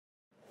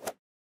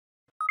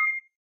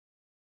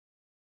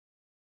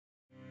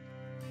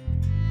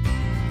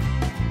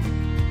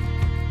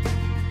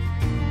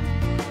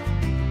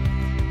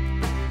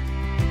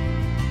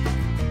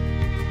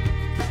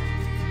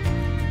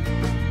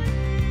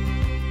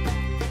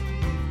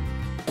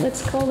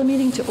let's call the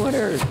meeting to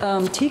order.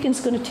 Tegan's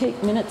going to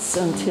take minutes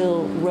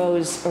until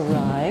Rose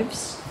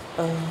arrives.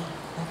 I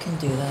can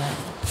do that.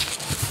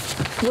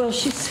 Well,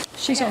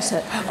 she's all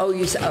set. Oh,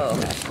 you said, oh,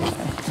 okay.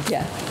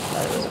 Yeah.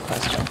 That was a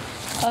question.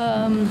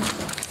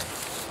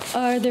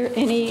 Are there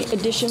any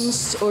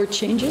additions or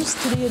changes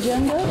to the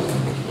agenda?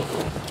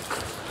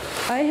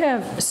 I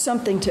have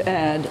something to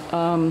add.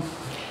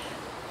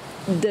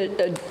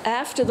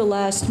 After the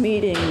last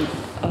meeting,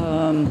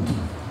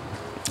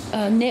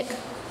 Nick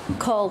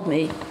called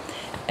me,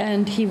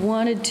 and he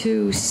wanted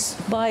to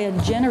buy a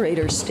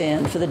generator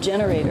stand for the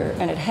generator,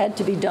 and it had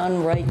to be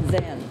done right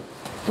then,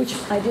 which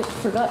I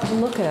forgot to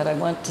look at. I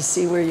want to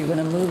see where you're going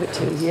to move it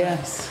to.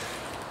 Yes.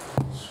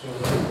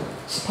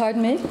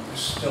 Pardon me?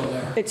 It's still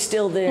there. It's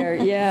still there,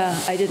 yeah,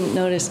 I didn't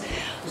notice.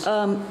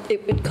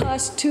 It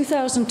cost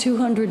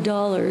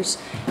 $2,200,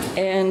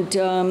 and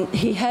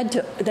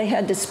they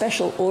had to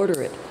special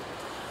order it.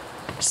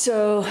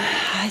 So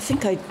I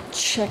think I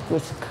checked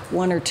with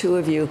one or two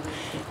of you,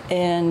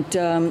 and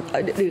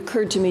it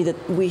occurred to me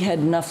that we had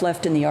enough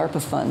left in the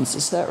ARPA funds.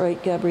 Is that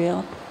right,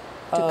 Gabrielle?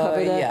 To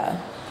cover that? Yeah.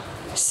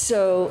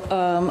 So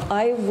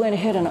I went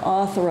ahead and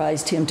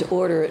authorized him to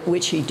order it,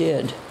 which he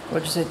did.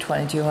 What'd you say,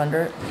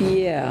 2,200?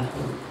 Yeah.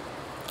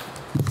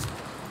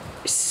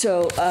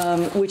 So,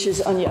 which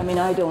is, I mean,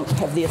 I don't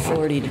have the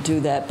authority to do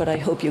that, but I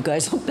hope you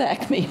guys will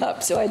back me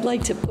up. So I'd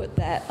like to put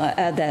that,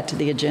 add that to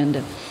the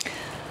agenda.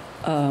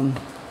 In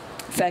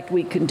fact,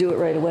 we can do it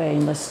right away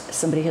unless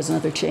somebody has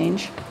another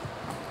change.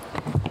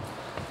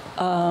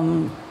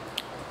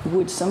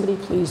 Would somebody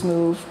please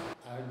move?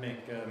 I would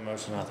make a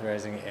motion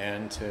authorizing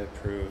Ann to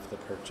approve the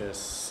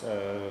purchase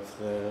of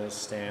the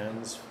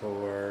stands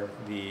for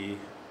the,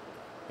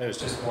 it was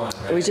just one,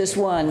 right? It was just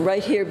one,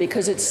 right here,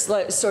 because it's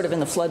sort of in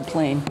the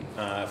floodplain.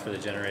 For the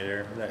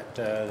generator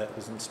that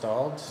was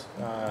installed,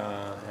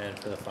 and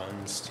for the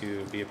funds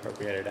to be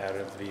appropriated out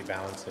of the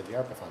balance of the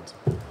ARPA funds.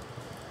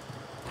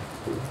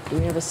 Do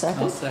we have a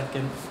second? I'll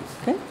second.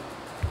 Okay.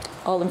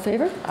 All in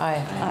favor?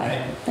 Aye.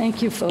 Aye.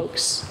 Thank you,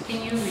 folks.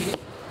 Can you read it?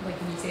 Like,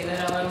 can you say that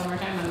out loud one more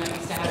time? I'm not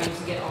used to having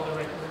to get all the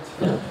right words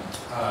for it.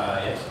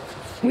 Yes.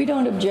 We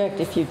don't object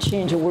if you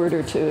change a word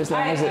or two, as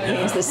long as it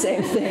means the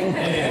same thing.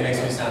 Anything that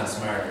makes me sound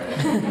smart,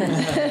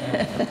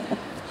 right?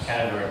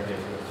 Categorically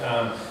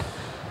approved.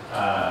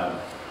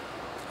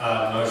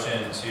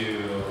 Motion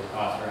to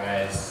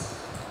authorize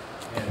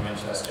Ann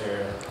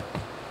Winchester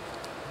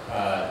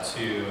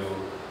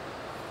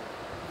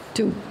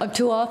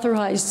To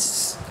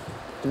authorize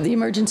the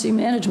Emergency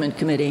Management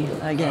Committee,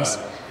 I guess.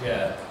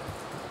 Yeah.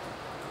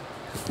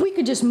 We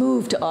could just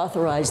move to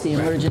authorize the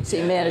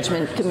Emergency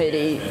Management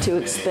Committee to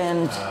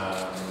expend. To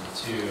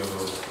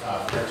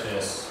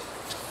purchase,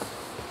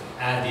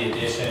 add the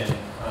addition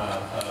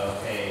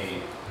of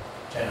a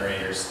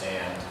generator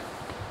stand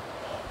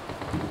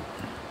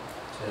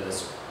to the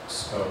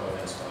scope of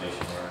installation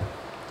work.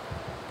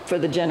 For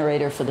the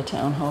generator for the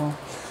town hall.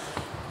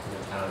 For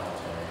the town hall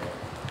generator.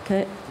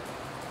 Okay.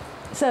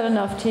 Is that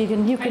enough,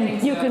 Tegan? You can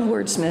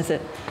wordsmith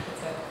it.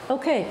 That's it.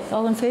 Okay,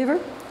 all in favor?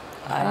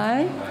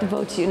 Aye. The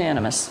vote's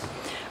unanimous.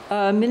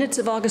 Minutes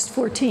of August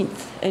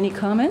 14th. Any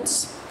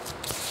comments?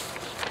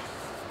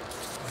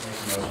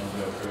 Make a motion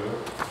to approve.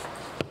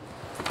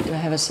 Do I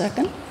have a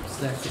second?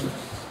 Second.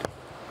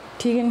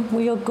 Tegan,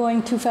 were you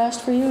going too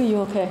fast for you? Are you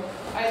okay?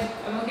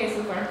 I'm okay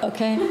so far.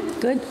 Okay,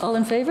 good. All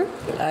in favor?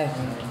 Aye.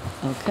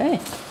 Okay.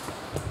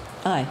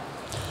 Aye.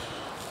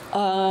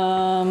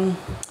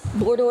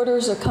 Board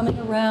orders are coming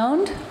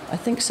around. I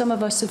think some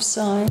of us have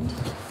signed.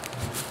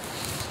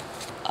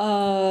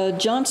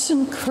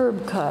 Johnson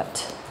curb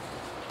cut.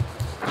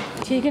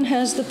 Tegan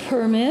has the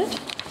permit.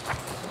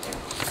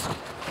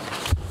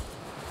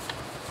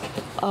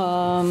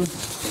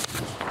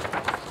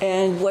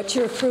 And what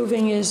you're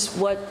approving is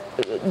what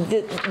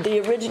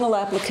the original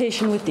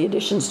application with the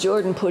additions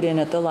Jordan put in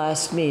at the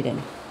last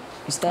meeting.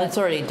 Is that? That's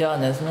already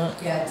done, isn't it?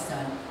 Yeah, it's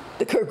done.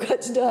 The curb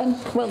cut's done?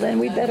 Well, then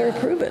we better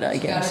approve it, I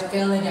guess. She's got her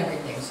fill and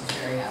everything, she's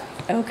very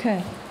happy.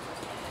 Okay.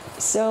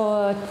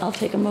 So I'll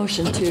take a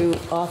motion to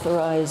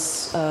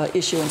authorize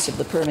issuance of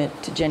the permit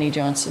to Jenny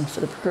Johnson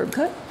for the curb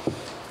cut.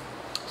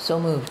 So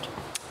moved.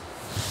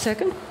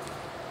 Second?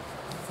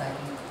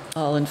 Second.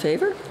 All in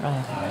favor?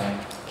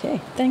 Aye. Okay,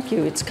 thank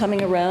you. It's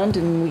coming around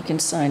and we can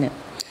sign it.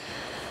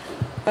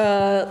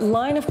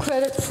 Line of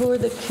credit for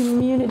the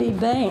community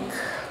bank.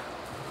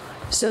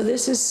 So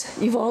this is,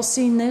 you've all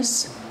seen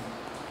this?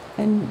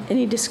 And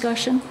any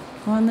discussion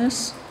on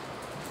this?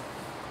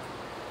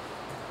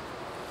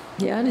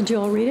 Yeah, did you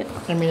all read it?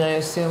 I mean, I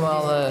assume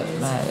all the,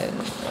 I didn't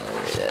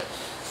read it.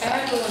 I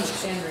have the one that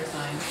Sandra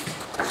signed.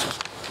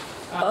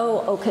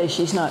 Oh, okay,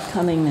 she's not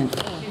coming then.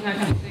 She's not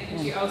coming today.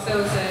 And she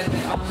also said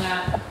that on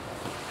that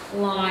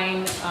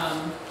line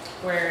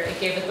where it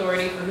gave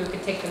authority for who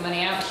could take the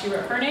money out, she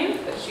wrote her name,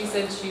 but she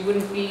said she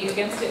wouldn't be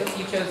against it if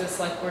you chose a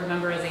select board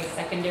member as a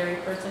secondary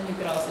person who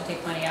could also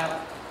take money out.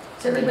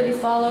 Does everybody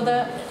follow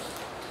that?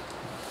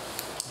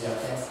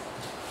 Yes.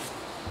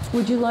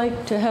 Would you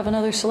like to have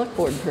another select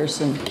board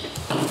person?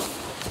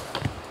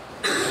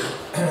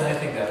 I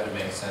think that would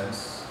make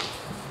sense.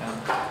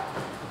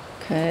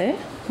 Okay. Okay,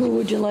 who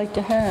would you like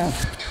to have?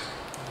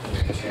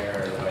 The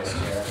chair or the vice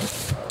chair,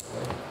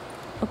 probably.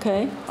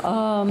 Okay, Does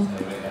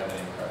anybody have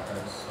any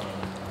preference on?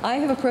 I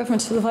have a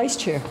preference for the vice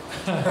chair.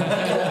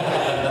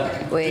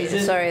 Wait,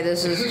 sorry,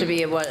 this is to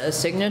be what, a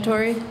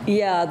signatory?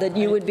 Yeah, that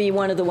you would be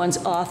one of the ones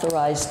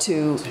authorized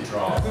to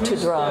draw.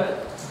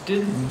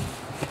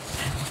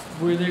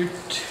 Were there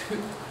two,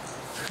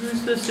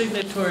 who's the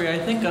signatory? I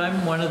think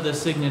I'm one of the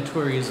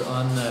signatories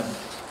on the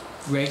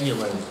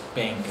regular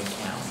bank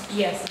account.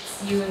 Yes,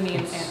 it's you and me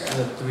and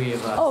Sandra. The three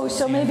of us. Oh,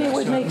 so maybe it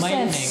would So make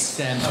might make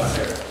sense.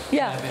 sense.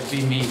 Yeah. Have it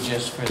be me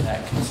just for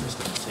that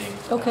consistency.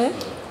 Okay.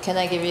 Can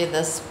I give you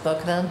this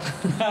book then?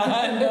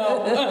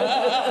 No.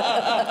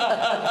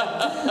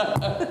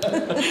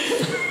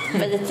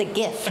 But it's a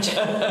gift.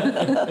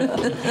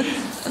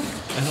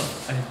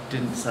 I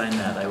didn't sign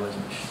that, I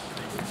wasn't sure.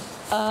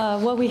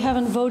 Well, we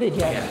haven't voted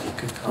yet. Yeah,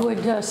 good call.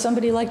 Would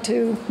somebody like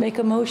to make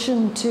a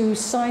motion to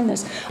sign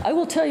this? I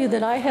will tell you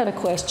that I had a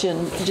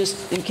question,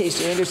 just in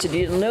case you're interested.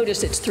 You'll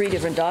notice it's 3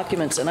 different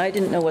documents, and I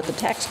didn't know what the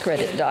tax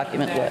credit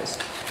document was.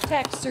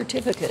 Tax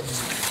certificate.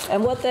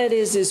 And what that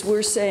is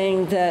we're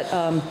saying that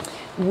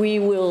we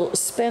will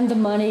spend the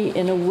money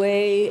in a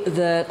way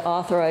that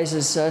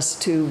authorizes us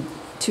to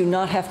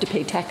not have to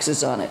pay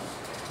taxes on it.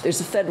 There's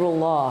a federal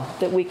law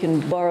that we can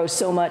borrow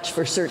so much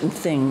for certain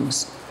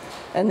things.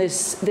 And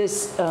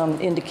this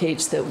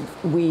indicates that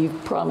we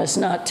promise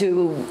not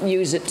to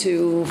use it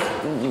to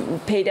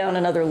pay down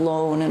another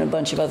loan and a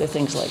bunch of other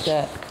things like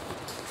that.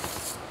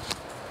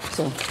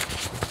 So,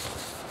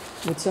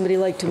 would somebody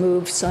like to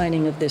move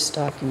signing of this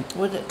document?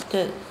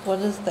 What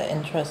is the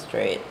interest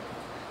rate?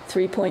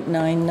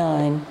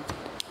 3.99,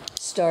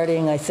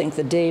 starting, I think,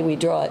 the day we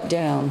draw it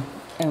down,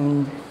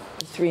 and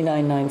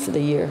 3.99 for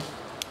the year.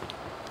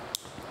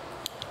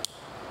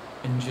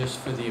 And just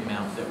for the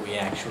amount that we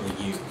actually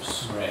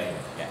use. Right.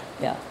 Yeah.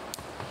 Yeah.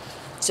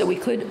 So we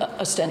could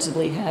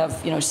ostensibly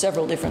have,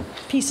 several different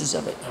pieces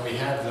of it. And we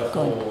have the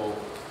whole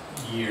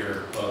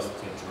year both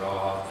to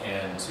draw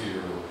and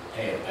to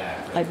pay it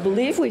back. I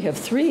believe we have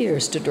 3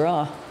 years to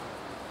draw,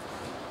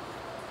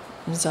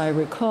 as I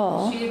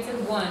recall. She had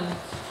said 1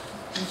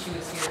 when she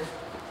was here.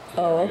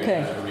 Oh, We would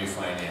okay. have to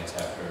refinance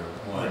after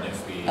 1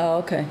 if we Oh,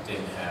 okay.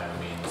 didn't have a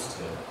means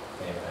to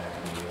pay it back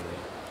immediately.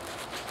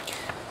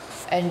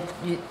 And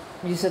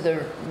you said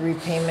the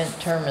repayment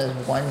term is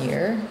 1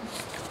 year?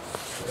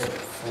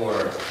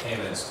 For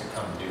payments to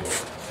come due. And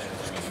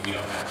I mean, we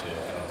don't have to,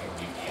 I don't think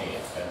we pay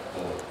it, but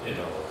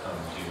it'll come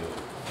due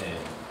and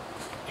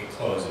it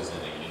closes in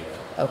a year.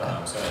 Okay.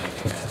 So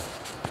anything that,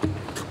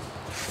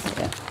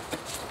 Yeah.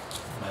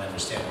 my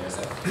understanding is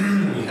that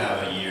we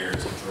have a year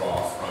to draw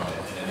from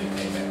it, and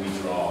anything that we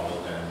draw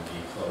will then be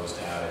closed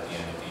out at the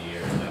end of the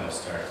year, and that'll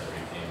start the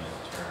repayment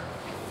term, I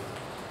believe.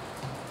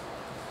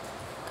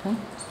 Okay.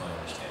 That's my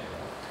understanding.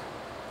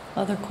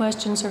 Other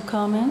questions or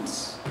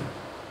comments?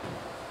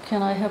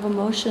 Can I have a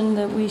motion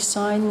that we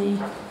sign the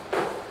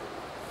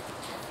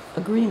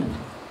agreement?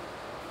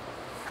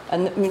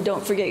 And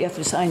don't forget, you have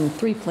to sign in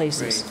 3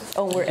 places. Great.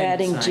 Oh, we're I didn't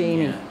adding sign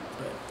Jamie. yet,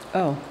 but-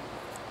 Oh,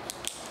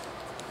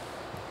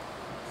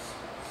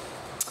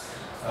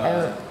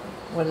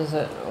 What is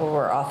it?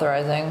 We're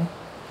authorizing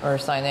or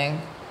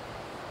signing?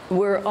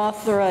 we're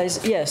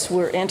authorized, yes,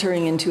 we're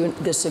entering into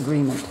this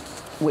agreement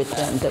with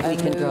them that we I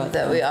can draw move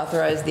that we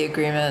authorize the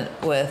agreement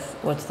with,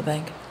 what's the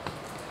bank?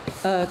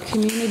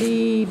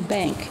 Community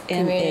Bank, NA.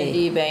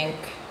 Community Bank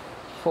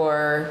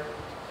for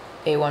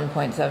a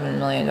 $1.7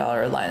 million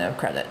line of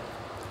credit.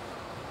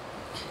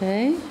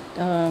 Okay,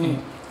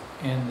 And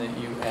that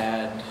you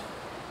add,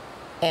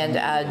 And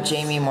add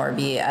Jamie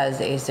Morby as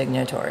a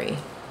signatory.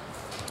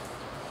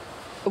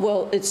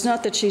 well, it's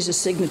not that she's a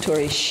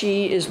signatory,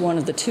 she is one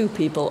of the 2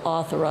 people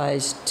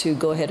authorized to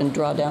go ahead and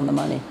draw down the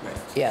money.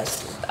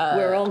 Yes.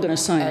 We're all going to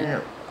sign it.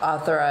 And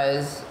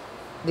authorize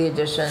the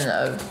addition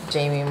of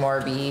Jamie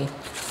Morby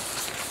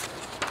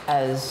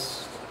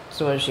as,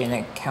 so is she an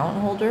account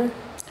holder?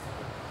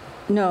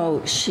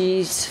 No,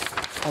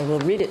 I will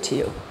read it to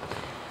you.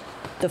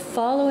 The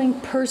following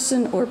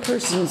person or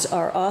persons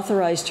are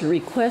authorized to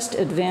request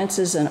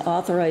advances and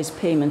authorize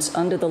payments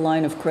under the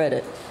line of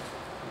credit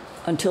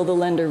until the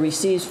lender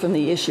receives from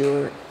the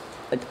issuer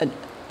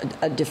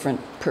a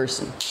different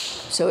person.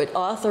 So it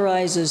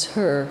authorizes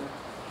her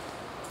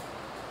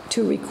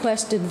to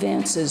request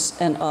advances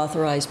and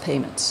authorize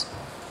payments.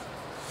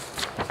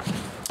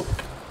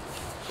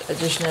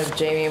 Addition of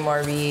Jamie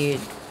Morby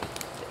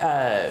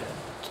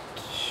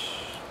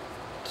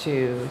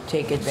to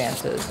take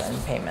advances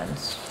and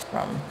payments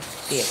from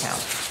the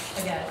account.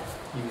 I got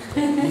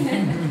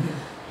it.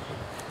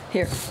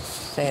 Here,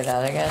 Say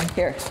that again?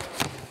 here.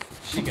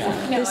 she got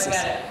it. No, This I is-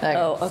 got it. Okay.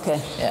 Oh,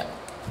 okay. Yeah,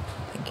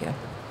 thank you.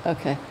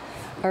 Okay.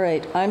 All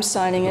right, I'm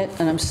signing it,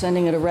 and I'm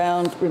sending it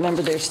around.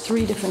 Remember, there's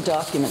 3 different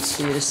documents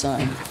for you to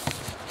sign.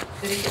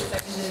 Did it get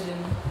seconded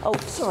and? Oh,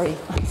 sorry.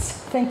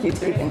 Thank you,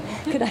 Tegan.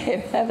 Could I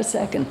have a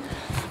second?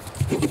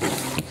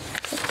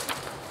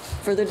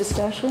 Further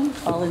discussion?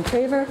 All in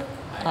favor?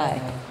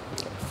 Aye.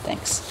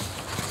 Thanks.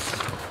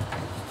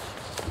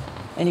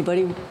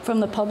 Anybody from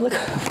the public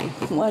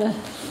want to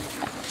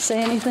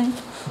say anything?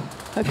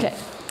 Okay.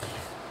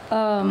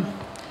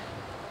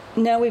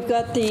 Now we've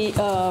got the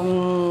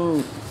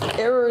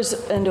errors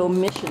and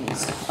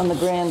omissions on the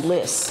grand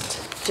list.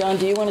 John,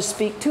 do you want to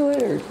speak to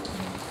it, or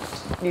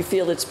you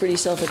feel it's pretty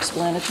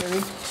self-explanatory?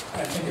 I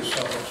think it's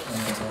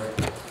self-explanatory.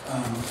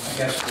 I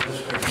guess the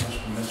district must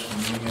have missed an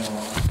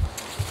email.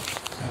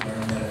 I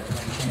learned that it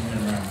came in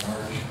around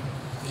March.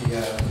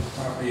 The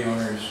property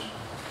owners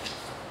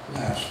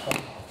last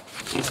fall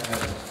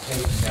had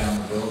taken down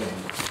the building,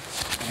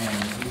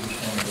 and he was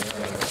going to get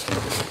rid of it.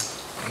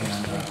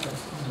 And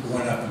we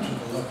went up and took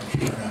a look, and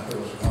sure enough, it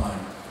was gone.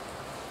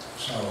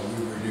 So we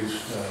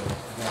reduced the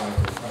value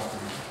of the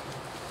property,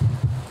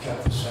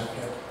 kept the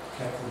septic,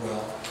 kept the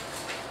well,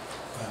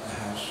 got the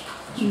house.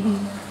 That's what I'm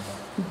learning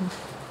about.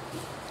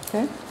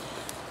 Okay.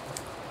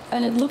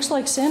 And it looks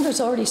like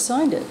Sandra's already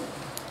signed it.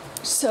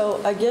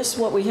 So I guess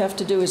what we have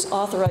to do is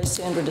authorize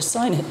Sandra to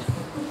sign it.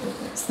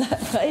 Is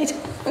that right?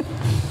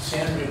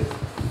 Sandra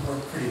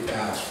worked pretty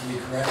fast. We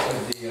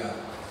corrected the,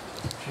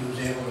 she was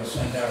able to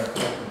send out a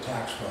corrected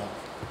tax bill.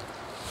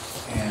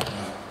 And, so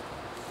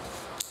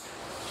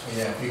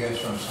yeah, if you guys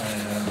want to sign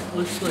it, I don't know.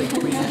 Looks like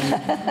we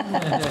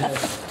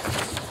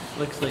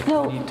looks like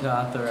No. we need to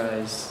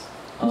authorize.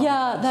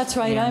 Yeah, that's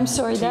right. I'm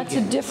sorry. That's a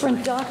Tegan.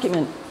 different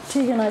document.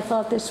 Tegan, I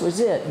thought this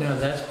was it. No,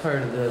 that's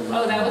part of the.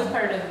 Oh, that was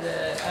part of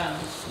the,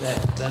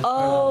 That's Oh,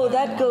 part of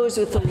that goes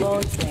with the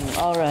loan thing.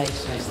 All right.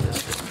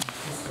 the.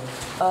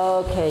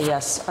 Okay,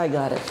 yes, I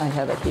got it. I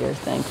have it here.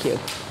 Thank you.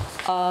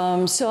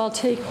 So I'll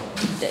take,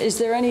 is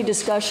there any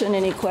discussion,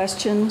 any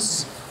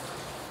questions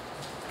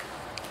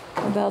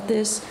about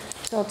this?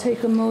 So I'll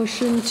take a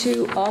motion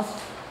to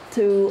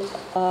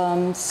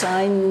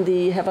sign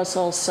the, have us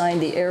all sign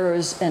the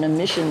errors and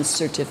omissions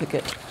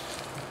certificate.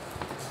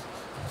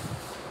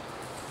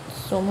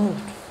 So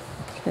moved.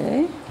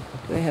 Okay,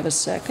 do I have a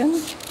second?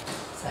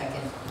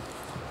 Second.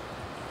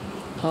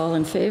 All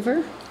in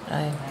favor?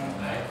 Aye.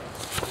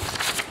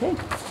 Okay.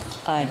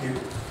 Aye.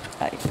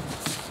 Aye.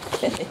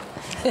 Okay.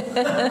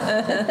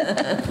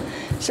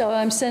 So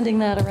I'm sending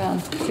that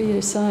around for you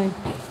to sign. You did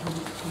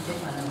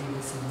want to leave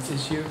this in.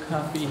 Does your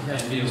copy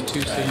have these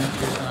two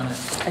signatures on it?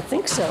 I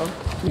think so.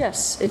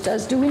 Yes, it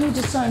does. Do we need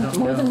to I sign don't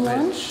more know than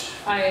one? which.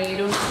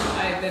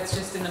 that's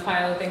just in the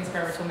pile of things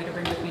Barbara told me to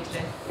bring with me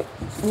today.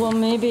 Well,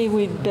 maybe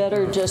we'd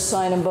better just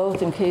sign them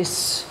both in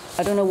case,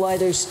 I don't know why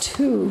there's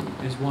two.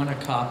 Is one a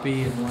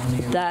copy and one the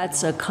original?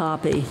 That's a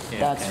copy. Yeah,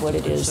 That's okay. what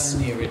it Let's is.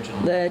 sign the original.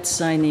 Let's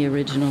sign the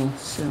original,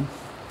 so.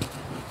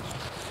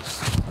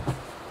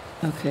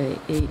 Okay,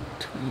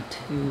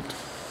 8/22,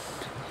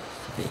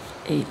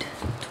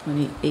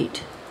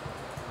 8/28.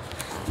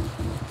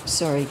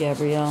 Sorry,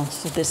 Gabrielle,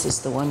 so this is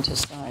the one to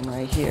sign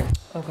right here.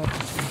 Okay.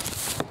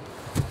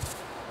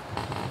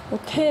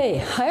 Okay,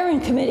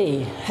 hiring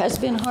committee has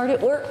been hard at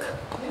work.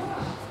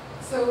 Yeah,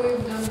 so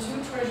we've done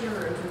 2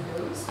 treasurer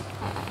interviews,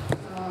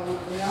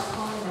 without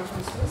calling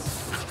references,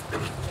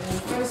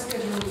 and trying to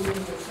schedule a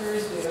meeting for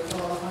Thursday of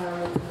all the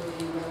hiring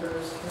committee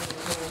members can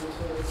come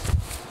to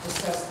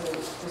discuss the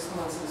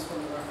responses from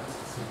the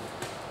references.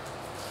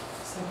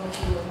 So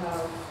hopefully we'll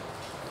have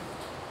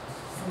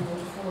someone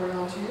to forward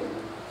on to you.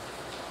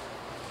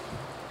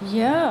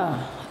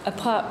 Yeah,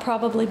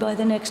 probably by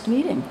the next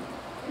meeting.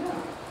 Yeah.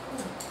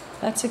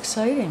 That's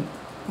exciting.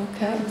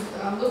 Okay.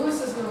 And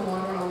Lewis is no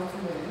longer on the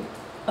committee.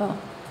 Oh,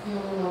 He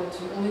only wanted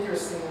to, only their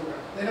Sandra.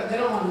 They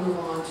don't want to move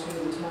on to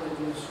the town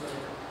administrator.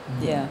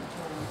 yeah,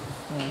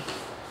 yeah.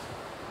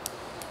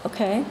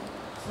 Okay.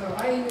 So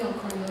I emailed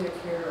Cornelia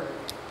Carey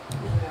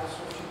and asked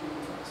her if she'd be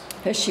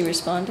interested. Has she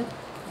responded? No.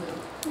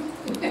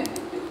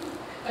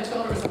 I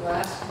told her it was the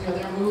last,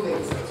 they're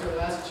moving, so it's her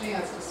last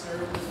chance to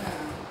serve the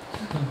town.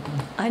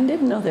 I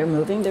didn't know they're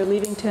moving. They're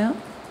leaving town?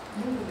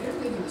 No, they're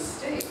leaving the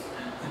state.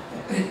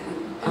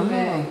 Oh. In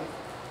May.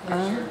 Oh.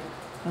 Next year.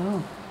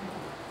 Oh,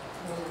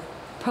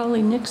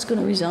 probably Nick's going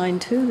to resign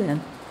too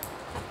then.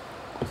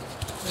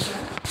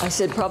 I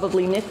said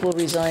probably Nick will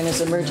resign as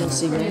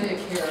emergency Cornelia man.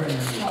 Carey.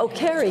 Oh,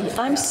 Carrie,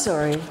 I'm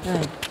sorry.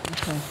 Right,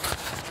 okay.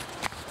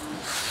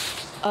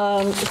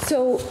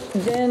 So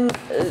then,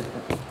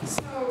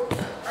 So,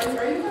 are you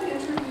going to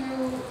interview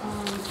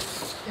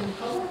in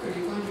public, or are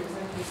you going to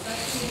executive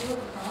session? Do you know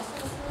what the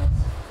process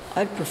is?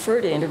 I'd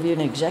prefer to interview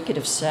an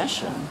executive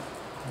session.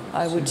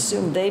 I would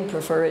assume they'd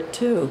prefer it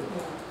too.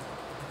 Yeah.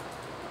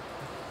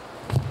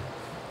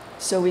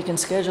 So we can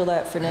schedule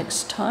that for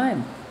next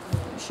time.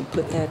 We should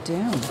put that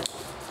down.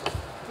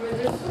 I mean,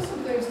 there's still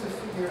some things to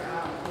figure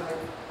out, like,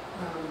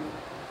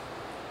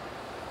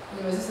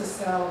 is this a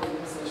salary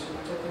position,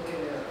 which I think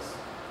it is.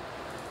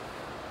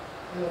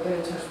 And I'll get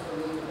in touch with the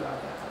league about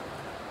that.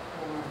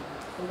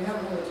 But we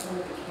haven't really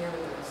told the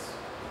candidates.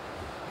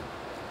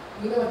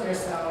 We know what their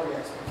salary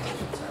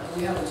expectations are, but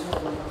we haven't told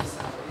them what the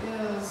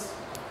salary is,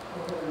 or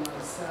whether or not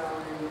it's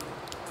salary.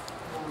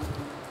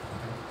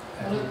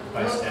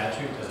 By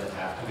statute, does it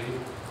have to be?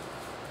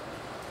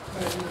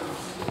 But no.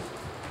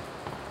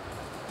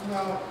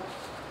 Well,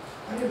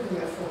 I didn't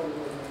bring that forward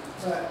with me,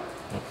 but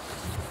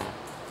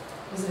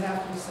does it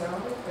have to be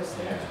salary by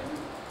statute?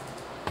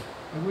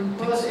 I wouldn't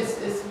think Well, so.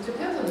 it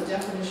depends on the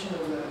definition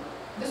of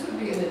this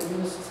be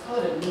let's call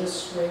it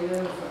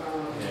administrative,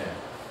 Yeah.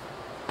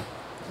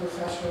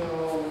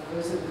 professional,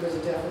 there's a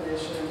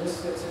definition, and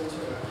this fits into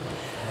it.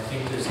 I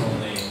think there's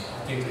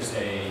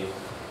a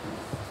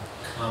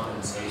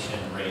compensation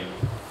rate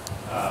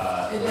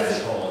It is.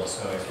 threshold,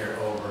 so if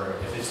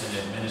it's an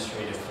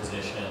administrative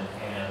position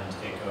and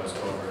it goes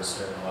over a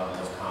certain level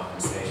of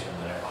compensation,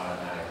 then it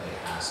automatically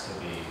has to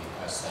be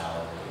a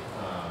salary.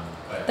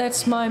 But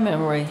That's my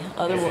memory.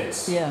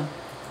 Otherwise, it's- yeah.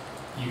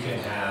 you can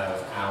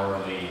have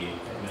hourly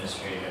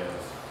administrative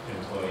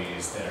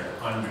employees that are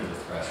under the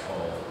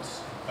threshold,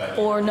 but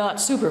Or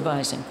not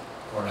supervising.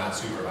 or not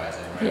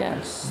supervising, right? Yeah.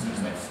 There's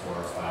like 4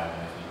 or 5,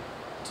 and if you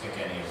tick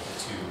any of the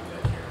 2,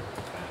 then you're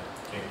kind of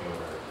kicked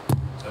over.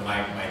 So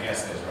my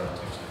guess is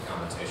relative to the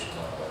compensation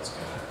level, it's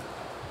gonna have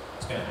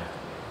to be.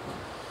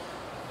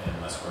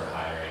 Unless we're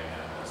hiring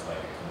them as like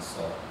a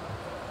consultant. But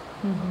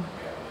Mhm.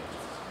 we have any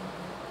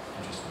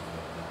interest in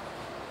doing that.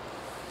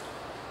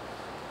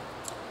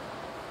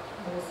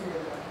 We'll figure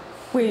that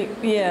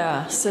out.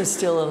 Yeah, so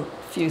still a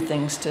few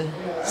things to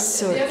Yeah,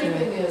 sort and the other through.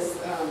 thing is,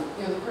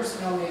 the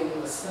personnel meeting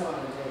was so out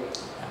of date.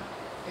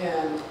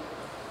 And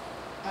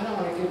I don't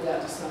want to give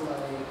that to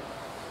somebody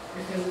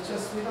because it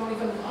just, we don't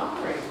even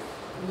operate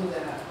with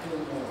that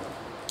anymore.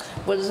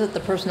 What is it, the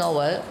personnel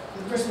what?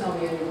 The personnel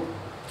manual.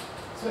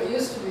 So it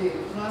used to be,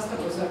 last time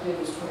it was updated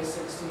was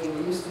 2016,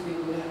 it used to be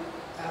we'd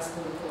ask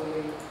an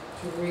employee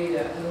to read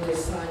it and then they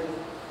signed a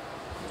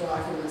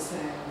document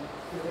saying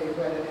that they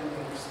read it and they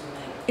understood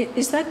it.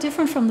 Is that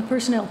different from the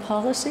personnel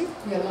policy?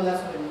 Yeah, no,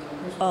 that's what I mean.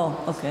 personnel Oh,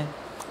 policy. okay.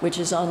 Which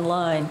is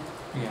online.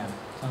 Yeah,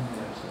 it's on the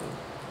website.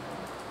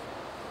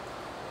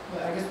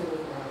 But I guess we'll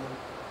look around.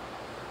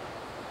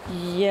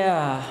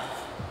 Yeah.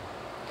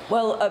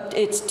 Well,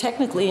 it's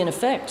technically in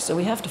effect, so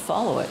we have to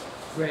follow it.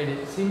 Right,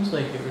 it seems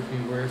like it would be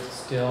worth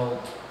still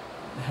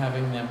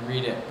having them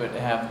read it, but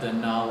have the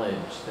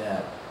knowledge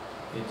that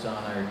it's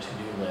on our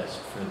to-do list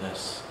for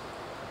this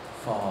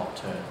fall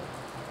to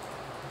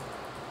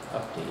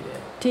update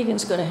it.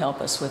 Tegan's going to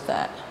help us with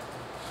that.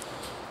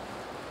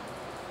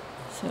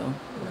 So,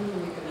 Maybe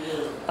we can do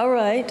it. all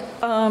right.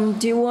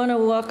 Do you want to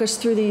walk us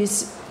through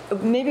these?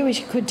 Maybe we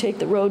could take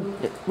the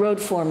road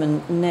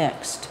foreman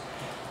next.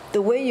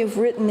 The way you've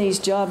written these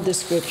job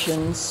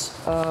descriptions,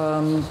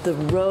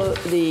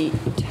 the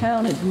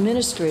town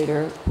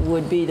administrator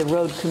would be the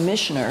road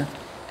commissioner,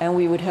 and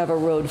we would have a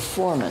road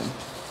foreman.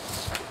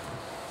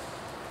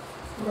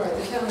 Right,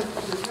 the town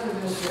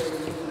administrator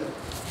would do the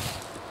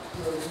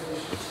road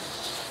commission.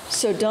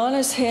 So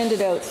Donna's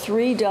handed out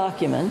 3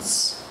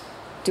 documents.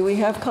 Do we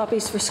have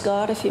copies for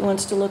Scott if he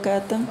wants to look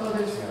at them? Oh,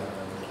 there's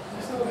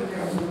some over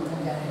there. I don't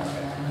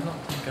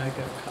think I got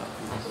copies.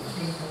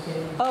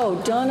 Oh,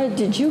 Donna,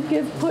 did you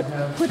put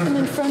them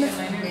in front of?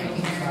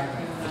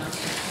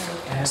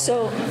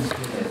 So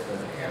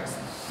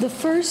the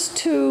first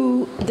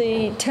 2,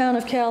 the Town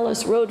of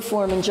Calais road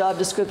foreman job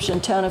description,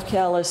 Town of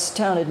Calais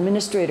town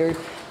administrator,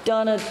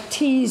 Donna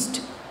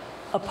teased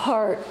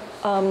apart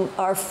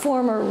our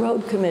former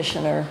road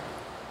commissioner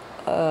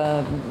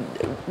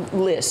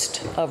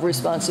list of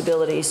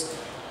responsibilities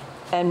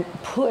and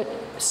put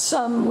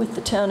some with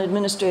the town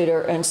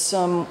administrator and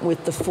some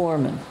with the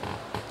foreman.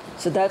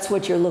 So that's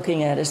what you're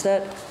looking at. Is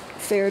that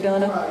fair,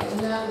 Donna? Right, and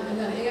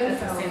then Anna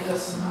found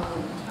this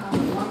town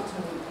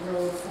Moncton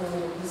road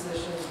foreman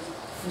position,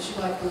 and she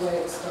liked the way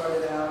it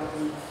started out,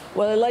 and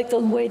Well, I like the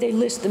way they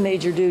list the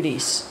major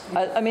duties.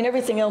 I mean,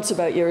 everything else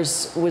about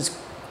yours was,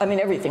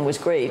 everything was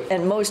great,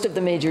 and most of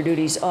the major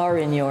duties are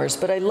in yours,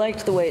 but I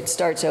liked the way it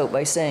starts out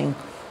by saying,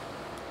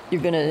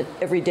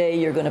 every day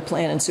you're gonna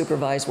plan and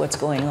supervise what's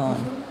going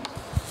on.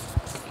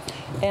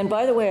 And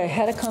by the way, I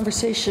had a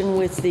conversation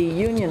with the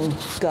union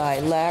guy,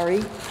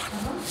 Larry,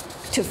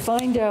 to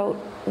find out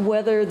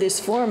whether this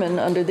foreman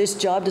under this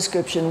job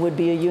description would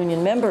be a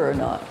union member or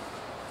not.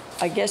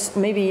 I guess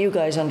maybe you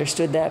guys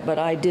understood that, but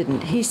I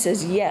didn't. He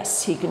says,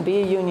 yes, he can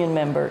be a union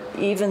member,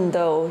 even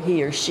though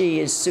he or she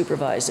is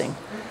supervising,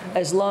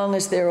 as long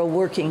as they're a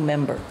working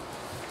member,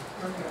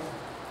 okay.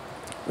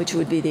 which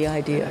would be the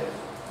idea.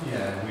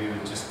 Yeah, we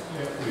would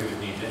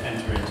need to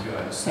enter into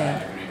a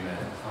side agreement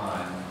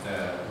on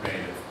the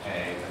rate of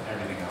pay, but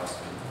everything else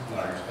would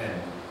large, and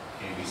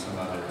maybe some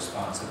other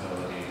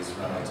responsibilities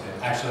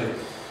relative. Actually,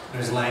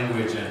 there's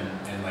language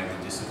in like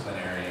the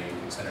disciplinary,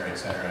 et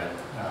cetera,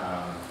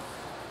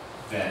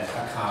 that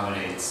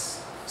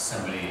accommodates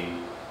somebody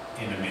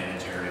in a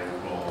managerial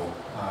role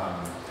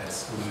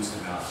that's loose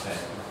enough that,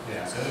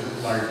 yeah, so it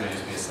would largely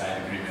just be a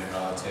side agreement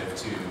relative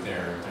to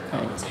their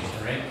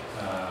compensation rate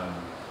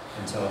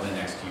until the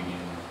next union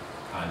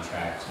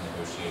contract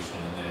negotiation,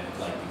 and then it'd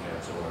likely get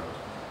absorbed.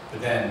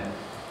 But then,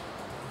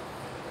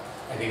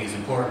 I think it's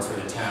important for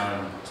the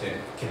town to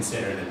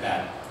consider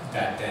that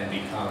then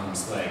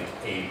becomes like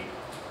a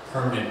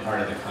permanent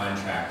part of the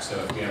contract. So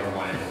if we ever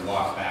wanted to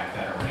walk back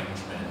that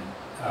arrangement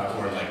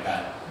or like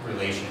that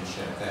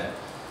relationship, that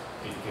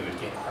it would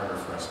get harder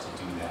for us to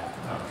do that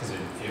because it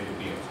would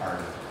be a part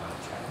of the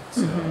contract.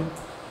 So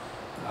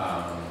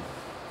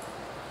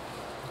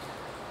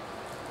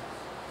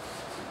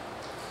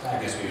I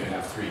guess we would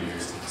have 3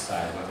 years to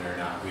decide whether or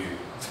not we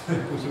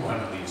would you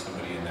want to leave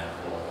somebody in that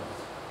role?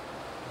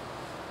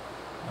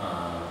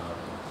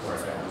 Or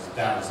if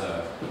that was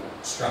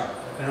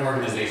an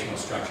organizational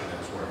structure that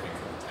was working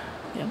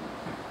for the town.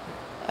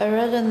 I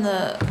read in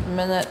the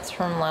minutes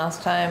from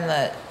last time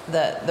that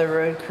the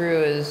road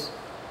crew is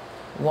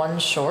one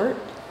short.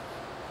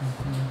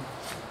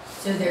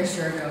 So they're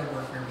sure no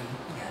worker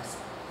bee, yes.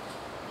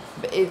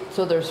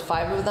 So there's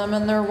 5 of them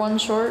and they're one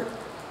short?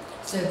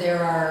 So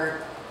there are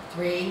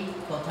 3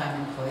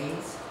 full-time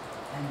employees,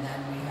 and then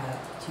we have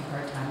 2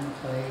 part-time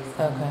employees,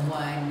 and Okay.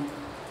 1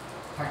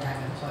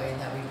 part-time employee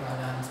that we brought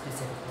on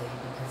specifically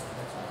because of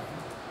the flooding.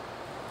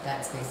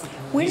 That's basically.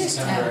 Wait a He's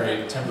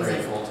second.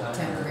 temporary full-time?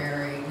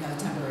 Temporary, no,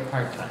 temporary.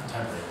 Part-time.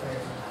 Temporary.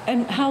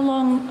 And how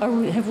long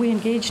have we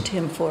engaged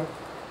him for?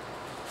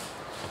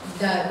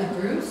 The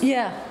Bruce?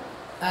 Yeah.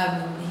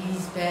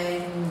 He's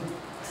been.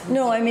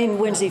 No, I mean,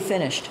 when's he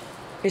finished?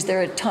 Is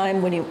there a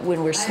time when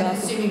we're I'm stopping?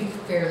 assuming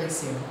fairly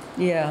soon,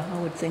 Yeah, I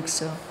would think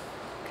so.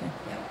 Okay.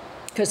 yeah.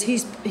 Because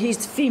he's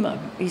FEMA,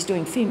 he's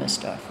doing FEMA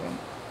stuff, right?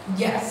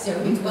 Yes, so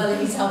he's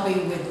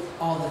helping with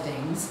all the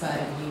things, but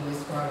he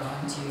was brought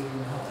on to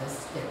help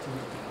us get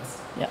through things.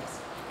 Yeah.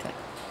 Okay.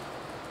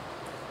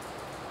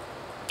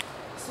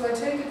 So I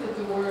take it that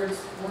the words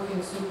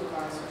working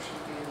supervisor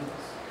should be in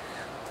this.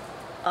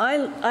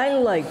 I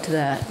liked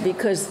that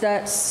because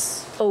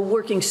that's a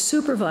working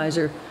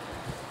supervisor,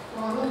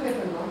 Well, I'm looking at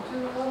the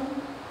Moncton one.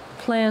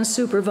 plan,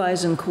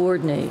 supervise, and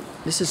coordinate.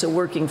 This is a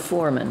working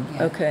foreman,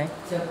 Yeah. okay?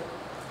 So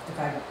if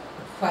I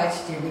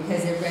question,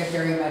 because it read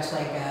very much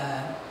like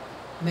a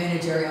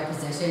managerial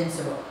position,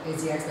 so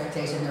is the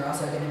expectation they're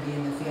also going to be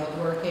in the field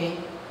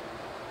working?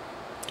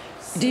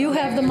 Do you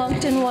have the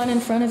Moncton one in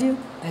front of you?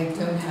 I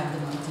don't have the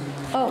Moncton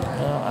one. Oh.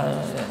 No,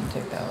 I didn't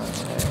take that one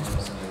either.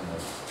 Wasn't in the,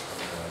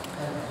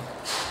 Okay.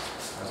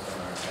 that's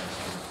been our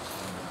attention.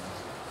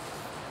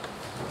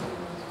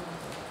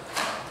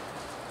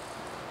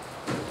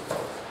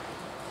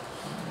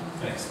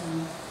 Thanks.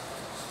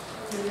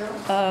 There you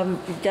go.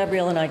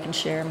 Gabrielle and I can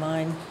share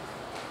mine.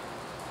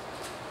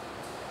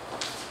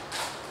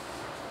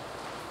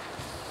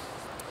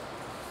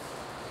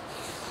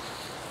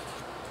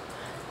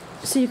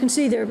 So you can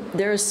see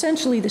they're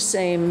essentially the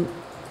same,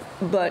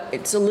 but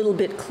it's a little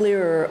bit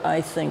clearer, I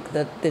think,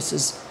 that this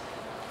is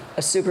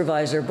a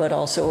supervisor but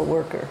also a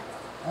worker.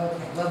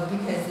 Okay, well,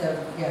 because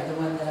the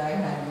one that I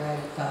had read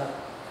felt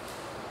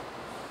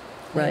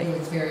Right. like it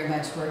was very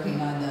much working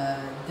on the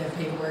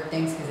paperwork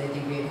things, because I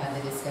think we had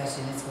the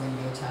discussion, it's going to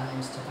be a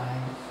challenge to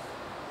find.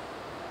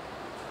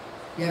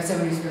 You have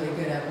someone who's really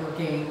good at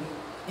working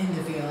in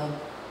the field,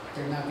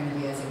 they're not going to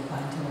be as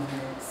inclined to want to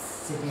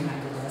sit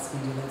behind the desk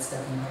and do that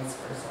stuff and vice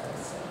versa,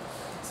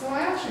 So I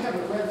actually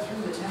haven't read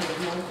through the town of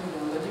Moncton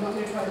one, but do you want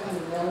me to try to kind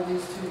of meld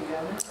these two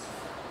together?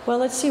 Well,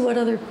 let's see what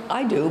other,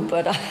 I do,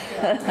 but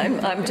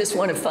I'm just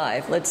one of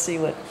 5. Let's see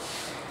what.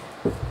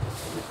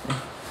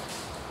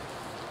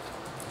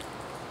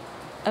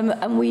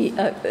 And we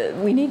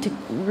need to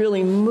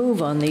really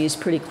move on these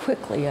pretty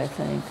quickly, I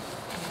think.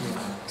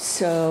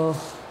 So,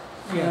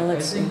 Yeah,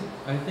 let's see.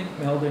 I think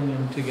melding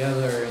them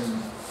together,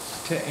 and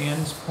to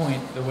Ann's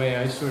point, the way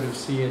I sort of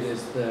see it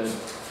is the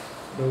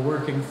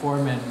working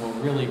foreman will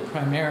really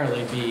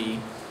primarily be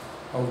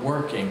a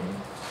working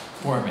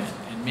foreman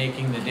and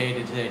making the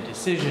day-to-day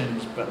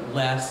decisions, but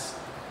less,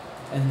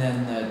 and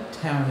then the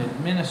town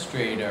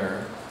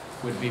administrator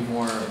would be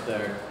more of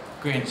the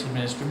grants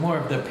administrator, more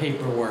of the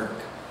paperwork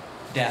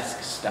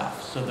desk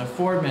stuff. So the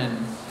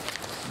foreman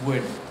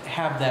would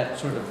have that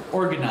sort of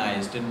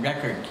organized and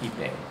record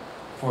keeping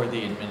for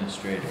the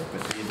administrator,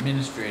 but the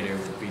administrator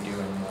would be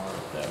doing more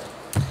of the.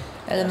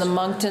 And in the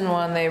Moncton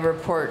one,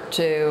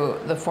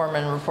 the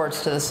foreman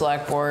reports to the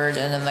select board,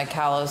 and in the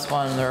Calais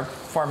one, the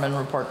foreman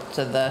reports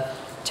to the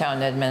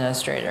town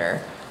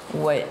administrator.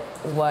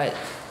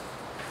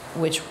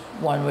 Which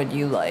one would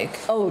you like?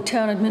 Oh,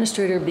 town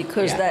administrator,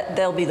 because Yeah.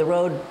 they'll be the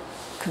road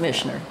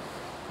commissioner.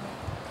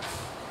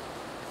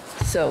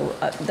 So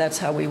that's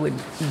how we would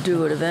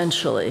do it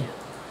eventually.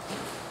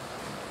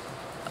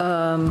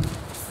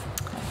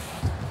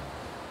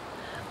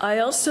 I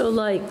also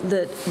like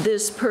that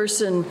this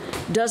person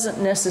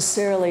doesn't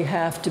necessarily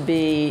have to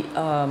be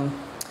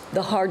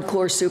the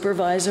hardcore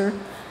supervisor.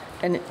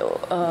 And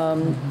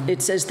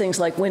it says things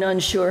like, when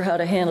unsure how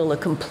to handle a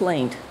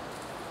complaint,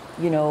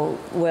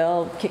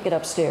 well, kick it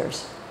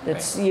upstairs.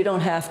 You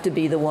don't have to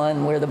be the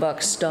one where the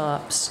buck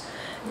stops.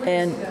 Where do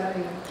you see that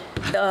again?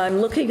 I'm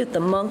looking at the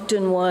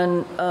Moncton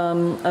one.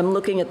 I'm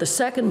looking at the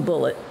second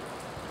bullet,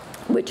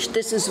 which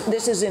this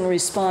is in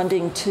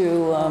responding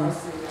to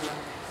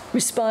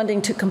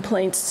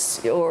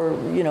complaints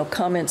or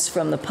comments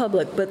from the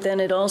public. But then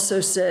it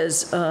also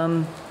says,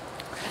 We're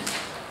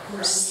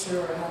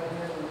unsure how to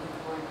handle a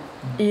complaint.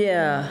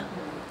 yeah.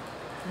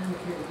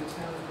 Communicate with the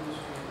town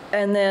administrator.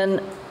 And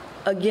then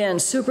again,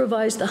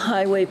 supervise the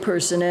highway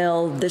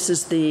personnel. This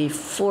is the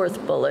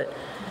 4th bullet.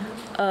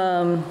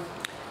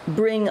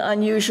 Bring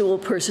unusual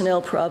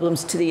personnel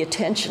problems to the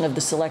attention of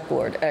the select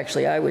board.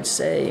 Actually, I would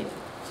say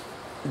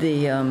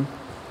the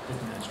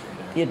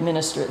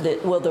Administrator.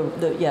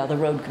 the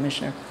road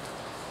commissioner.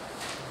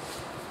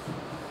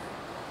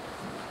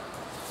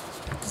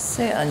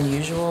 Say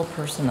unusual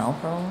personnel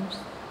problems?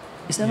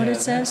 Is that what Yeah,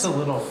 it says? That's a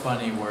little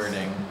funny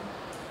wording.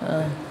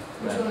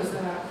 Which one is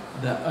that?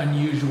 The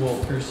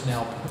unusual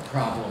personnel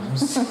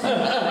problems. Oh,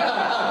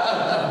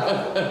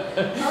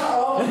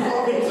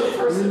 it's a We need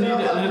personnel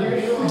a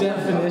unusual.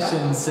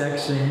 definition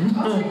section.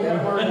 I'll take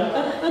that word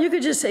out. You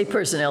could just say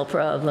personnel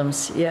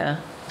problems, yeah.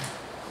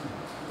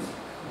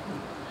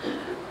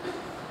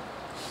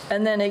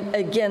 And then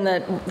again,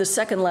 the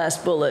second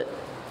last bullet,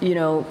 you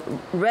know,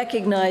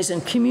 recognize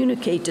and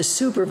communicate to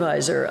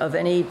supervisor of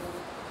any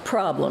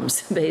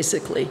problems,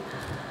 basically.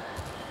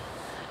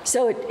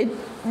 So it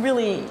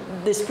really,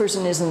 this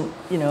person isn't,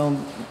 you know,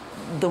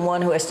 the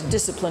one who has to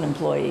discipline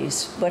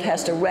employees, but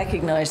has to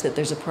recognize that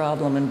there's a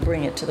problem and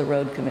bring it to the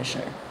road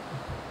commissioner.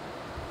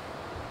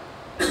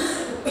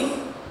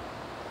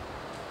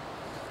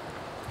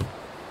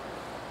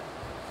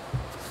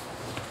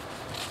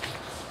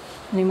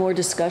 Any more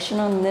discussion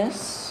on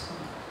this?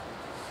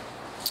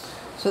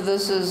 So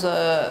this is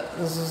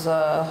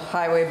a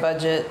highway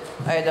budget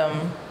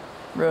item,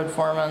 road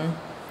foreman.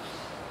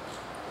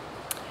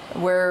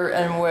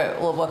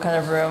 What kind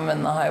of room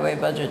in the highway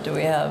budget do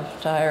we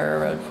have to hire a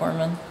road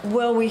foreman?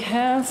 Well, we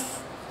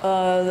have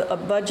a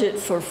budget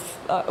for,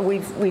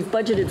 we've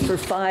budgeted for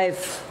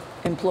 5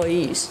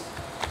 employees,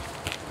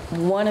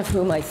 one of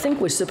whom I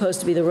think was supposed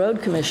to be the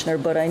road commissioner,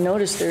 but I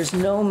noticed there's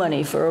no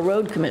money for a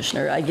road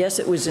commissioner. I guess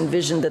it was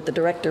envisioned that the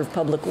director of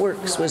public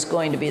works was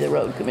going to be the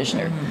road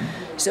commissioner.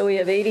 So we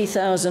have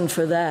 80,000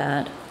 for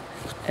that.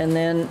 And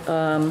then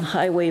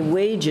highway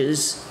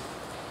wages,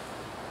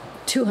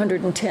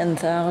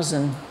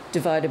 210,000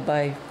 divided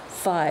by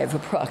 5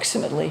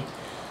 approximately.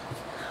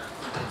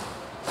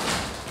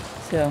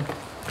 So.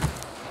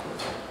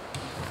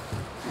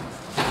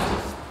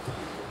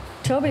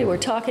 Toby, we're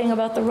talking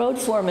about the road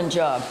foreman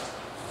job.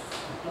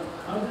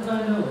 How did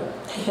I know that?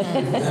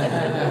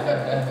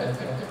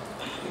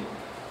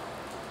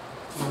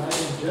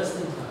 Arriving just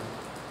in time.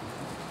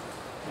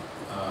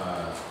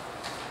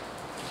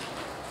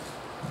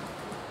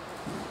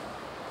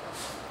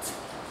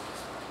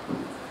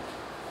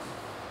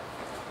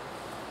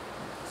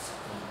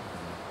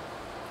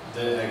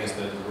 I guess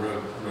the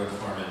road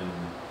foreman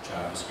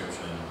job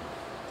description,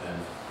 then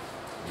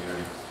we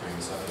already bring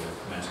this up,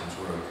 it mentions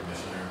road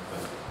commissioner,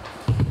 but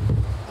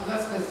Oh,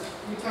 that's because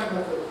we talked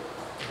about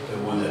the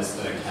one that's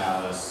the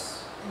Calais.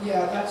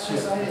 yeah, that's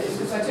just,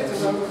 because I took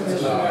the road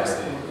commission. Oh, I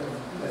see.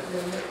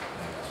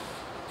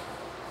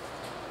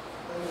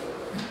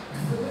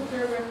 What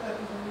paragraph that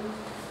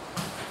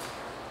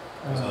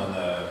Uh, It's on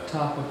the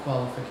Top of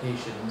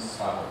qualifications.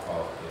 top of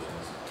qualifications.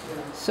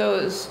 So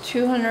it's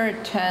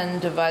 210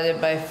 divided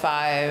by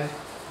 5,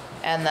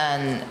 and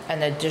then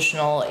an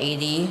additional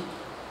 80.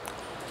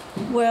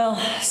 Well,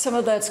 some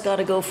of that's got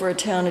to go for a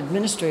town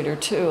administrator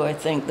too, I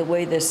think, the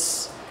way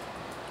this,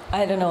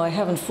 I don't know, I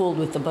haven't fooled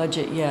with the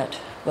budget yet,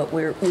 but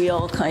we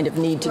all kind of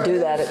need to do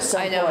that at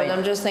some I point. know, but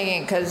I'm just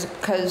thinking, because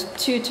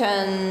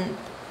 210,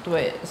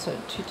 wait, so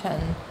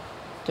 210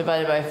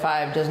 divided by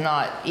 5 does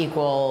not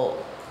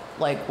equal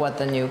like what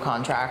the new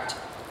contract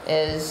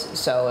is,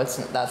 so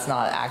that's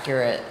not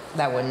accurate.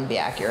 That wouldn't be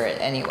accurate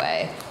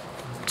anyway.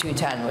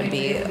 210 would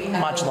be If we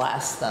have much a-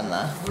 less than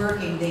the,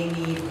 Working, they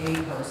need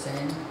a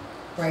person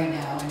right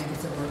now, and if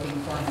it's a working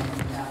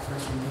foreman, that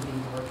person would be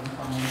working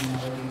foreman, and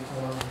that would be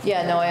for.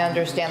 yeah, no, I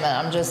understand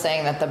that. I'm just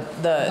saying that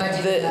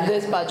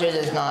this budget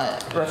is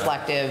not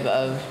reflective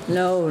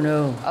No,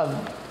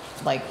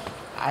 of, like,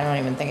 I don't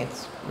even think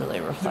it's really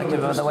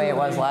reflective of the way it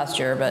was last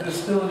year, but.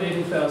 There's still an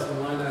 80,000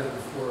 line item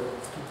for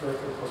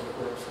Director of Public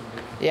Works.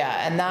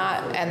 Yeah, and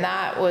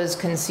that was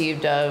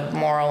conceived of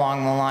more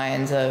along the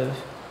lines of,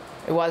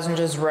 it wasn't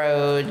just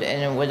road,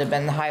 and it would have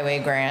been the highway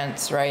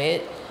grants,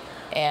 right?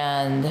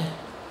 And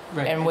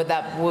would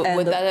that and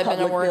would the that have been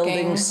a public working?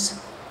 buildings.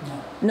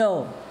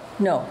 No.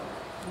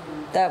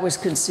 That was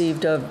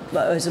conceived of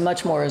as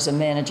much more as a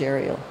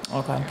managerial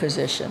Okay.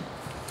 position.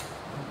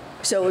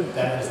 So, Is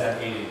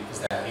that 80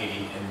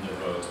 in the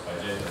roads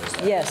budget? Or is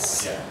that,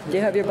 yes. Yeah. Do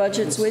you have your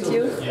budgets with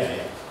you?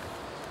 Yeah.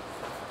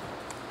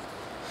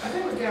 I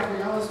think what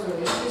Gabriella's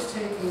doing is she's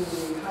taking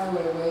the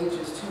highway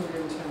wages,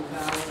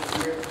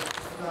 210,000 a year,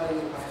 dividing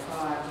it by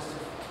 5,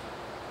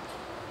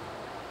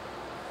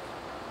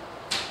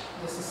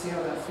 just to see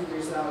how that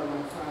figures out in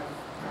like 5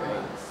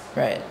 hours.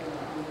 Right.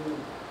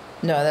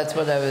 No, that's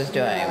what I was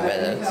doing, but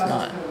it's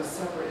not. Kind of a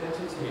separate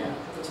entity Yeah.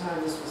 at the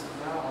time this was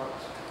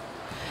developed.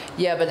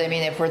 Yeah, but I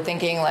mean, if we're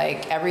thinking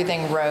like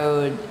everything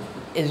road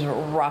is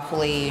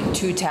roughly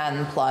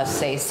 210 plus,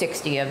 say,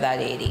 60 of that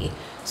 80,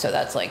 so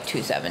that's like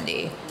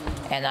 270.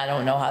 And I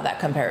don't know how that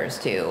compares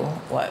to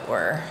what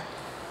we're,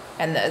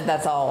 and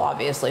that's all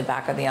obviously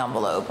back of the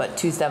envelope, but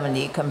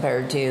 270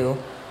 compared to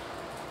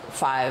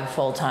 5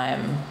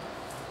 full-time.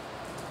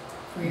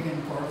 Or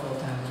even 4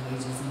 full-time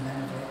wages and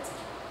benefits.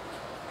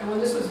 And when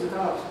this was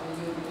developed,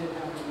 we didn't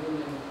have the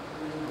union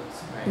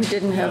agreements. We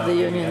didn't have the No,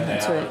 we union, had the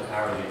that's right.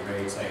 Hourly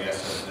rates, I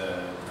guess, of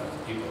the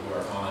people who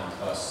are on,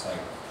 plus like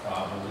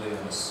probably,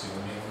 I'm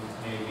assuming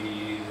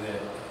maybe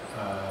that,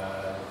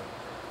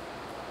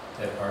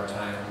 that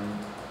part-time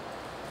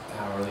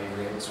hourly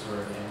rates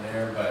were in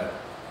there, but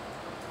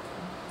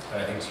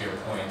I think to your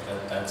point,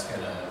 that's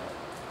gonna,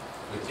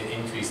 with the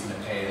increase in the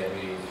pay that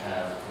we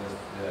have with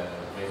the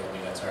rate, I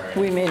mean, that's already.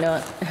 We may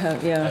not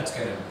have, yeah. That's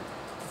gonna,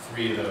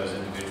 3 of those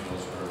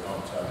individuals were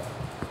bumped up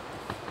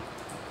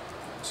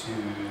to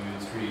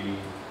 $2.50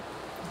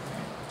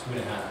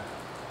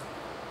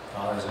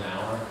 an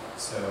hour.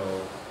 So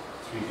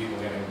 3 people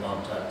getting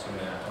bumped up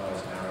 $2.50 an hour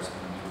is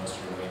gonna be most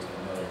of your way to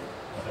another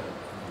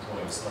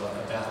employee. So a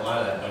lot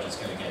of that budget's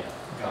gonna get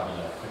gobbled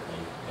up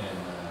quickly, and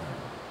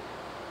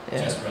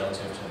just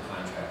relative to the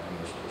contract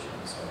negotiation.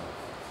 So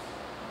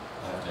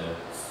I'll have to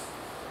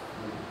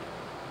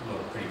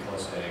look pretty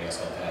closely, I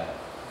guess, at that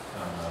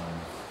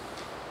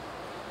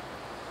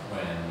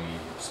when we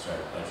start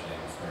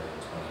budgeting for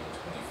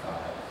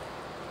 2025.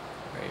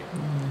 Right.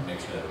 Make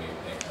sure that we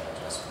make that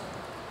adjustment.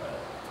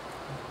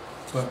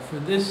 But for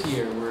this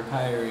year, we're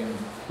hiring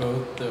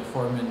both the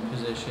foreman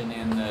position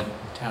and the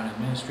town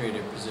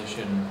administrator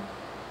position.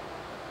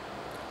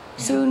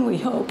 Soon, we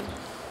hope.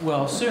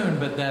 Well, soon,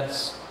 but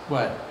that's,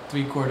 what,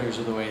 3/4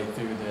 of the way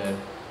through the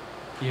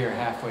year,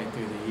 halfway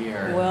through the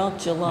year. Well,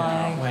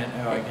 July. No,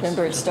 I guess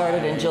Remember, it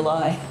started in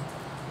July.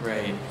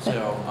 Right,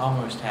 so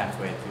almost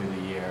halfway through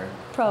the year.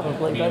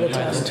 Probably by the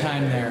By the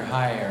time. time they're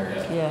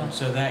hired. Yeah.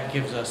 So that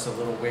gives us a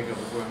little wiggle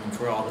room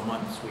for all the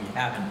months we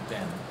haven't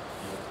been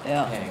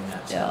Yeah, paying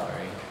that Yeah.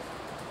 salary.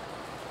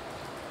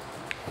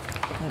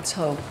 let's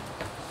hope.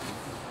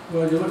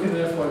 Well, you're looking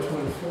at FY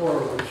 '24,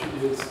 which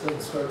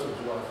doesn't start till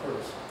July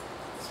 1st.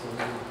 So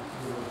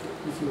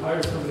if you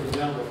hire somebody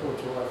now before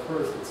July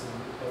 1st, it's in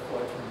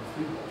FY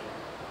 '23 budget.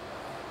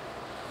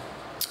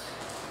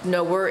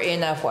 No, we're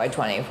in FY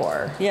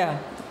 '24 Yeah,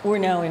 we're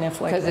now in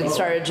FY. because it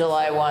started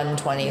July 1,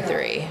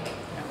 23.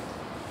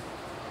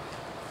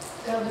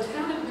 Now, the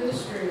town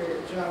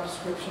administrator job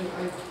description,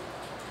 I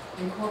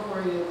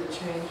incorporated the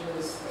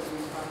changes that we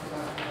talked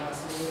about in the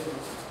last meeting.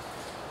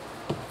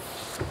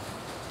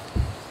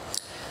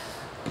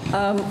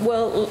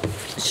 Well,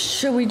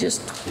 should we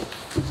just,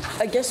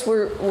 I guess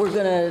we're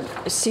going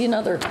to see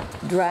another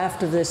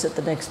draft of this at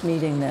the next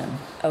meeting then,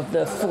 of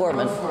the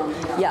foreman.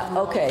 Yeah,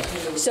 okay.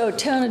 So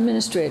town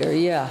administrator,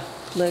 yeah,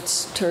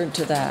 let's turn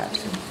to that.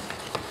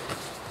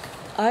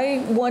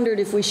 I wondered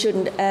if we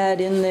shouldn't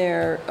add in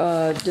there,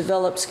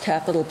 develops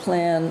capital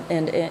plan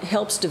and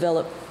helps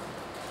develop,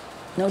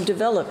 no,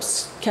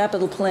 develops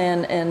capital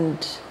plan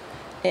and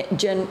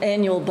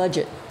annual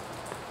budget.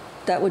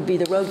 That would be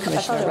the road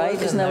commissioner, it right?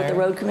 was Isn't in that what the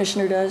there. road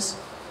commissioner does?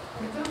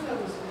 I thought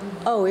that was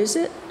in. Oh, is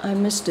it? I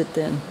missed it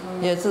then.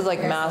 Yeah, this is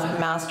like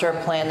master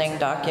planning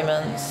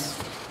documents.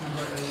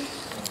 Number 8.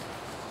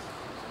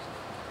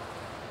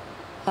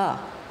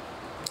 Ah,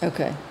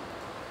 okay.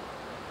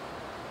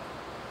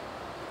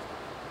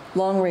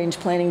 Long-range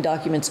planning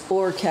documents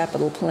or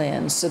capital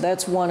plans, so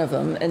that's one of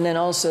them, and then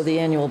also the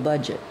annual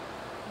budget.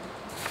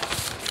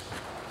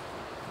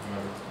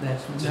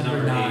 That's To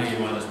number number 8, you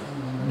 9. want to,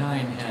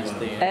 9 has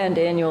the. And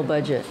annual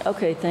budget.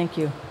 Okay, thank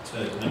you. to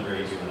number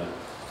 8, you want to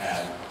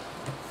add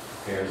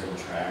pairs and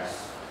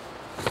tracks,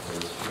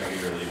 those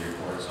regularly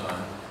reports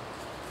on.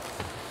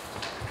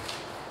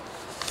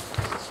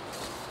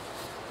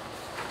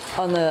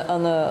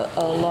 On the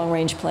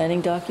long-range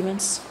planning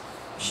documents?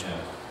 Yeah.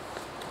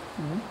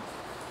 Mhm.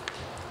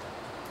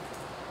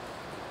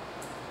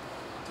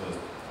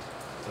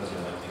 Those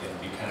are like, they can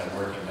be kind of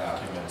working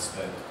documents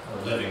that, or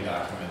living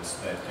documents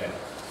that get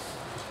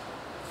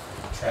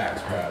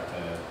tracked throughout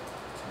the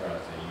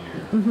year.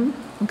 Mm-hmm,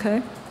 okay.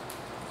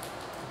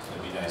 So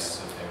it'd be nice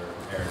if they were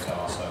prepared to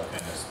also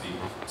kind of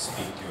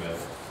speak to it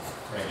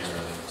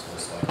regularly to the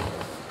select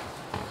board.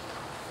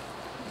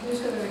 Can you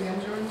say that again,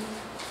 Jordan?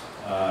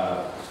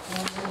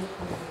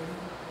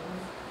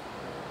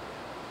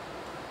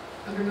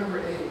 Under number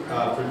 8,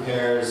 right?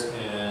 Prepares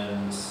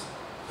and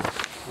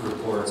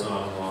reports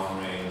on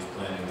long-range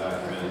planning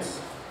documents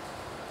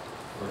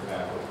or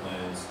capital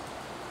plans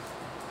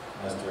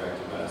as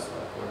directed by the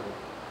select board.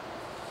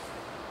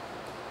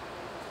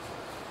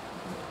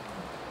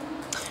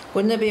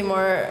 Wouldn't it be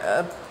more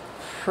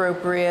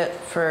appropriate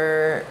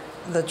for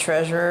the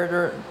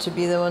treasurer to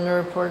be the one to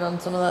report on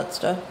some of that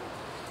stuff?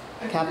 I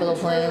think Capital in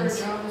the treasurer plans.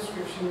 job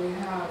description we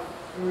have,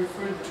 we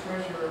refer to the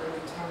treasurer and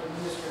the town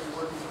administrator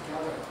working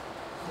together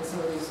on some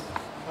of these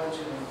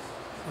budgeting.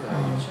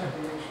 I'll check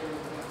and make sure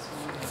that that's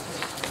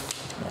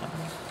all.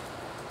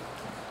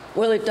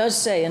 Well, it does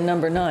say in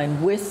number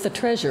 9, with the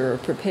treasurer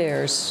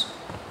prepares.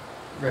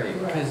 Right,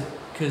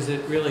 because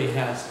it really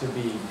has to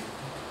be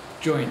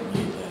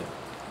jointly, the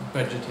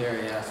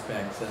budgetary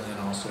aspects and then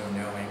also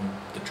knowing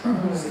the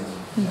trucks.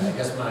 Yeah, I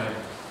guess my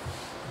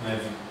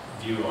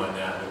view on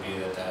that would be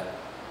that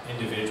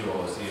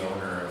individual is the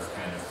owner of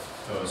kind of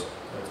those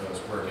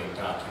working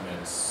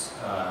documents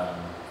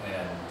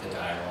and the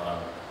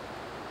dialogue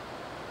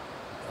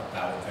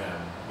about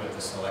them with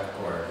the select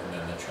board, and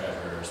then the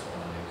treasurer is the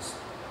one who's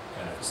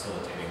kind of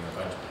facilitating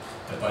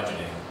the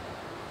budgeting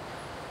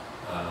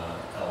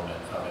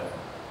element of it.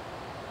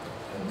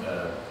 And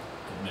the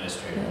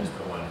administrator is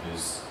the one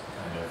who's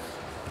kind of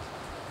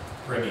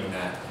bringing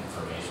that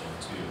information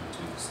to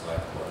the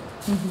select board.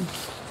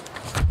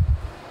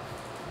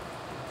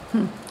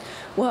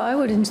 Well, I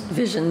would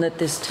envision that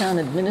this town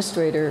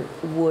administrator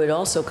would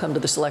also come to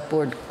the select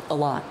board a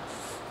lot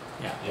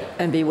Yeah.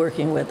 and be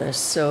working with us,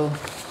 so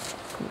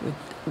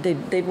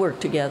they'd work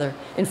together.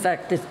 In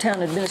fact, the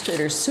town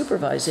administrator is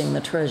supervising the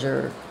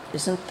treasurer,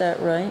 isn't that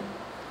right?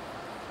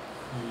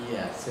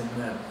 Yes, in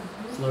the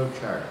flow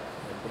chart,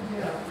 I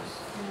think that was.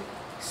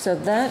 So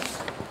that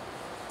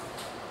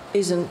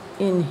isn't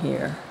in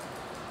here.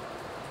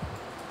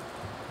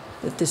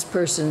 That this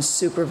person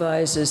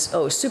supervises,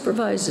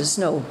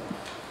 no,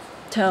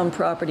 town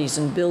properties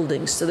and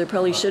buildings, so there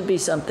probably should be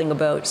something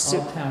about.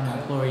 All town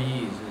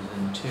employees is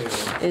in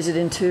 2. Is it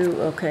in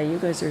 2? Okay, you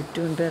guys are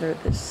doing better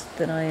at this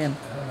than I am.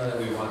 I don't know that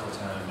we want the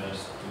town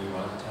do we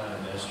want the town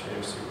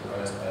administrator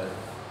supervised by,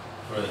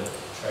 or the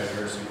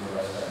treasurer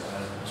supervised by the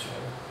town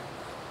administrator?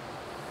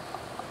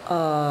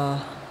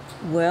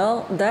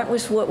 Well, that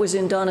was what was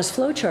in Donna's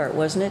flow chart,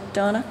 wasn't it,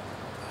 Donna?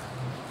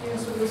 Yeah,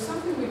 so there's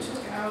something we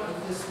took out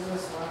of this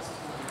list last time.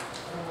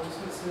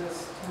 So it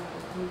says,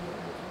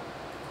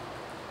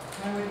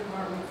 highway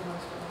department,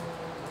 constable.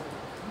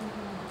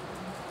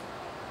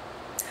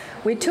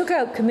 We took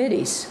out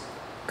committees,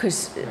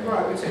 because,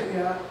 Right, we took,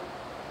 yeah.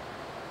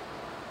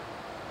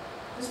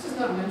 This does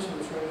not mention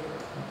the treasurer.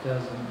 It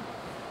doesn't.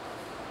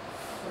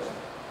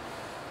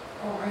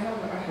 Oh, I have.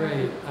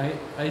 Right,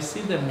 I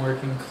see them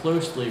working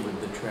closely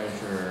with the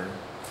treasurer.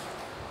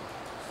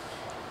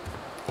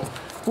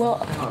 well,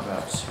 How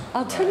about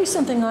I'll tell you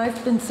something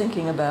I've been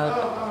thinking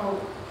about.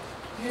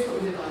 Here's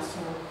what we did last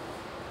time.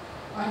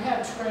 I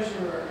had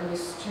treasurer, and we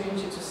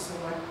changed it to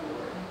select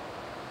board.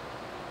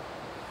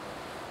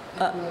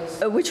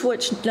 It was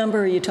Which number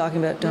are you talking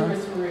about, Donna?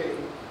 number 3.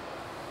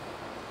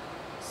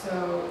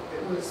 So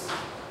it was,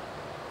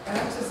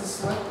 acts as the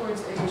select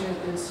board's agent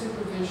in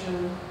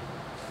supervision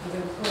of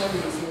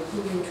employees,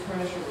 including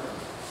treasurer.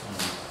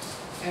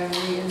 And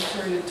we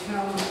inserted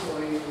town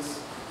employees.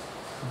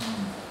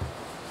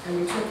 And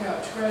we took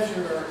out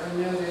treasurer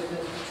and noted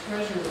that the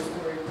treasurer is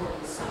the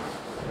report to select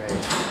board.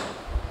 Right.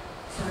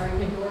 So I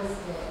endorse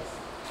this.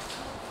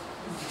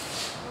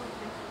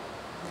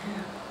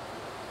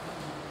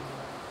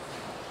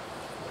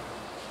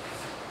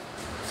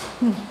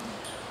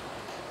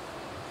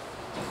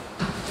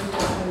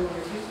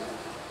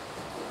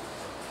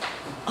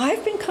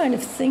 I've been kind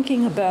of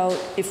thinking about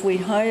if we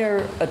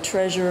hire a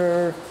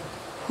treasurer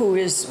who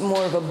is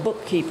more of a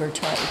bookkeeper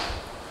type,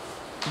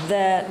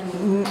 that,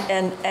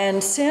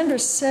 and Sandra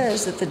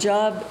says that the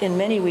job in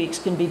many weeks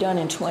can be done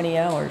in 20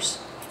 hours,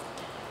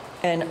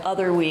 and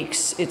other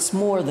weeks it's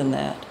more than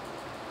that.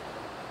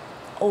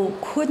 Oh,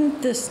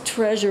 couldn't this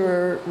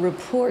treasurer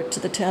report to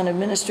the town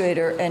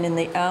administrator, and in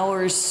the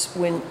hours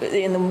when,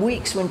 in the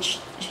weeks when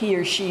he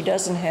or she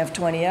doesn't have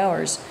 20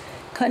 hours,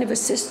 kind of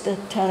assist the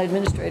town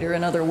administrator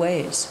in other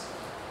ways,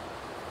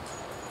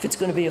 if it's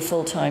going to be a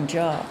full-time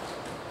job?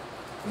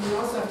 And you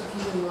also have to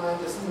keep in mind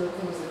that some of the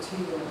things that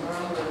Tegan and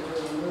Barbara are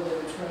doing,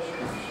 really the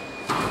treasurer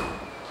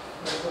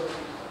should be.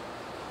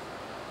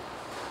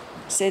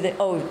 Say that,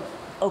 oh,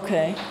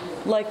 okay,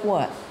 like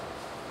what?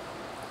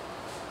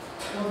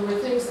 Well, there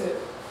were things that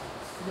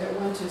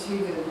went to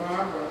Tegan and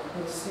Barbara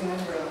when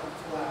Sandra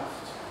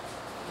left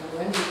and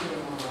Wendy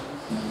came on.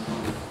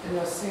 And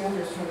now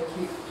Sandra's trying to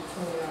keep to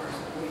 20 hours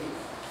a week.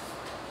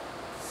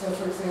 So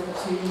for example,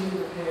 Tegan, you do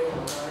the payroll,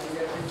 right? You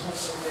got to touch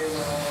the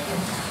payroll.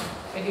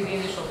 I do the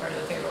initial part of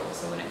the payroll,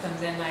 so when it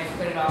comes in, I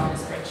put it all in a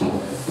spreadsheet,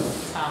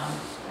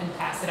 and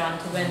pass it on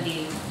to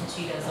Wendy, and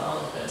she does all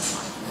of the.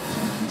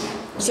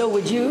 So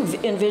would you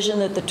envision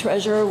that the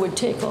treasurer would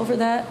take over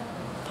that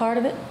part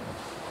of it?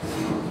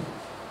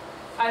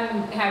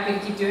 I'm happy to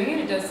keep doing it.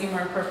 It does seem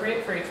more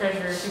appropriate for a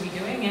treasurer to be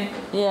doing it.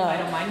 Yeah. I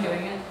don't mind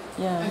doing it.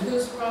 Yeah. And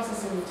who's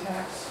processing the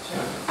tax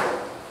checks?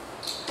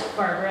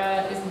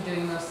 Barbara isn't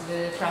doing most of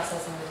the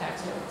processing of the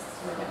tax returns.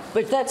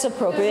 But that's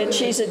appropriate.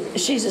 She's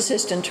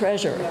assistant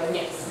treasurer.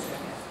 Yes.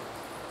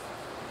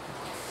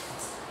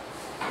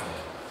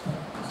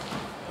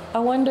 I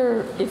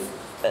wonder if,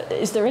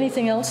 is there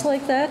anything else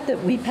like that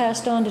that we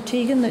passed on to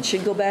Tegan that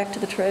should go back to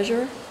the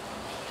treasurer?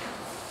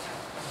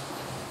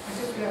 I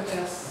guess we have to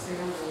ask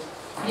Sandra.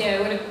 Yeah,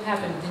 it would have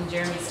happened in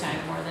Jeremy's time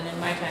more than in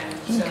my time.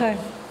 So, Okay.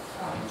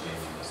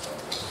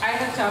 I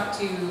have talked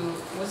to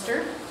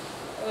Worcester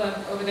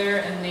over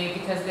there, and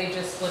because they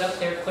just split up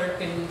their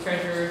clerk and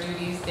treasurer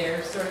duties,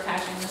 they're sort of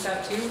hashing this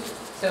out too.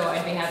 So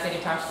I'd be happy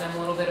to talk to them a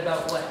little bit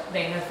about what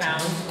they have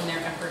found in their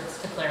efforts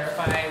to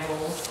clarify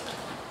roles.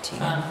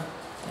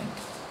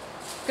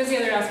 Because the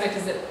other aspect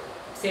is that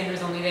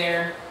Sandra's only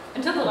there,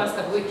 until the last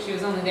couple weeks, she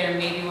was only there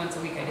maybe once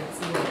a week. I didn't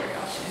see her very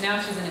often. And now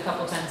she's in a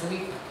couple times a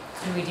week,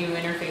 and we do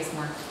interface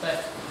more. But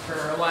for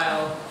a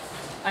while,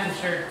 I'm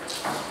sure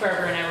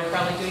Barbara and I were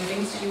probably doing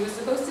things she was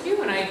supposed to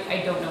do, and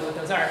I don't know what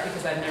those are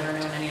because I've never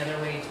known any other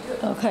way to do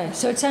it. Okay,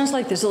 so it sounds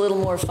like there's a little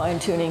more fine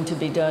tuning to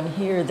be done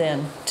here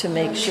then to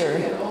make sure.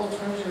 An old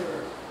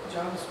treasurer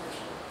job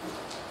description.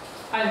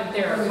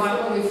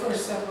 When we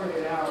first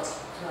separated out.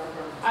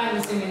 I'm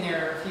assuming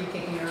there are a few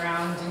kicking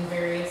around in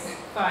various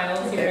files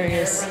here and there,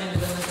 Various. run into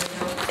them as they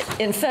go.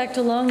 In fact,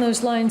 along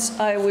those lines,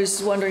 I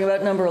was wondering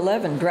about number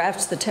 11,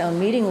 drafts the town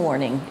meeting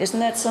warning. Isn't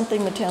that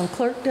something the town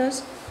clerk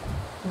does?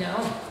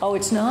 No, Oh,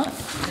 it's not?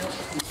 nope.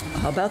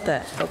 How about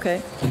that? Okay.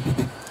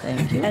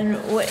 Thank you. And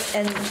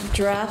and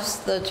drafts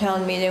the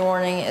town meeting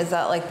warning, is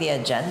that like the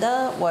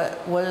agenda?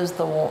 What is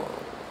the,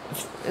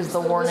 is the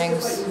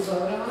warnings? It's the list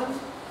of what you vote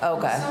on.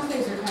 Okay. Some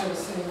things are kind of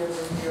sitting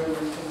over here and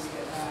things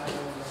get added.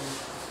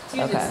 It's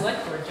usually Okay. a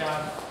select board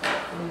job,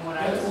 from what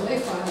I Well, was, they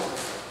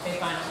finalize they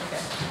find,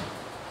 okay.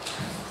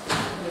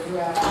 the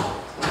draft.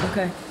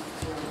 Okay.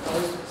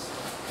 Posters.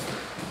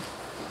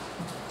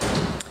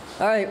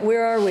 All right,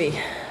 where are we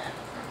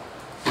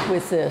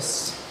with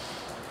this?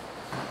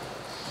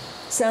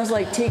 Sounds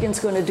like Tegan's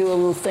going to do a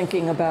little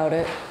thinking about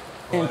it.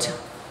 And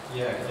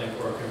Yeah,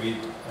 or could we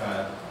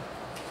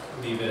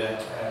leave it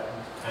at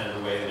kind of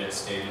the way that it's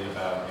stated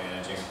about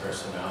managing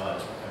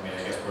personnel? I mean,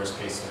 I guess worst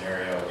case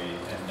scenario, we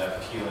end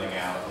up peeling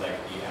out like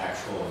the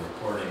actual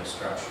reporting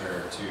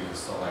structure to the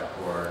select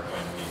board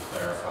when we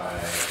clarify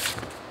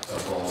the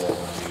role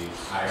when we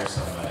hire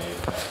somebody.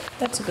 But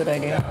that's a good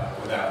idea.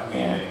 without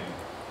leaving,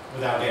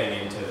 without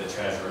getting into the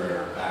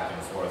treasurer back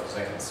and forth, because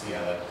I can see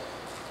how that,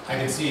 I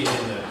can see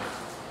in the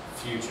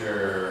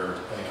future,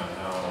 depending on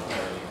how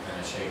everything kind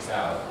of shakes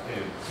out,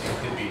 it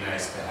could be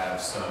nice to have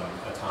some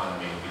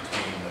autonomy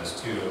between those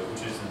two,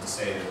 which isn't to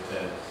say that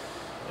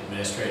the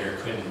administrator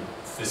couldn't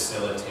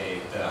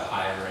facilitate the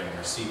hiring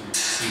or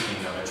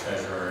seeking of a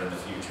treasurer in the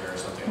future or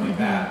something like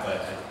that,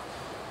 but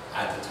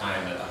at the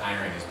time that the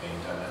hiring is being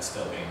done, that's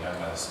still being done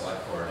by the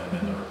select board, and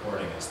then the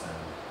reporting is then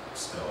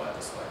still at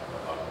the select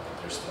board level,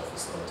 but they're still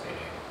facilitating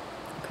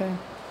the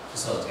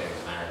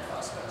hiring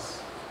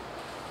process.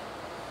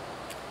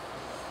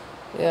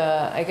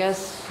 Yeah, I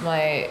guess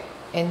my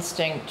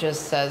instinct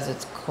just says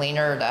it's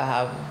cleaner to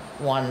have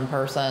one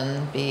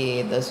person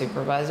be the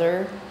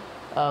supervisor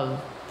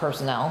of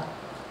personnel,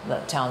 the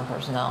town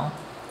personnel,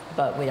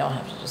 but we don't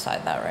have to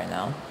decide that right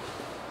now.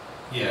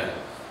 Yeah.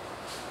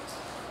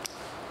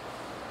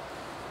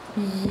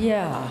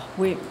 Yeah,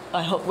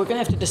 I hope, we're going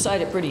to have to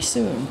decide it pretty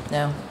soon.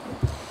 No?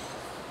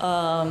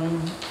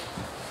 And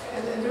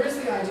then there is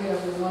the idea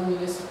of the one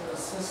municipal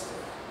assistant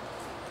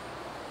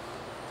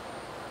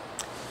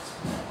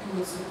who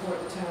would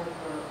support the town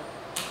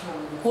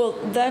clerk. Well,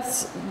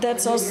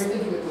 that's also, You're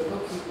thinking of the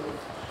bookkeeper.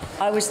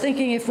 I was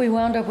thinking if we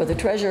wound up with a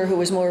treasurer who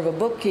was more of a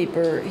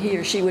bookkeeper, he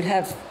or she would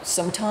have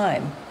some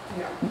time,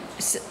 Yeah.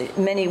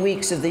 many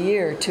weeks of the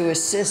year, to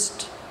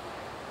assist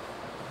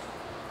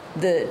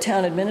the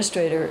town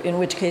administrator, in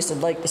which case I'd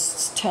like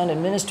the town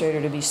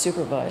administrator to be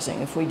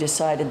supervising if we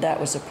decided that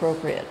was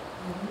appropriate.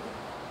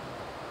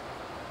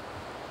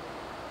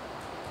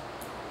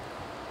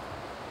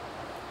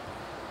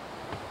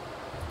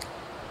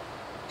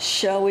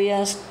 Shall we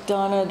ask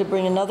Donna to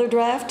bring another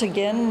draft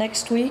again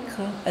next week?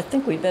 I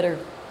think we better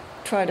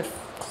try to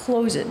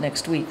close it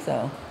next week,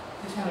 though.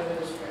 The town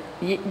administrator.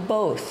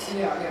 Both.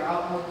 Yeah,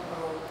 I'll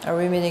Are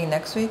we meeting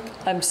next week?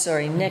 I'm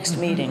sorry, next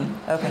meeting.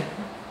 Okay.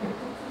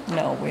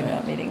 No, we're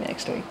not meeting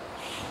next week.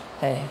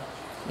 Hey,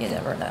 you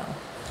never know.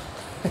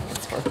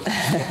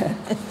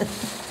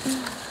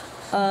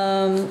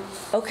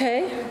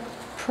 Okay,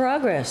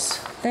 progress.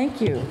 Thank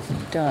you,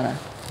 Donna.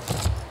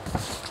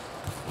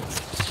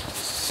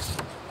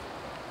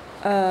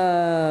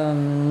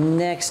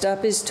 Next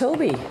up is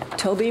Toby.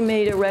 Toby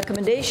made a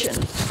recommendation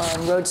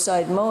on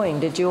roadside mowing.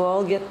 Did you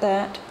all get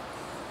that?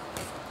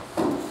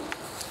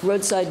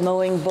 Roadside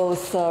mowing,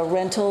 both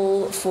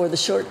rental for the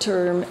short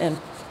term and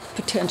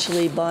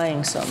potentially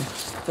buying some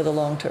for the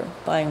long term,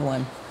 buying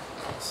one.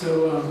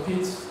 So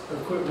Pete's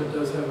equipment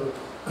does have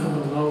a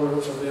mower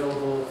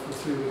available for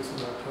 3 weeks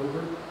in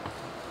October.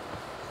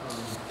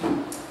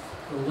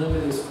 The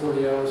limit is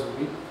 40 hours a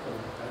week of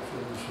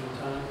actual machine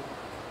time.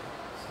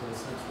 So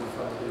essentially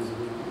 5 days a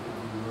week we can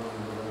be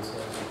running the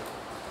roadside.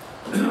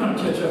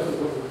 Catch up with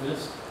what we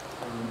missed.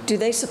 Do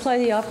they supply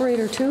the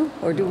operator too,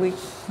 or do we?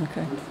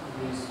 Okay.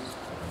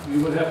 We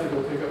would have to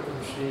go pick up the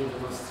machine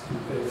unless we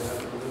pay to have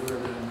it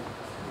delivered, and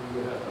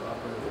we would have to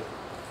operate it.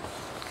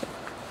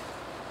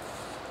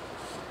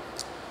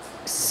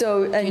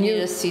 So, You and need a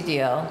you,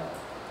 CDL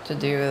to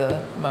do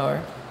the mower.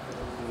 I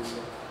don't believe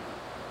so.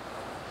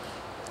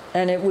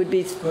 and it would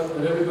be, But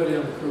everybody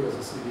on the crew has a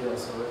CDL,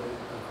 so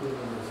a crew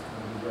member is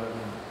going to be driving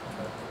the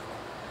tractor.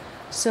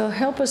 so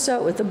help us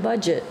out with the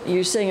budget.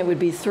 You're saying it would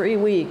be 3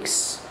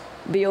 weeks,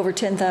 be over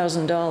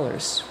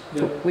 $10,000,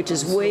 Yeah. which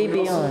is So way we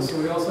also- beyond. So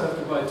we also have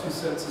to buy 2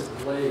 sets of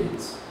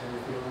blades, and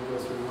if we only go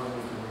through one,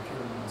 we can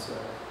return one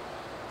set.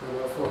 They're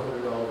about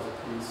 $400 a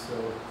piece, so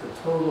the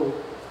total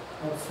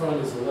up front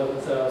is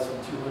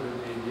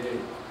 $11,288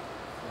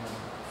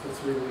 for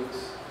 3 weeks.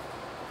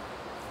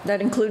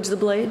 That includes the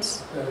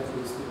blades? That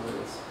includes the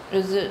blades.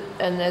 Is it,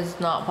 and it's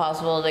not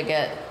possible to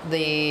get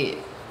the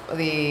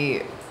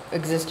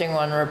existing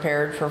one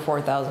repaired for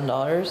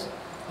 $4,000?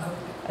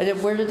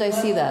 Where did I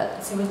see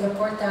that? So with the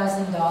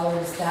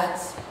 $4,000,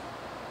 that's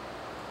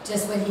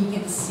just when he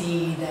can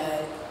see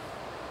that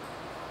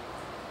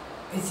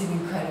it's an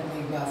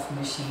incredibly rough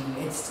machine.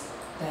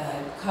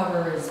 The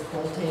cover is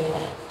bolted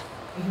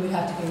you would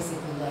have to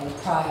basically like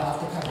pry off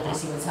the cover to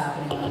see what's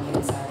happening on the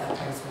inside, that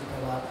price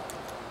would go up.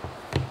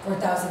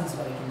 4,000 is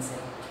what I can say.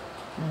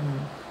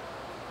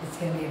 It's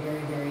gonna be a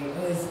very, very, it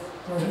was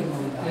working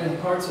when we got And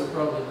it. parts are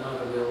probably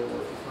not available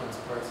if you find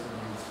parts in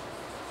these. I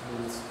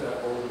mean, it's that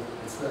old.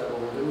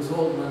 It was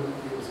old when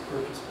it was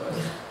purchased by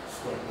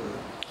Selectboard.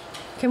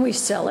 Can we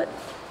sell it?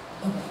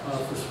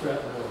 For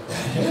scrap metal.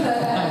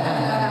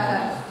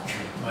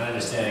 My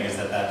understanding is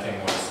that that thing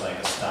was like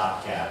a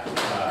stopgap to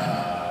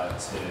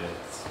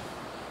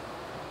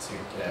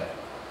get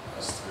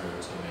us through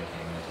to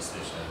making a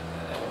decision, and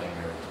then it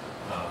lingered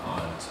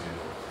on to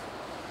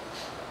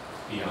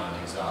beyond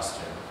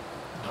exhaustion,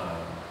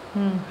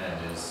 and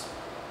is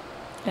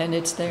And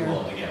it's too there.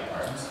 old to get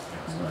parts.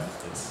 You know,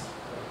 so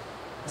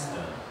it's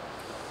done.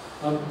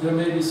 There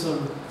may be some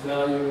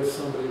value if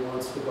somebody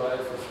wants to buy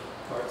it for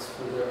parts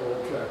for their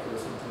old tractor or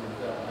something like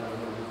that. I don't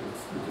know.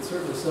 We could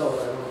certainly sell it.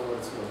 I don't know what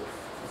it's worth.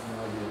 I have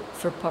no idea.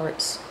 For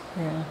parts,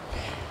 yeah.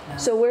 No.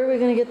 So where are we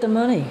gonna get the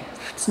money?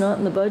 It's not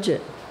in the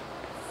budget.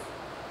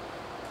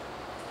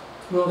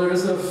 Well, there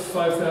is a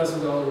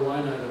 $5,000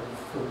 line item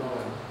for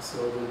mowing,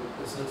 so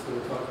essentially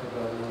we're talking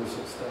about another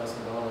 $6,000 that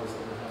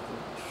would have to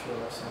show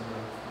up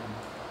somewhere.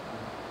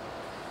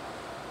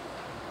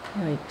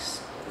 Yikes.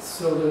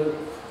 So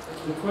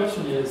the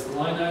question is,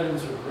 line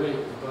items are great,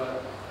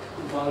 but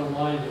the bottom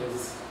line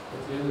is,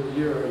 at the end of the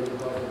year, are you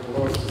above or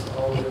below? Because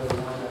all the other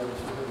line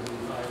items are going to be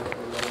higher or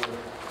lower,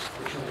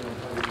 depending on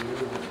how you do it,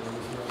 and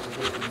there's no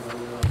predicting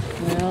whether or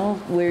not. Well,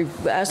 we're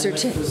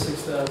ascertaining. There's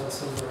 6,000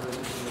 somewhere in the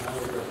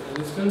higher, and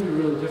it's going to be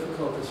really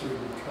difficult this year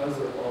because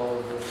of all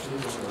of the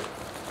FEMA work.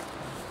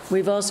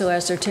 We've also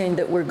ascertained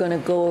that we're gonna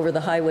go over the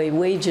highway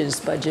wages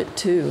budget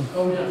too.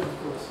 Oh, yeah, of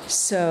course.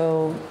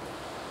 So,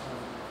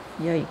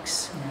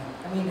 yikes. Yeah.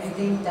 I mean, I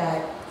think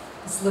that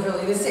it's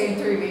literally the same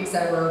 3 weeks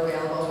that were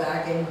available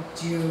back in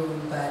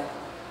June, but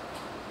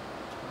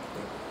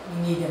you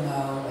need to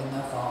mow in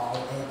the fall.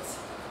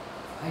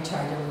 I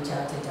tried to reach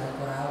out to Doug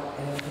Rout,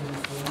 I don't think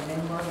he's doing it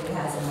anymore, but he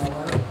has a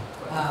mower.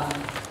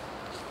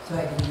 So I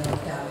didn't know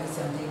if that was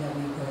something that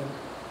we could,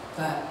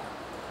 but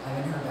I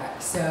haven't heard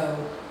back. So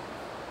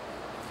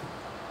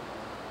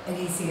it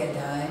needs to get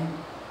done,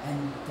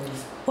 and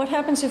there's, What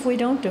happens if we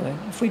don't do it?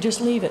 If we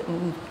just leave it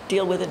and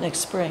deal with it next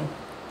spring?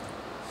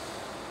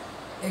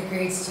 it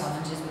creates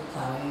challenges with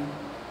plowing.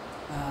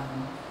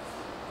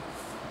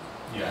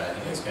 Yeah, I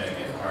think it's gonna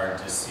get hard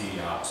to see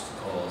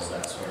obstacles,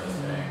 that sort of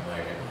thing.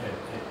 Like it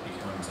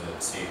becomes a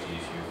safety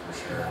issue for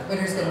sure.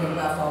 Winter's gonna be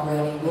rough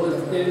already. Well,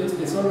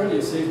 it's already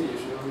a safety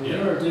issue. I mean, Yeah.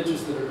 there are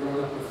ditches that are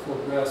grown up with full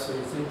grass, so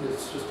you think that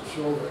it's just a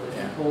shoulder, and if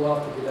you Yeah. pull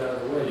off to get out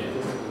of the way, you Yeah.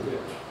 go into the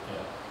ditch.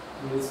 Yeah.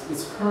 I mean,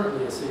 it's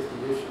currently a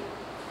safety issue,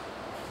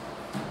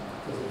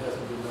 because it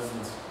hasn't been done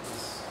this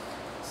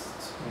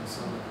spring,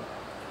 summer.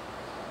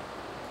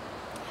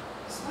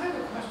 So I have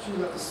a question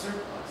about the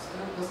surplus.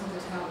 Doesn't the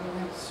town even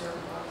have a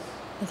surplus?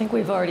 I think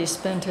we've already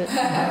spent it.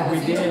 We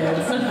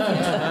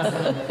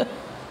did.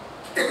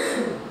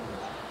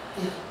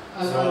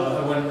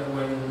 So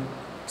when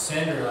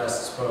Sandra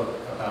last spoke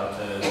about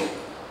the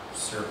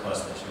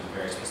surplus, that she was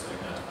very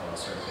specific not to call it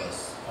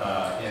surplus,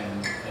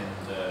 in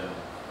the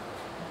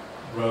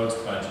roads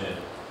budget,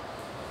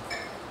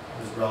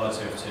 it was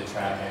relative to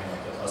tracking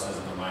like the pluses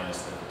and the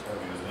minuses that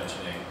Toby was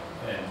mentioning,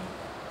 and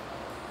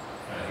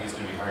I think it's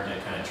going to be hard to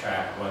kind of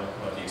track what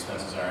the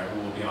expenses are. We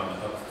will be on the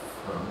hook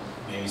for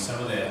maybe some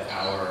of the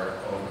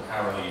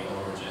hourly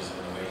overages and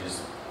the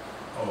wages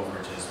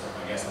overages, but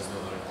my guess is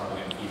those are probably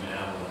going to even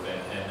out a little bit,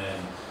 and then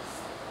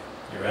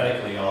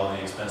theoretically, all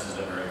the expenses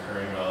that are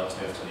incurring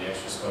relative to the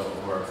extra scope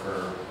of work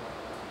for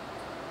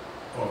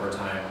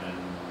overtime and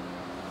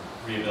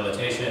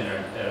rehabilitation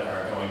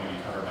are going to be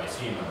covered by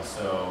FEMA.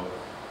 So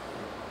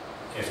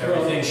if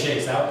everything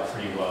shakes out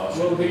pretty well,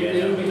 should we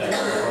end up with that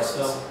surplus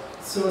still?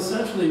 So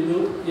essentially,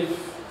 if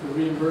the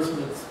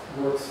reimbursement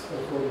works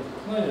according to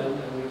plan,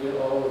 and we get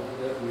all of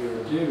that we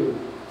are due,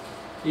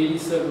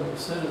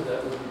 87% of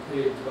that would be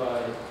paid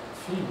by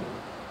FEMA.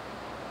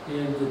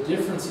 And the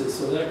difference is,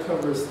 so that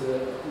covers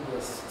the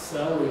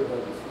salary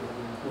budget for the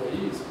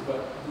employees,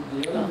 but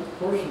the other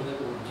portion that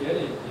we're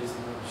getting is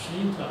the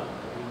machine time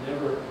that we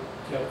never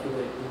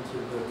calculate into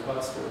the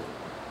cost of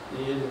the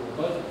annual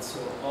budget. So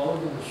all of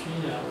the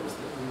machine hours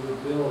that we would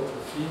bill to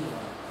FEMA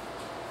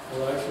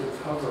will actually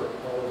cover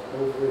all of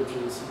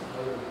overages and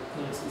other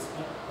things.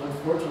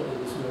 Unfortunately,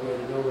 there's no way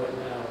to know right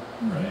now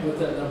Right. what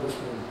that number's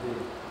going to be.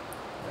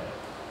 Right.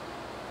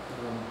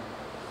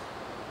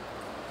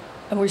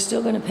 And we're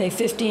still gonna pay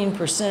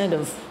 15%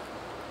 of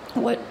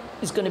what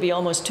is gonna be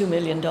almost $2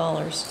 million.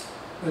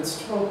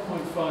 It's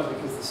 12.5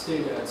 because the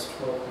state adds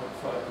 12.5% on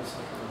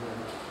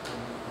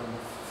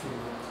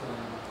FEMA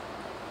claim.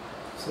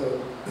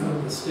 So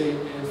the state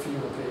and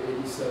FEMA pay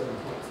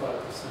 87.5% of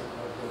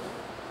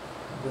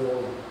the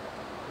bill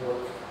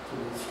work to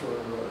restore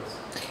roads.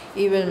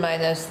 Even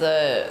minus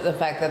the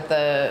fact that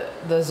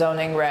the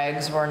zoning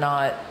regs were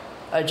not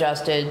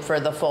adjusted for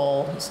the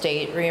full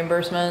state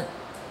reimbursement.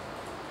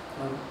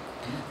 Um,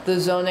 The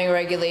zoning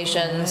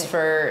regulations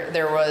Right.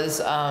 there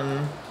was,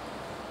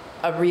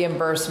 a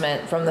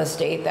reimbursement from the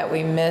state that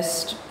we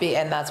missed,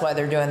 and that's why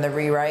they're doing the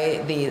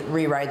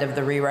rewrite of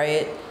the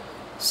rewrite.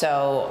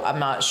 So I'm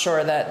not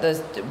sure that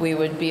we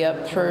would be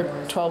up for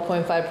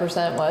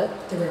 12.5%,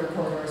 what? The river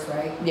corridors,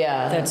 right?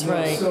 Yeah. That's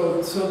right.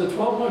 So the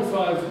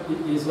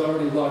 12.5 is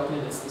already locked in.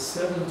 It's the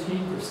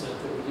 17%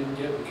 that we didn't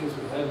get because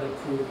we hadn't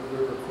approved the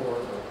river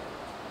corridor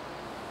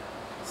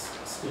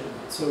standard.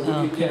 So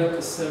we could get up to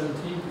 17%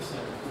 if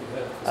we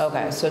had.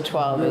 Okay, so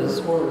 12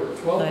 is, River corridor.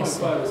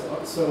 12.5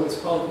 is, so it's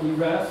called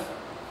ERAF,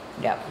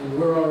 yep, and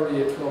we're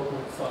already at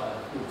 12.5.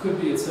 We could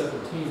be at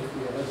 17 if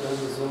we had done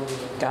the zoning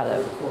of Got the it.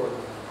 river corridor.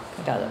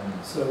 got it.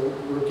 So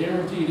we're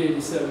guaranteed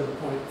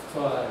 87.5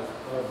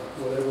 of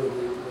whatever the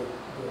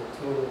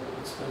total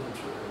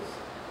expenditure is.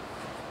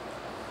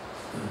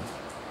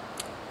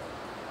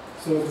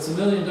 So if it's $1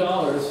 million, the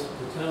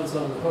town's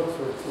on the hook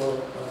for 12,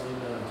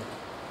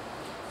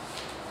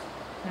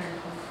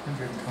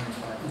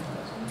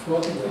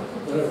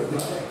 whatever,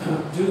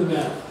 do the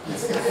math.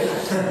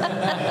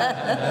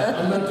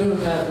 I'm not doing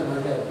math in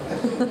my head,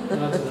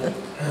 not tonight.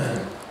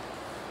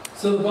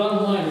 So the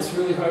bottom line, it's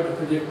really hard to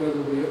predict whether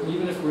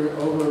even if we're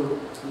over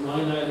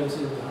line items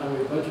in the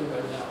highway budget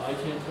right now, I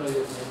can't tell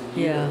you at the end of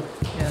the year.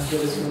 Yeah. But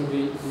it's going to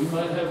be, we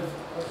might have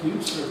a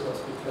huge surplus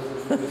because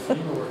of the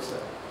FEMA works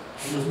out.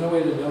 And there's no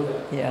way to know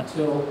that Yeah.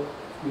 until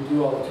we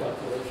do all the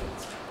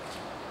calculations,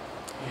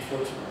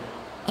 unfortunately.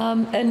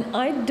 And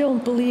I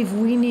don't believe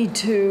we need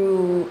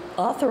to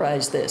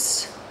authorize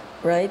this,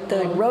 right?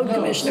 The road No,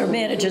 commissioner so-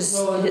 manages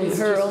well, it's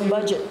her just own even-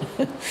 budget.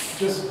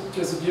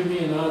 Just give me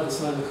a nod to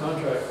sign the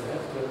contract and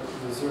have to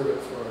reserve it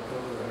for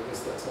October. I guess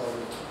that's all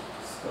the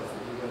stuff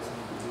that you guys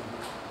need to do.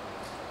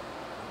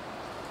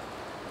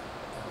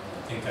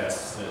 I think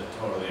that's the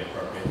totally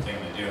appropriate thing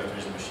to do. If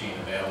there's a machine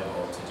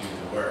available to do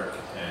the work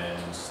and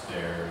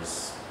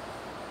there's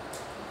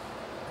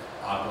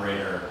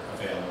operator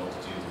available to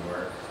do the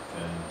work,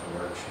 then the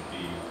work should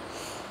be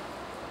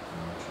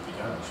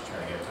done. We should try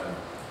to get it done.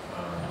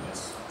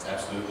 It's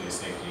absolutely a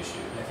safety issue.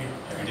 I think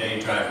every day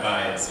you drive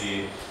by and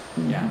see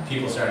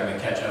people starting to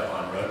catch up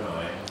on road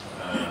mowing,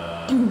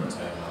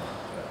 roadside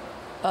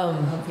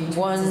mowing.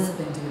 One, Has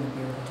been doing a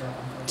beautiful job.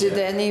 did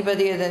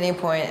anybody at any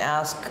point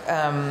ask,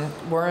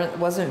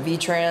 wasn't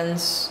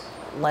V-Trans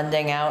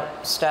lending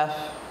out stuff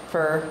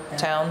for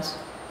towns?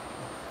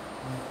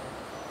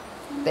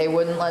 They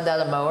wouldn't lend out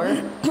a mower?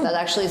 That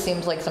actually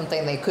seems like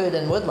something they could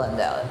and would lend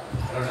out.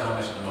 I don't know how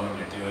much of the mowing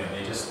they're doing.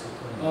 They just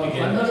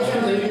I'm not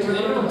sure they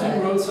don't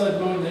do roadside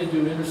mowing, they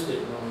do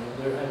interstate mowing.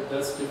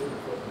 That's different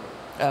equipment.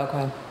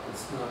 Okay.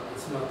 It's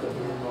not the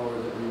boom mower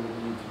that we would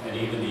need to do. And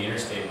even the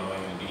interstate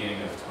mowing, in the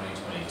beginning of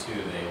 2022,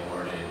 they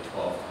awarded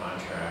 12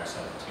 contracts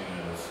at the tune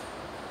of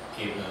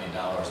 $8 million a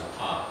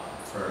pop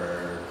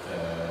for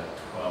the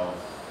 12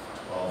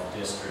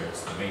 districts,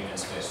 the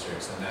maintenance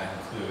districts, and that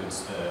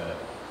includes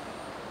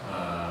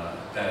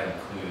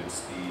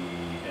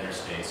the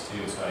interstates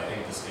too. So I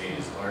think the state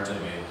has largely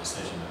made a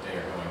decision that they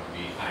are going to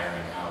be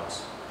hiring out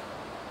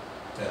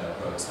the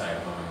roadside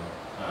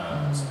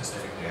mowing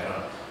specifically. I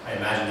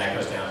imagine that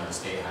goes down to the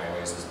state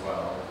highways as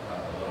well a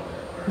little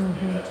bit, where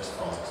maybe that just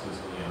falls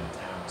exclusively on the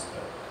towns.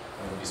 But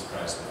I wouldn't be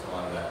surprised if a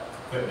lot of that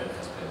equipment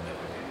has been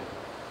liquidated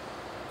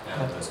now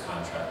that those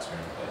contracts are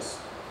in place.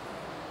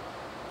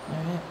 All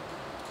right.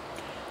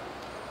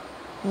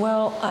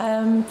 Well,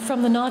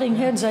 from the nodding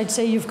heads, I'd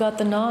say you've got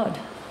the nod.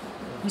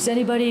 Does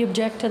anybody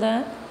object to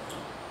that? I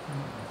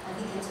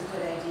think it's a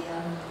good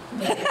idea.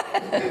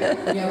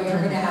 Yeah, we are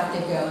gonna have to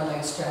go and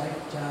like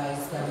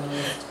strategize the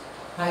most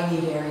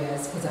high-need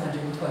areas, because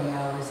 120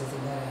 hours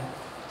isn't gonna,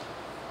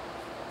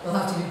 we'll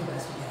have to do the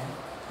best we can.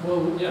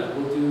 Well, yeah,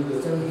 we'll do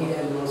the So we need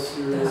the most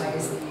serious. The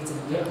highest needs and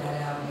get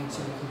that out, and make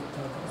sure we keep it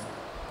focused.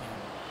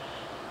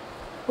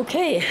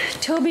 Okay,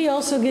 Toby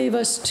also gave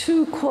us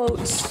 2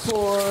 quotes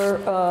for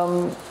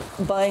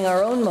buying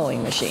our own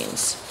mowing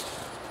machines.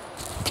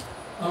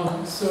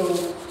 So,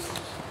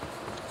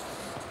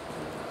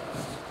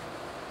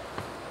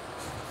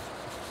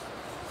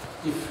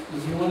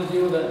 if you want to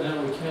deal with that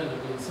now, we can. I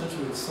mean,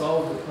 essentially, we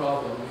solved the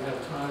problem. We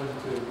have time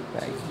to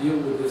deal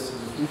with this in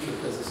the future,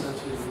 because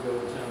essentially you go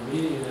to town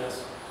meeting and ask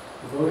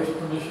the voters'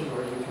 permission,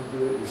 or you can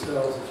do it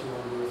yourselves if you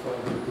want to do a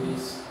 5-year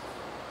lease.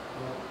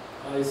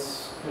 I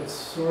have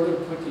sort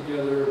of put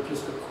together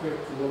just a quick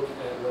look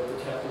at what the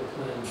capital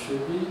plan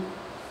should be.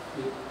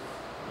 It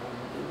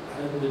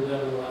hadn't been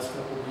done in the last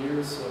couple of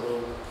years,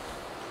 so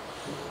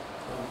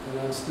and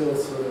I'm still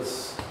sort of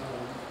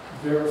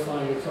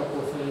verifying a couple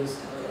of things.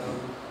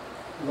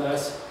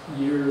 Last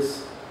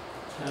year's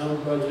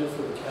town budget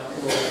for the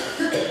capital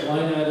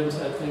line items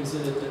had things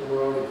in it that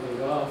were already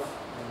paid off,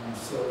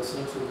 so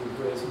essentially we've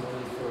raised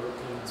money for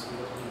payments we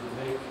don't need to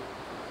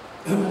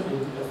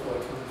make in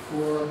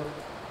FY24.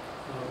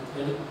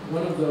 And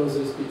one of those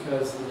is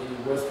because the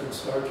Western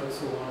Star took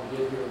so long to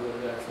get here that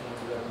it actually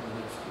ended up in the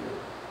next year.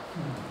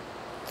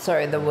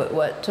 Sorry,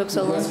 what took so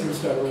The long? Western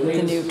Star, the new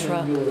latest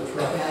truck. triangular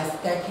truck, Yes,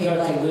 that came got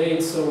like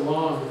delayed so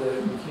long that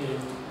it became,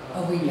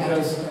 a week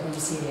because after the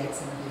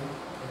WCDX interview.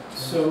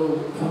 so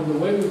the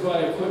way we buy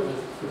equipment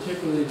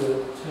particularly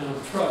the town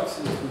trucks,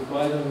 is we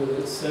buy them with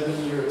a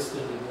 7-year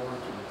extended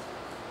warranty.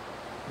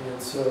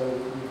 And so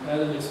we've had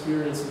an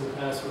experience in the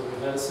past where we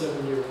had a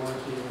 7-year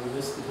warranty and we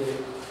missed the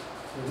date.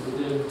 And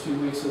within 2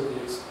 weeks of the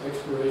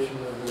expiration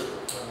of the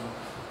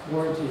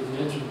warranty, the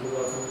engine blew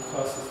up and it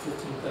cost us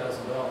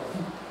 $15,000.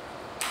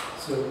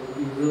 So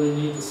we really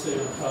need to stay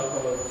on top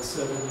of the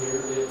 7-year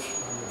itch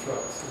on the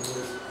trucks. And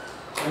there's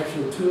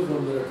actually 2 of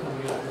them that are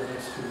coming up in the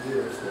next 2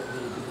 years that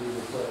need to be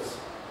replaced.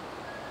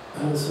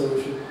 So we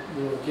should,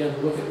 again,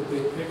 look at the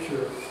big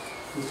picture,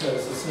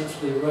 because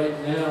essentially right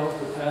now,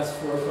 the past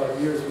 4 or 5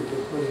 years, we've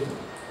been putting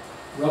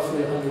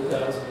roughly $100,000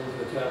 into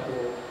the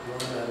capital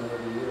line item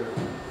every year.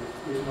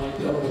 It might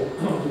double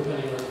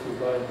depending on if we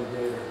buy a new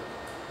grader.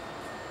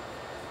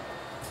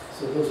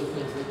 So those are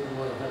things that we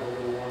want to have a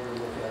little longer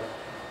look at.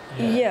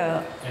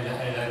 Yeah.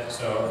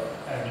 So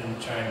I've been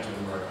trying to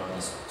work on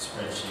this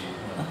spreadsheet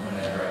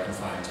whenever I can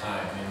find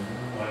time. And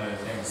one of the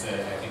things that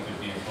I think would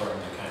be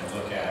important to kind of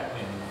look at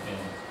to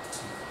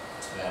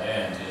that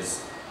end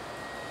is,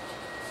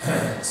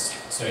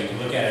 so you can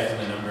look at it from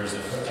the numbers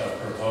of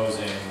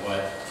proposing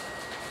what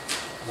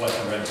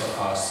the rental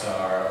costs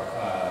are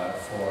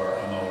for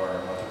a mower,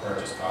 and what the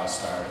purchase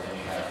costs are, and then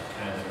you have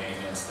kind of the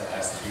maintenance that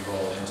has to be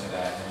rolled into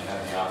that, and then you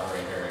have the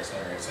operator, et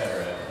cetera, et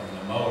cetera. And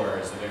the mower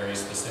is a very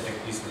specific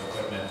piece of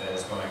equipment that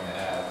is going to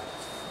have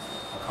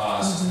a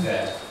cost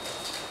that,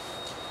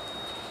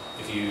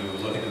 if you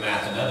look at the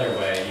math another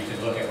way, you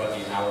could look at what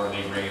the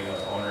hourly rate of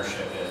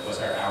ownership is. What's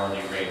our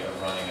hourly rate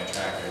of running a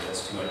tractor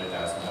that's $200,000 or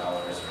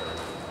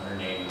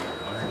 $180,000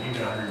 or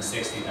even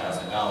 $160,000,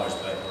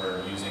 but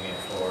we're using it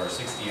for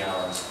 60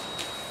 hours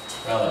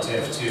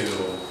relative to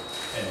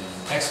an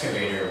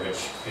excavator,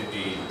 which could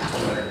be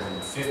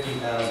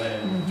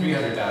 $250,000,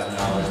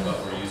 $300,000, but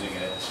we're using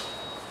it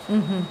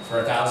for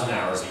 1,000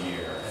 hours a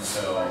year. And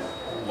so,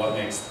 what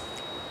makes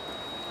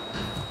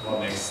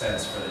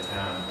sense for the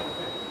town?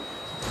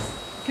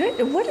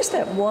 What is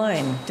that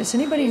whine? Does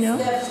anybody know?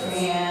 It's the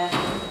fan.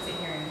 It's a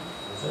hearing.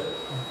 Is it?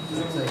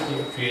 It's like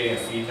you're creating a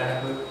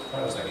feedback loop? I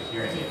thought it was like a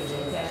hearing aid.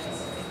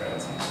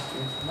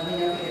 Let me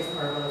know if it gets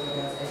purple, if it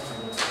goes extra.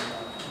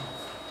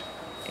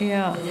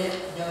 Yeah. Is it?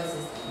 No, it's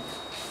this thing.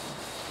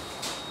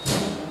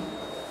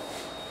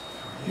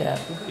 Yeah.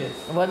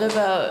 What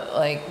about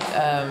like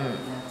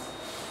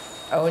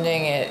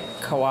owning it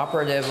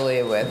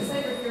cooperatively with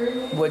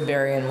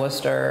Woodbury and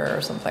Worcester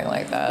or something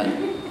like that?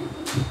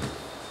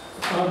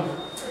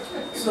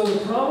 So the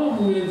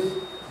problem with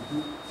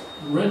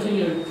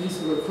renting a piece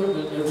of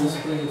equipment every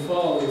spring and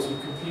fall is you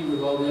compete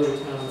with all the other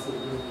towns that are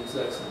doing the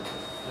exact same thing.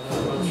 And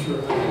I'm not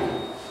sure how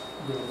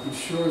you can be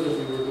sure that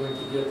we were going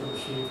to get the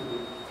machine for the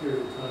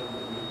period of time that we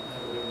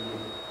have it every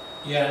year.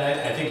 Yeah, and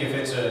I think if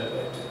it's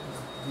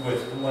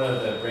with one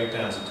of the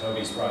breakdowns that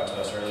Toby's brought to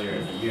us earlier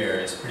in the year,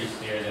 it's pretty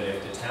clear that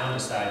if the town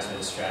decides that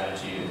its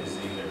strategy is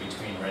either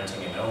between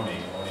renting and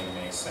owning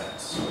makes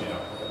sense,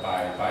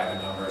 by the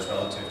numbers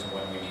relative to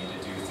when we need to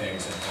do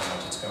things and how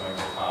much it's going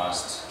to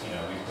cost. We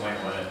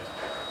might want to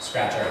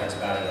scratch our heads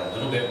about it a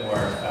little bit more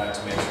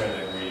to make sure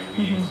that we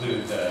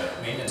include the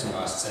maintenance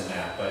costs in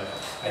that. But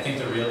I think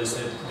the real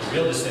decision,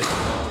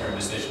 long-term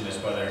decision, is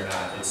whether or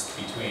not it's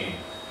between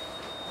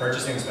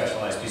purchasing a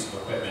specialized piece of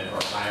equipment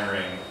or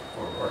hiring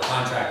or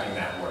contracting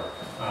that work.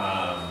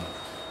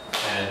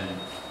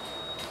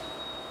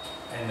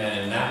 And then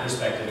in that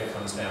perspective, it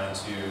comes down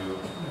to,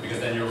 because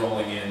then you're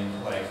rolling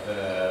in like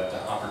the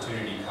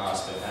opportunity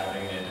cost of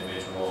having an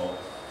individual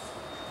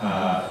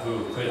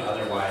who could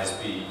otherwise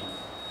be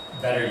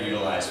better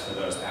utilized for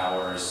those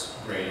hours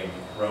grading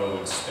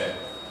roads that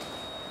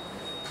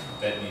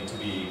need to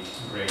be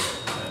graded.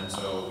 And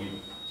so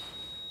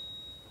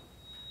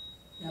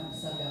No,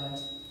 it's not going.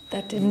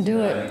 That didn't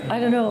do it. I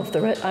don't know if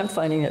I'm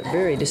finding it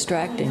very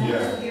distracting.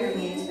 Yeah. Hearing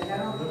aids, but I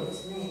don't think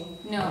it's me.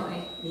 No,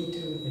 Me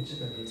too. It's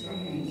just gonna be. It's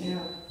hearing aids.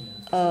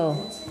 Oh,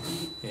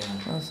 Yeah.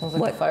 That sounds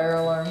like What? a fire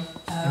alarm.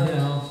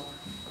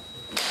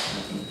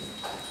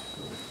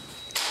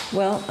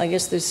 well, I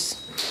guess there's,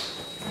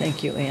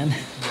 thank you, Anne.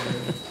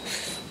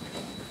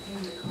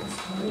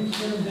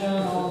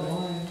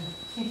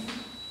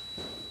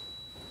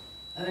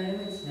 Oh, no,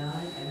 it's not.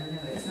 I don't know.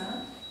 It's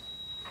not.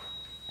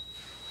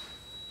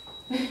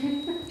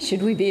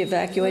 Should we be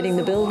evacuating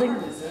the building?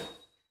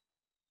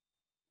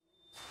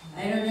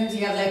 I don't know. Do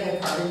you have like a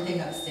carbon thing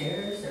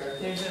upstairs or?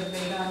 there's a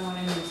big on one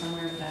in here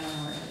somewhere, but I don't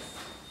know where it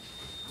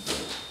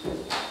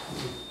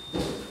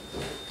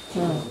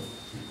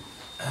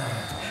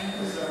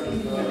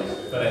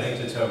is. But I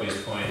think to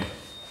Toby's point,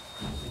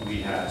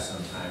 we have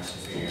some time to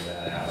figure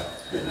that out,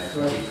 and I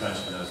can keep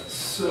crunching those.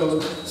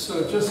 So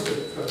just a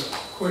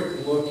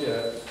quick look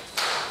at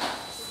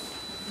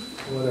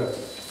what a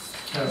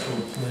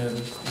capital plan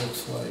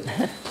looks like.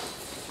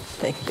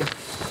 Thank you.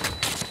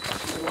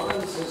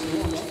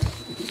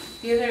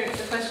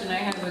 The question I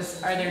had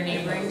was, are there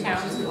neighboring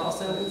towns who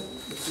also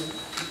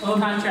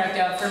contract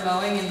out for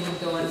mowing and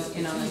would go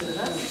in on this with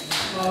us?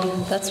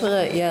 That's what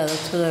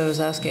I was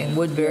asking.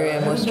 Woodbury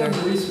and I Worcester. haven't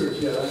done research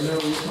yet. I know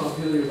East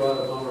Montpelier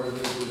bought a mower and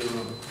they do their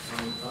own.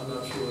 I'm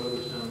not sure what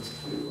other towns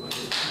do. I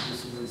need to do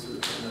some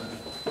research on that.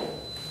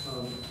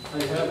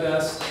 I have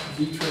asked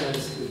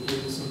V-Trans to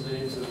give me some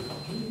names of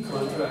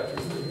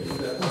contractors that do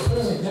that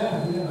purpose.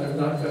 I've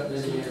not gotten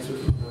any answer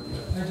from them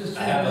yet.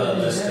 I have a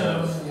list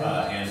of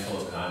a handful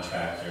of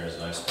contractors,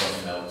 and I've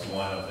spoken to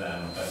one of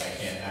them, but I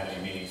can't have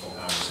any meaningful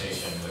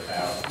conversation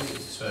without,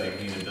 so they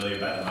can either bill you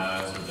by the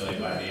miles or bill you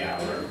by the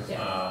hour.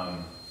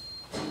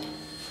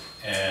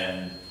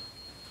 And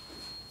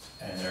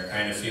they're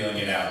kind of feeling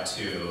it out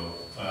too.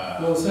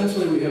 Well,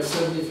 essentially, we have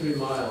 73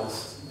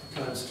 miles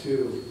times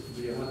 2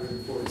 would be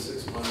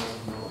 146 miles an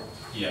hour.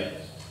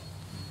 Yep.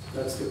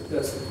 That's the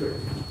quick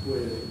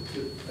way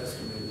to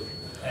estimate it.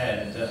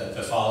 And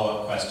the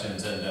follow-up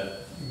questions end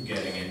up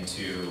getting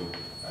into,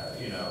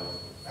 you know,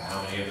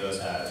 how many of those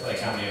have, like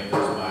how many of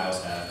those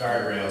miles have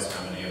guardrails,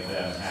 how many of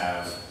them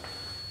have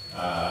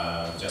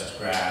just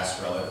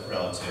grass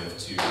relative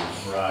to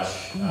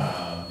brush,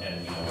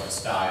 and you know, what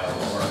style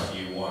of work do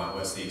you want,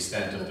 what's the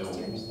extent of the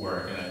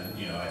work, and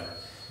you know, I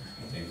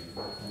think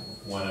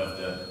one of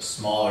the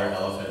smaller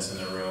elephants in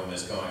the room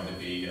is going to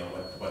be, you know,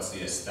 what's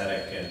the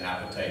aesthetic and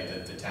appetite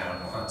that the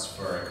town wants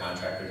for a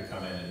contractor to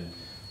come in and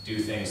do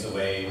things the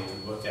way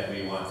that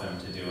we want them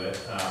to do it,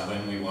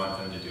 when we want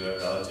them to do it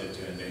relative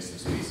to invasive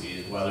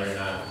species, whether or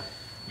not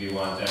we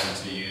want them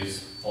to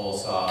use pole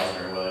saws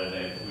or whether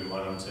we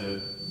want them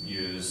to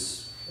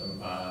use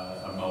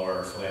a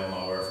mower, flail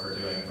mower for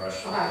doing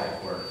brush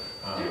type work.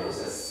 There was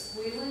a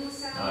squealing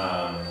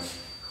sound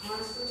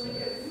constantly.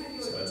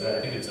 So I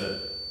think it's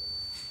a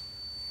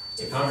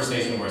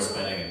conversation worth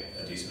spending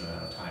a decent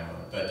amount of time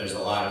on, but there's a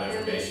lot of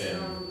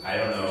information. I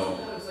don't know.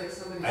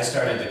 I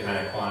started to kind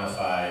of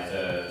quantify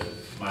the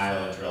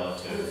mileage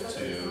relative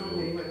to.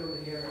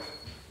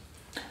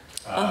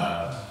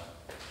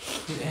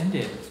 It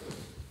ended.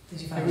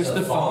 Did you It find was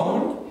the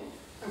phone?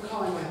 I'm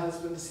calling my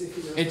husband to see if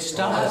he knows. It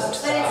stopped. But it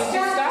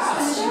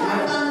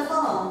stopped on the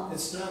phone. It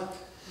stopped.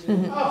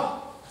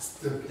 Oh,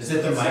 Is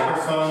it the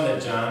microphone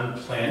that John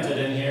planted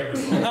in here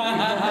before?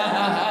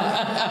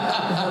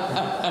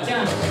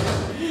 John.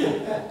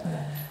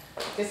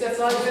 guess that's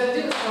all you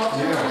gotta do. Oh,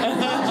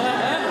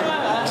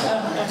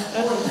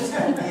 he's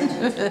got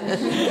magic.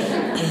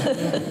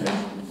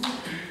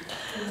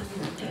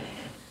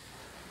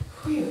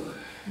 Whew.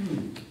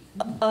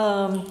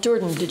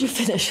 Jordan, did you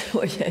finish?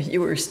 Oh, yeah, you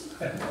were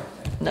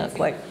not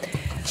quite.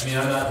 I mean,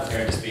 I'm not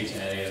prepared to speak to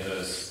any of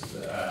those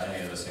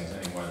things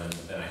any more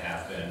than I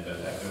have been, but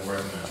I've been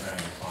working on trying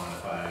to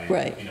quantify,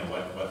 Right. you know,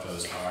 what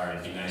those are.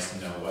 It'd be nice to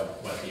know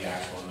what the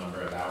actual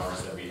number of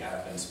hours that we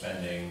have been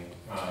spending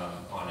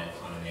on it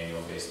on an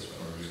annual basis when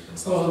we're moving.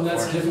 Well, and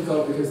that's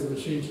difficult because the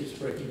machine keeps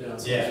breaking down.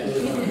 So Yeah. it's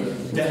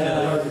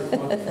really hard to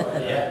quantify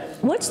that. Yeah.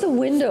 What's the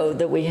window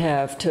that we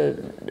have to,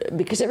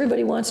 because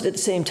everybody wants it at the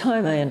same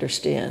time, I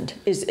understand.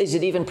 Is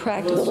it even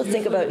practical to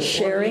think about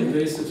sharing? The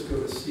invasives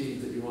go to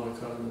seed that you want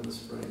to cut them in the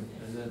spring,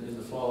 and then in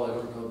the fall, I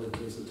don't know that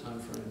there's a time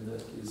frame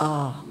that is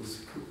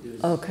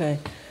Okay.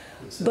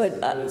 accepted.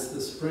 But, But it's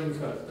the spring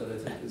cut that I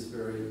think is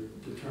very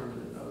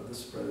determinant of the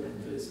spread of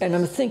invasives. And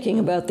I'm thinking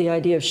about the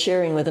idea of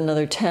sharing with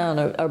another town.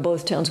 Are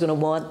both towns going to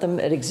want them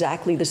at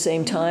exactly the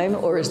same time,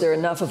 or is there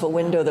enough of a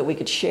window that we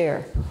could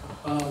share?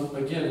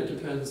 Again, it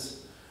depends.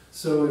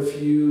 So if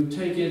you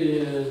take it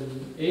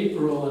in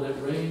April and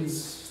it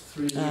rains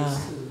 3 weeks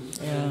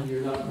and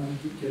you're not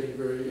getting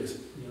very,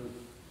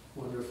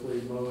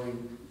 wonderfully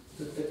mowing,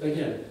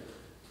 again,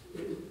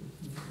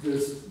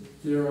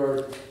 there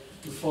are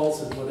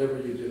defaults in whatever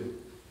you do.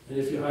 And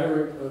if you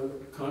hire a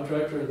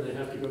contractor and they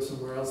have to go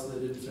somewhere else and they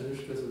didn't finish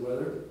because of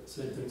weather,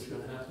 same thing's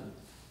going to happen.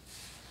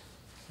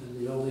 And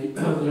the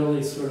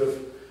only sort of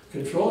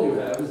control you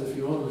have is if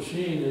you own a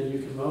machine and you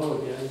can mow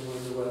again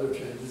when the weather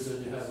changes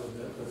and you have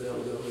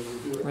availability to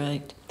do it.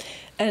 Right.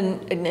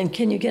 And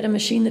can you get a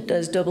machine that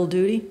does double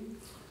duty?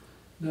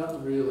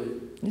 Not really.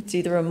 It's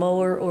either a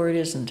mower or it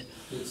isn't.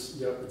 It's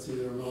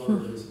either a mower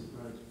or it isn't,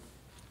 right?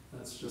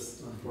 That's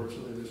just,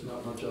 unfortunately, there's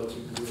not much else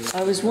you can do.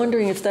 I was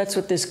wondering if that's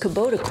what this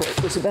Kubota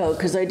quote was about,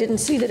 because I didn't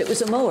see that it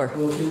was a mower.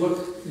 Well, if you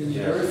look in the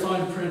very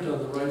fine print on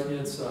the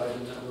right-hand side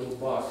in that little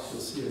box,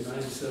 you'll see a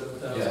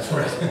 $97,000. Yeah,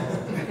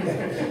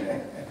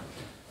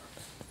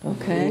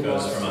 Okay. It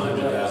goes from a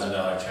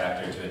 $100,000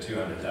 tractor to a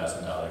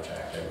 $200,000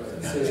 tractor.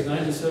 It says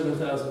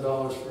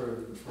 $97,000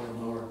 for a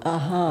mower.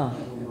 Uh-huh. A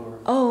mower.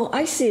 Oh,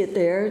 I see it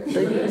there.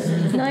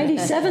 The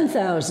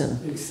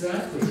 97,000.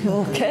 Exactly.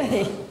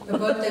 Okay.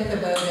 Both the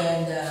Kubota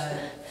and the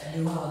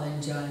New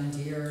Holland John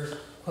Deere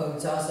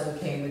quotes also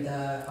came with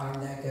the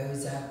arm that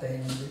goes up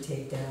and would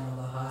take down all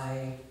the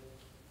high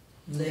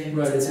limbs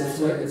Right, and it's that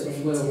sort of a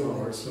thing flail too.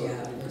 mower, so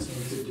Yeah, you which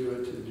could do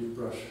it to do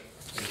brush.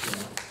 as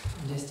well.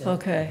 is just a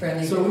Okay.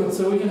 friendly. So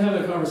we can have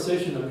a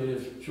conversation. I mean,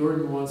 if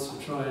Jordan wants to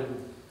try and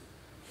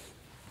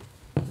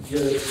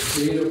get a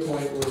data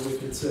point where we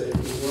can say,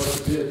 well,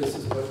 bid, this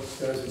is what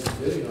guys have been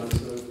bidding on,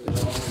 so if they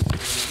all make the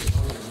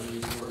money on, you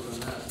can work on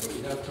that. But we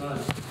have time,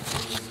 so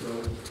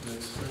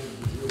next spring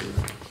to do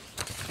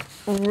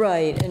it.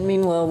 Right, and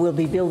meanwhile, we'll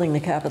be building the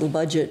capital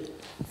budget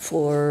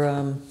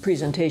for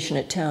presentation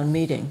at town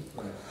meeting.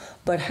 Right.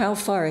 But how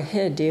far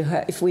ahead do you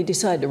have, if we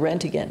decide to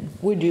rent again,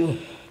 would you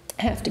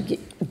have to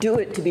do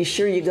it to be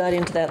sure you got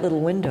into that little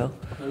window.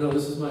 I know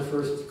this is my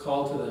first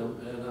call to them,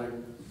 and I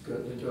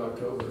got into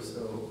October,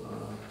 so,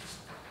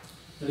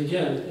 and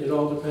again, it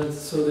all depends,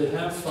 so they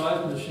have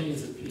 5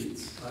 machines at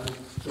Pete's. I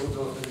don't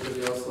know if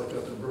anybody else like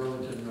up in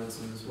Burlington rents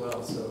them as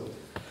well, so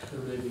there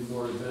may be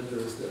more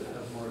vendors that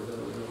have more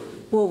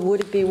availability. Well,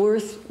 would it be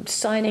worth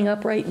signing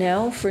up right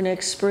now for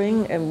next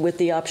spring and with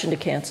the option to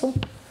cancel?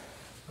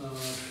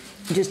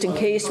 Just in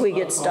case we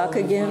get stuck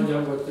again? Find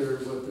out what their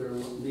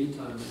lead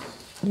time is.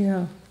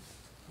 Yeah.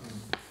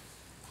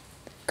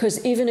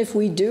 Because even if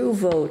we do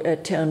vote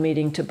at town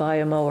meeting to buy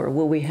a mower,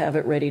 will we have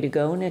it ready to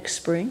go next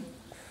spring?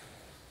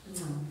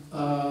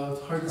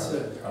 Hard to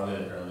say. Probably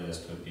the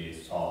earliest would be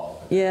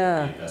fall.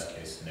 Yeah. Would be best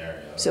case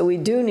scenario. So we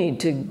do need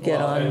to get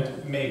Well, on.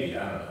 and maybe,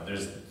 I don't know,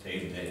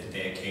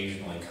 they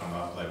occasionally come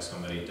up, like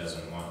somebody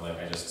doesn't want, like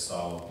I just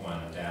saw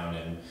one down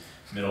in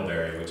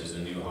Middlebury, which is a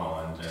New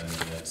Holland, and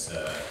it's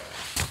a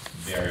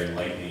very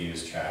lightly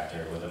used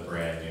tractor with a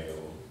brand new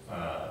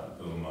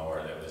boom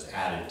mower that was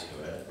added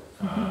to it.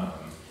 I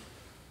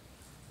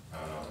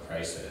don't know what the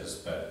price is,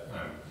 but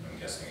I'm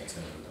guessing it's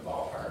in the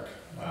ballpark.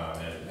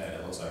 And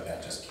it looks like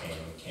that just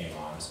came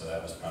on, so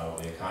that was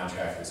probably a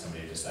contract that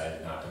somebody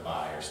decided not to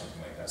buy or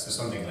something like that. So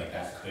something like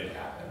that could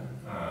happen.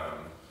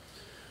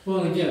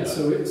 Well, and again,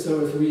 so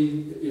if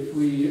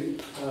we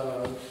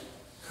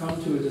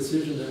come to a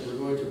decision that we're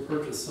going to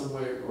purchase some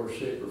way or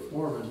shape or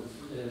form,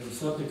 and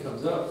something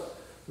comes up,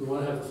 we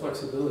want to have the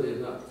flexibility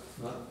of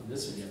not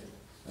missing it.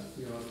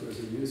 You know, if there's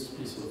a used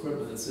piece of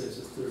equipment that saves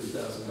us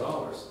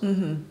 $30,000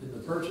 in the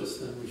purchase,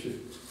 then we should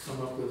come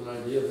up with an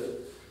idea that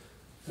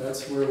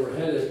that's where we're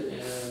headed,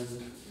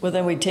 and Well,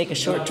 then we'd take a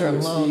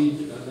short-term loan. not to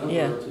exceed a number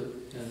Yeah.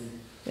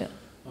 Yeah.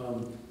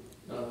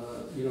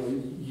 You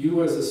know,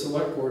 you as a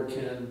select board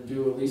can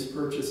do a lease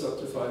purchase up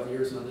to 5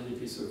 years on any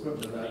piece of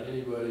equipment without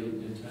anybody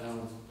in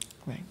town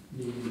Right.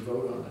 needing to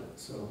vote on it,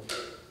 so.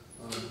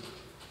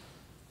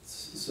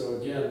 So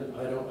again,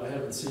 I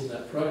haven't seen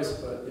that price,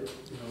 but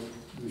you know,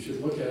 we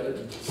should look at it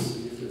and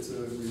see if it's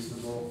a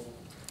reasonable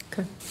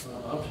Okay.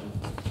 option.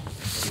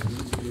 But we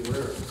need to be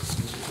aware, if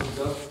it comes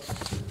up,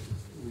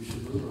 we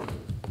should move on it.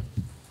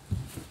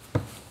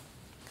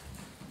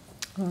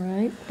 All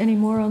right. Any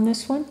more on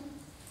this one?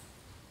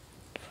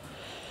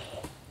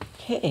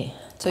 Okay.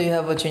 So you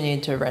have what you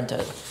need to rent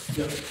it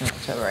Yep. in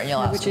October, and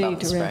you'll Have ask what you about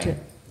need the to rent spring.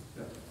 it.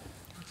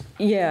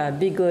 Yeah, it'd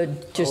be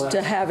good just I'll to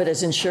ask. have it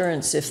as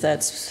insurance if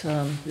that's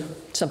Yep.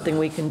 something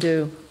we can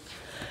do.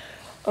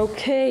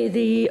 Okay,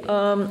 the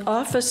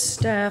office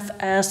staff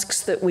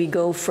asks that we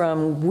go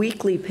from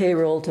weekly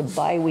payroll to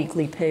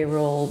bi-weekly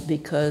payroll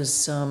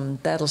because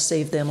that'll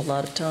save them a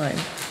lot of time.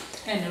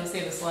 And it'll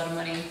save us a lot of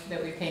money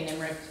that we pay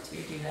NIMRIC to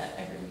do that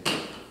every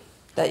week.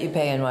 That you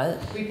pay in what?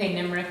 We pay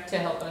NIMRIC to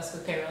help us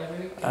with payroll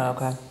every week. Oh,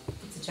 okay.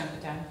 It's a chunk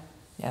of time.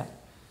 Yeah.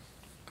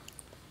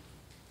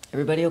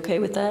 Everybody okay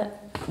with that?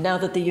 Now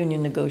that the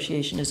union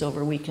negotiation is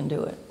over, we can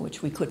do it,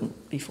 which we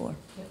couldn't before.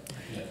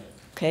 Yeah.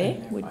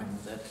 Okay? Would-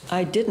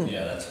 I didn't.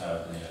 Yeah, that's how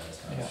it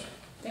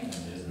Thanks.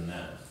 is in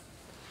that.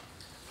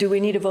 Do we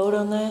need a vote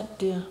on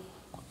that?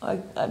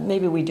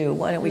 Maybe we do.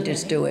 Why don't we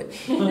just do it?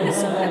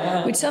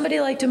 Would somebody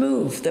like to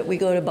move that we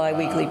go to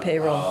bi-weekly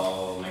payroll?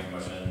 I'll make a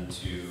motion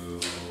to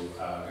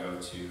go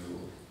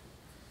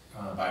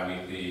to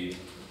bi-weekly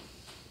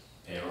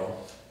payroll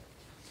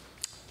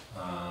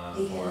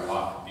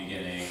for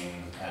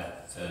beginning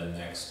at the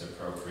next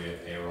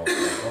appropriate payroll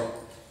cycle.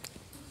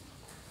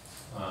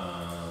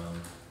 I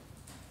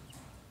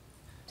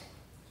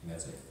think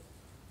that's it.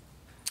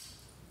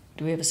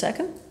 Do we have a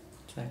second?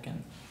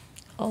 Second.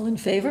 All in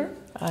favor?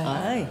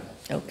 Aye.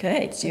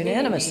 Okay, it's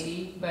unanimous. I think it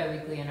may be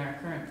bi-weekly in our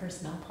current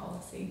personnel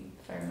policy,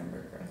 if I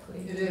remember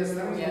correctly. It is,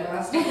 that was the Yeah.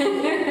 last time.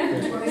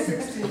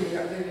 2016, we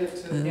updated it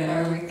to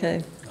Okay.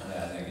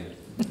 I think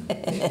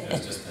it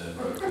was just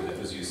it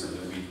was used as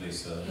a weekly,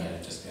 so Yeah.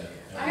 I just got.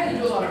 I had to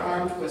do a lot of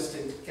arm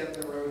twisting to get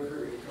the road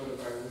crew to go to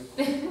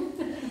bi-weekly.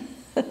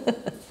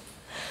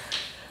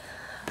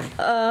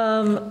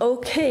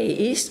 Okay,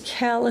 East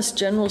Calais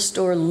General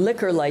Store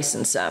liquor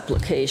license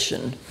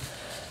application.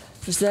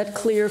 Is that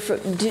clear for,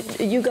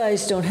 you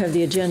guys don't have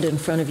the agenda in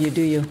front of you,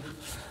 do you?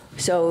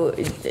 So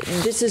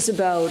this is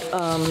about,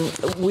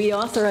 we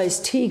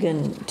authorized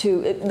Tegan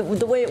to,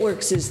 the way it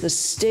works is the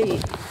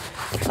state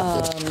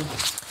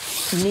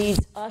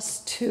needs us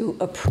to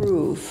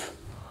approve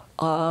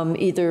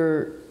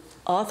either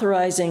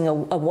authorizing a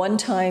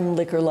one-time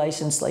liquor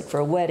license, like for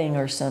a wedding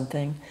or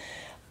something,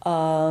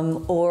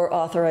 or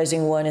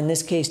authorizing one, in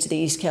this case, to the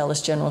East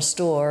Calais General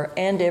Store,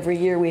 and every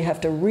year we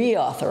have to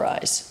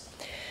reauthorize.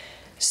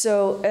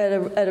 So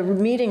at a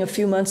meeting a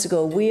few months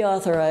ago, we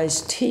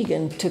authorized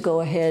Tegan to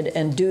go ahead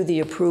and do the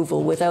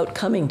approval without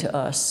coming to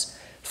us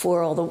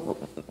for all the,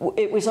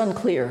 it was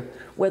unclear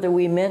whether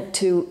we meant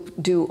to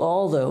do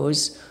all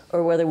those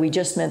or whether we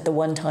just meant the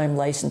one-time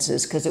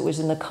licenses, because it was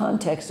in the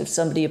context of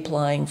somebody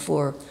applying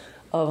for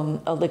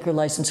a liquor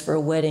license for a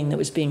wedding that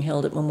was being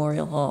held at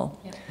Memorial Hall.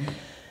 Yep.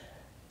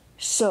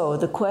 So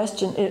the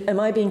question,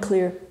 am I being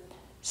clear?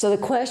 So the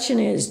question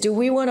is, do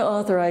we want to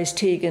authorize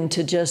Tegan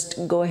to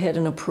just go ahead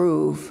and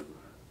approve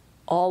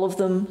all of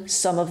them,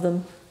 some of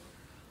them?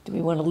 Do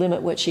we want to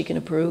limit what she can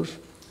approve?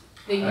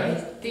 They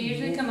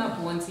usually come up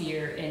once a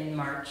year in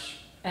March,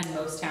 and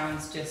most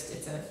towns just,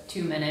 it's a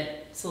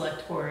 2-minute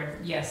select board.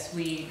 Yes,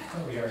 We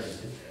already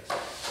did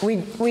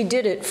this. We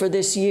did it for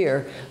this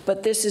year,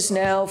 but this is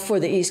now for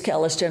the East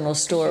Calais General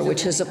Store,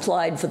 which has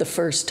applied for the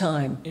first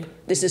time.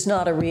 This is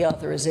not a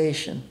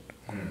reauthorization.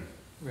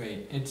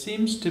 Right. It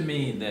seems to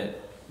me that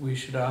we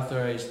should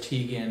authorize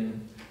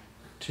Tegan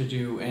to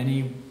do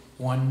any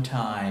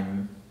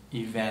one-time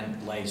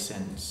event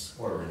license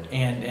Or renewal.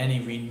 and any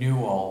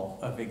renewal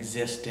of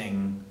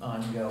existing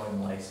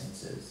ongoing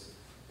licenses.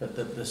 But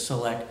that the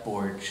select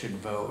board should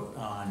vote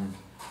on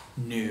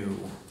new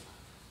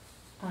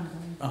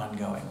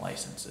ongoing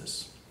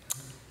licenses.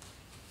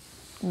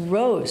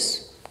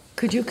 Rose,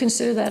 could you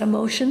consider that a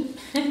motion?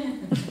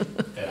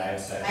 That I'd I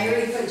second.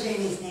 already put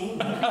Jamie's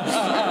name. I'll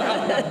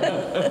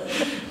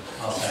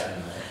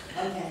second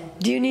that. Okay,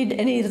 Do you need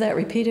any of that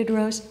repeated,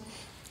 Rose?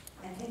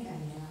 I think I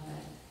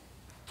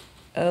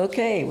have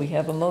Okay, we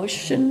have a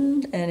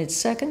motion and it's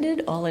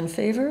seconded. All in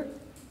favor?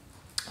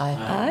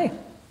 Aye.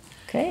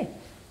 Okay.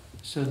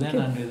 So then you.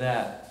 under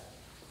that,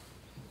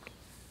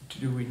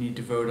 do we need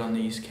to vote on the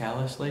East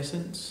Calais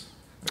license?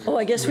 Oh,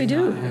 I guess we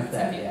do. Not have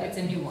that it's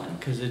a new one.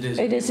 because it is.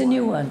 It is a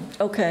new one.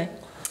 Okay.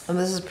 And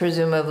this is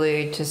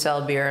presumably to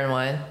sell beer and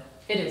wine.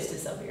 It is to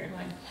sell beer and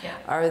wine, yeah.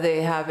 Are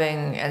they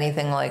having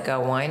anything like a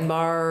wine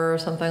bar or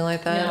something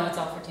like that? No, it's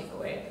all for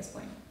takeaway at this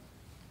point.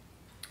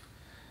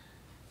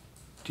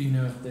 Do you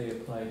know if they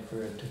applied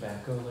for a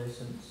tobacco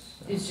license?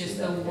 I don't It's see just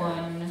that the yet.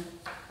 one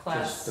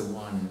class Just the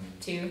one.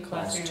 2, Class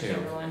class 3, two.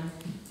 whichever one.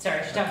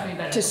 Sorry, she talked to me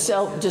about it. To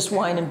sell just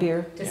wine and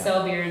beer To Yeah.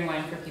 sell beer and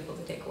wine for people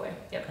to take away.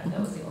 Yep, that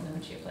was the only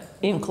one she applied for.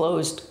 in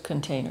closed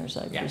containers,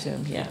 I Yeah.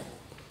 presume. Yeah.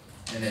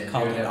 And then you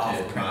Called would it have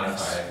to off-premise.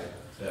 modify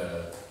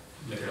the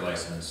liquor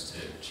license to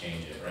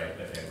change it, right?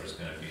 If it was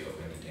gonna be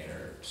open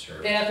container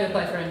served. They have to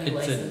apply for a new It's a-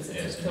 license, It's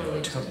it's a totally,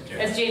 new license.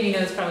 as Jamie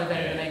knows probably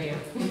better than I do.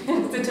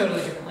 It's a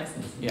totally different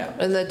license. Yeah.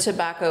 And the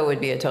tobacco would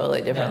be a totally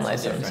different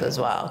That's a license different as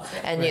well.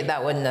 And Right.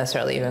 that wouldn't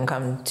necessarily even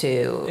come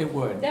to, It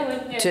would. That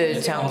would, yeah. To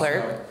it's town also-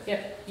 clerk?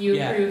 Yep, you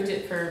Yeah. approved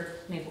it for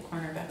Maple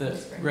Corner back in The, the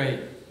spring. right.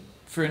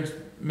 For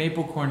instance,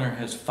 Maple Corner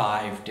has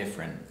 5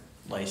 different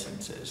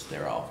licenses.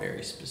 They're all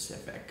very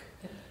specific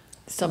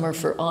Some are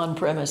for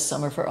on-premise,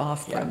 some are for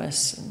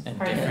off-premise. and- and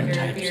Part of different your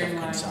types beer of and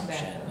wine,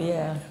 consumption. tobacco.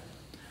 Yeah.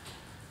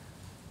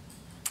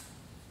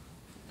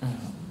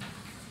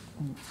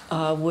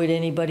 Would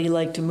anybody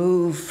like to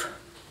move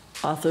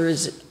let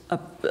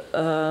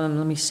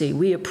me see,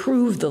 we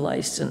approve the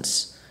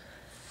license.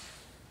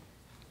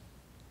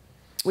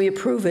 We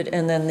approve it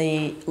and then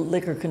the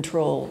liquor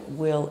control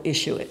will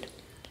issue it.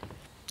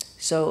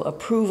 So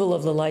approval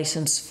of the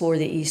license for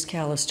the East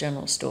Calais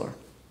General Store.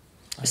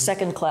 A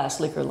second-class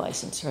liquor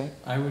license, right?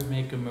 I would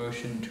make a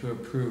motion to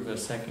approve a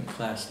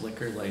second-class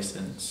liquor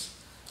license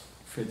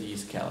for the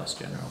East Calais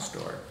General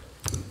Store.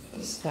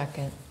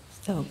 second.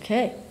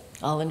 Okay,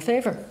 all in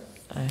favor?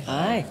 Aye.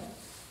 Aye.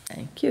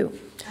 Thank you.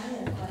 I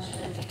have a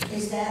question.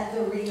 Is that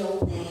the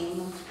real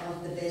name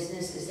of the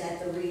business? Is that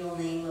the real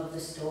name of the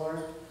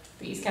store?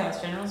 The East Calais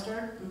General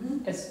Store?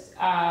 Mm-hmm. It's,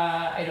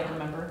 I don't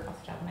remember off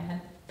the top of my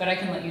head, but I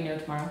can let you know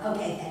tomorrow.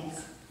 Okay,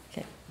 thanks.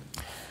 Okay.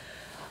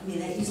 I mean,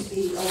 that used to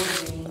be the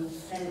old name,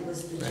 then it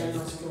was the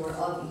general store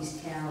of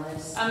East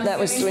Calais. I'm That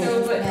was assuming three-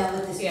 so, but Now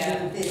with this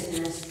yeah. new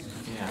business.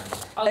 Yeah.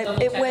 I'll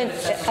double It check went,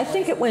 if it's I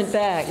think it went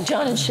back.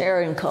 John and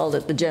Sharon called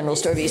it the General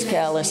Store of East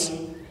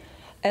Calais.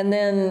 And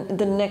then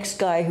the next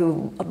guy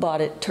who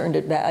bought it turned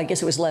it back. I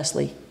guess it was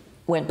Leslie,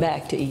 went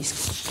back to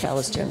East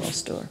Calais General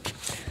Store.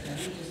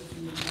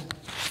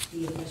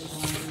 The official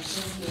one.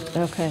 Thank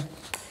you. Okay.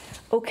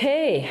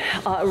 Okay,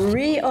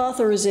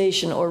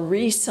 reauthorization or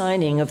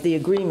re-signing of the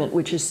agreement,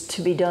 which is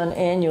to be done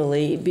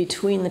annually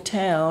between the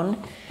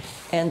town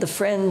and the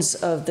Friends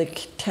of the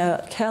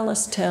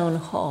Calais Town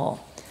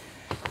Hall.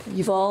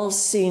 You've all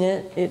seen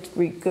it. It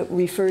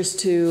refers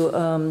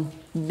to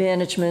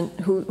management,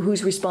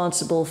 who's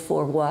responsible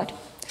for what.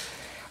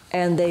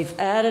 And they've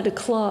added a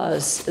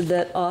clause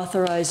that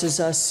authorizes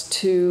us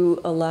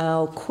to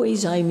allow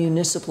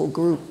quasi-municipal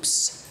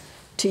groups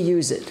to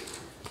use it,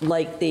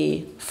 like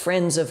the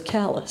Friends of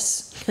Calais,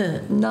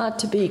 not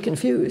to be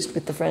confused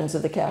with the Friends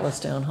of the Calais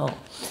Town Hall.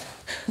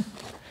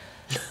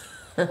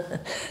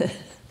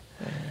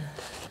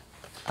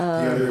 The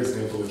other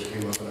example which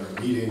came up in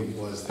our meeting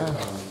was that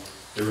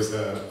there was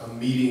a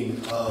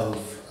meeting of,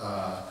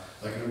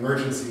 like an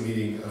emergency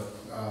meeting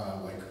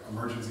of like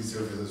emergency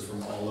services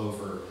from all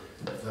over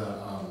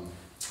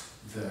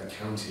the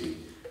county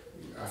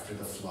after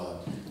the flood.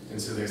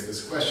 And so there's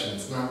this question,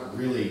 it's not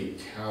really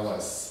Calais,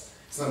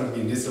 it's not a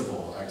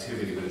municipal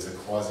activity, but it's a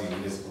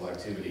quasi-municipal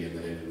activity in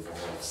that it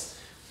involves,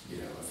 you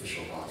know,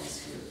 official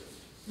bodies here.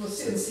 Well,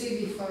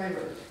 CV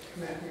Fiber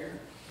come out here,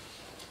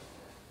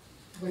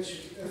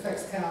 which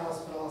affects Calais,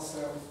 but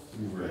also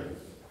Right.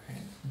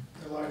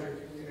 the larger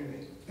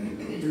community.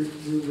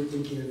 We were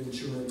thinking of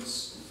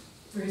insurance.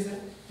 Where is that?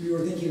 We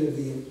were thinking of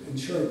the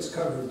insurance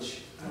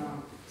coverage,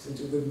 Um, since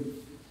it wouldn't,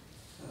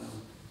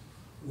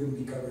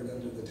 wouldn't be covered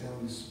under the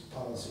town's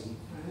policy,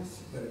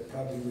 but it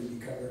probably would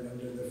be covered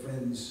under the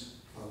Friends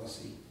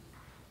policy.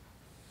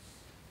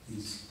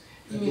 These.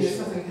 You mean if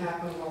something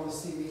happened while the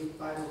CV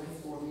fiber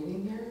people were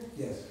meeting here?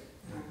 Yes.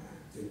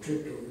 They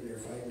tripped over their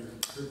fiber,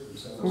 hurt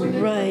themselves.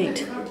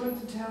 Right.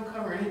 Wouldn't the town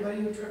cover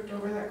anybody who tripped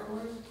over that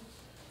cord?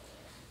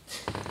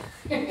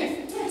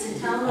 It's a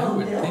town I owned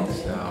would think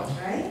building, so.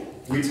 right?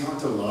 We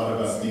talked a lot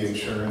about the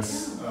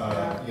insurance,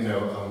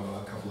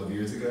 a couple of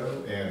years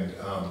ago, and,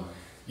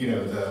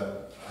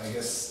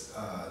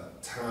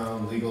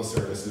 town legal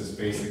services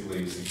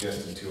basically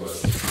suggested to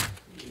us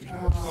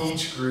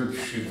each group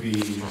should be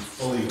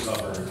fully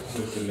covered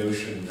with the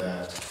notion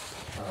that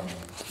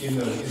in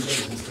those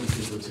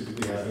instances, what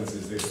typically happens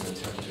is there's an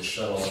attempt to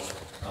shuttle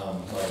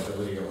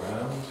liability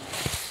around,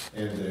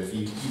 and that if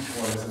each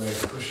one has a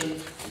nice cushion,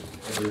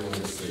 everyone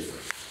is safer.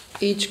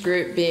 Each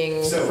group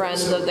being So-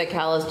 Friends so- of the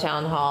Calais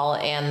Town Hall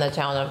and the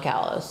Town of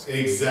Calais.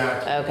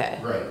 Exactly. Okay.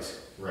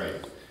 Right,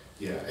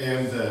 yeah,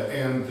 and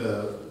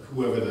the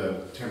whoever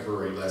the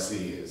temporary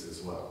lessee is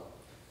as well.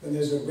 When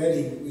there's a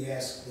wedding, we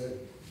ask the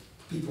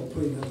people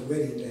putting on the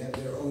wedding to have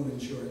their own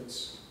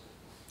insurance.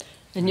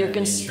 And you're the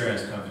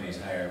insurance companies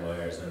hire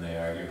lawyers and they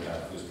argue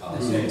about whose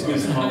policy it's going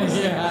to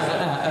be.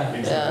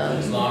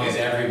 As long as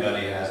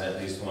everybody has at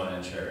least one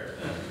insured.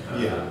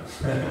 Then,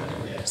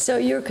 yeah. So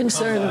you're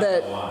concerned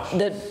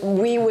that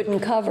we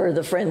wouldn't cover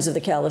the Friends of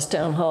the Calais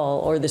Town Hall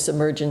or this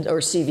emergent,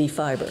 or CV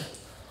Fiber?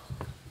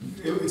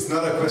 It's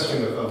not a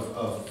question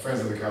of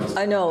Friends of the Calais.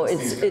 I know,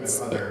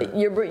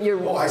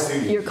 Oh, I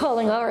see. you're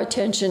calling our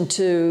attention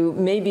to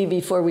maybe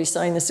before we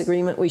sign this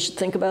agreement, we should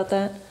think about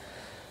that?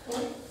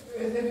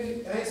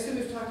 I assume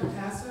you've talked to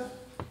PASA?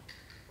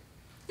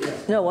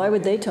 No, why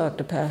would they talk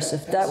to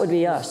Passive? That would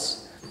be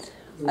us.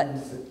 The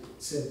ones that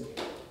said,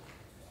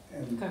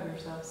 and Cover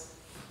yourselves.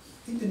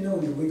 they've been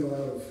known to wiggle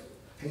out of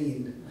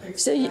pain.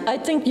 So I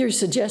think you're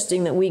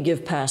suggesting that we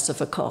give Passive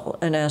a call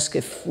and ask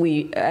if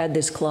we add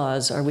this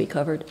clause, are we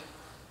covered?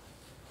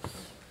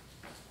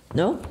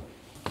 No?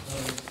 The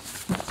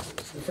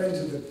Friends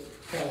of the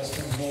Calais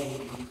Town Hall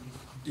would be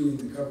doing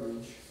the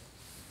coverage.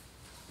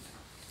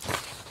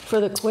 For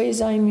the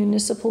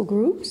quasi-municipal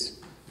groups?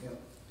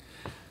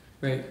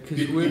 Right,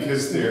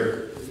 Because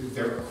they're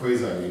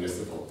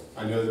quasi-municipal.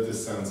 I know that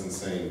this sounds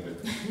insane, but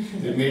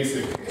it makes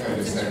it kind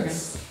of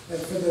sense. And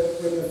when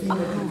the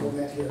FEMA people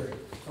met here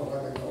a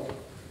while ago,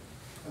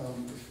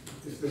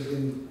 if there'd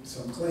been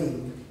some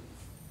claim,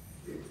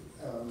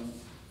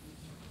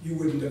 you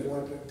wouldn't have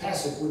wanted,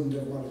 Passive wouldn't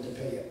have wanted to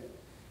pay it.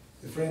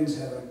 The Friends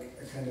have a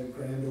kind of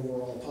grand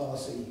overall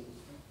policy,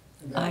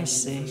 and that I would be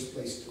see. the first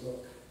place to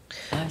look.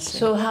 I see.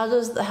 So how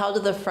do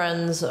the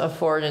Friends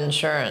afford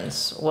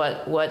insurance?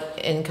 What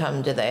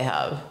income do they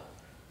have?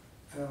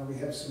 We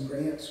have some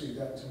grants, we've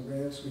got some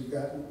grants, we've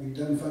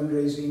done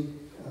fundraising,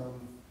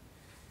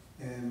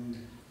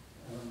 and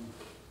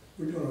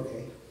we're doing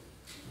okay.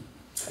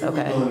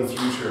 Okay. We will in the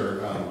future,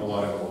 a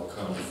lot of it will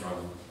come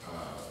from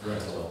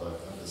rental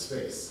of the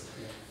space.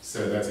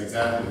 So that's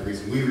exactly the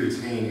reason. We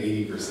retain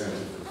 80%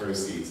 of the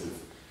proceeds of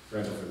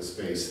rental for the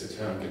space, the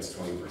town gets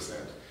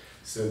 20%.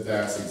 So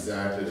that's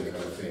exactly the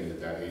kind of thing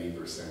that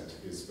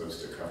 80% is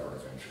supposed to cover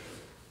eventually.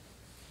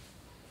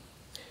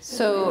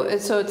 So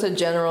it's a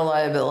general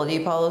liability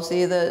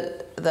policy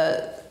that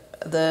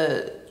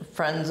the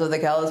Friends of the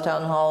Calais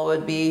Town Hall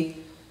would be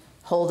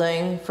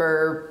holding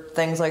for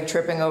things like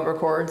tripping over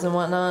cords and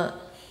whatnot?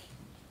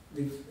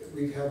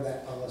 We've held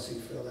that policy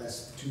for the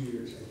last 2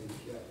 years, I think,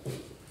 yeah.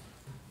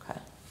 Okay.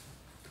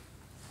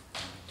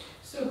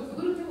 So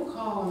who do people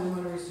call when they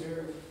want to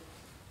reserve?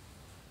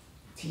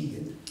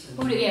 Tegan.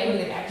 Who do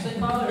they actually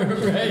call? Or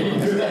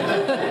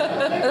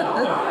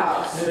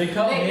They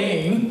call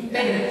me.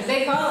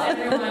 They call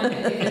everyone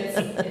if it's I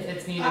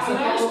always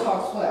municipal. call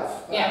Cliff.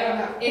 But I don't Yeah,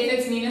 know. if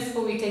it's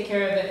municipal, we take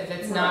care of it. If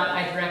it's not,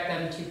 I direct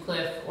them to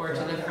Cliff or to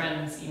the Right.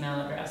 Friends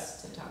email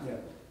address to talk. Yeah.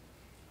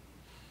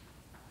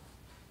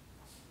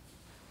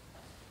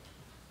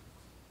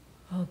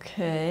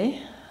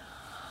 Okay.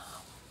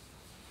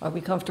 Are we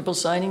comfortable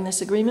signing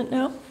this agreement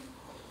now,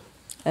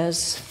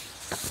 as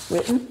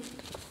written?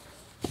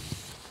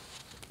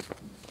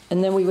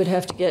 And then we would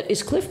have to get,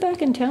 is Cliff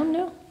back in town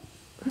now?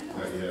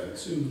 Yeah.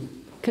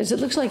 Soon. Because it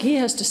looks like he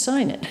has to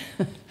sign it.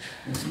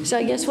 So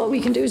I guess what we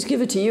can do is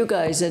give it to you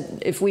guys,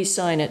 and if we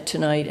sign it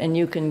tonight, and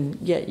you can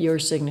get your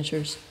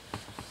signatures.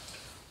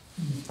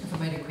 If I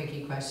might, a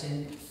quickie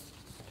question.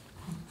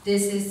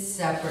 This is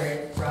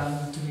separate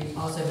from, do we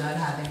also not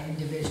have an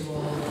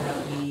individual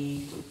that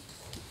we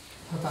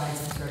provide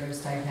some sort of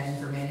stipend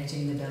for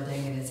managing the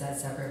building, and is that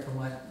separate from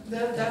what?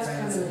 That's kind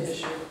Friends of an is?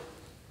 issue,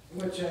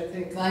 which I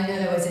think. Well, I know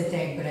that was a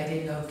thing, but I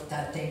didn't know if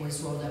that thing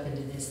was rolled up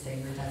into this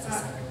thing, or that's a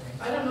separate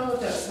thing. I don't know what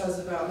that says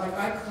about, like,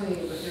 I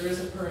clean, but there is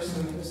a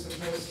person who's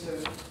supposed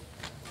to,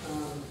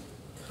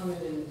 come in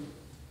and,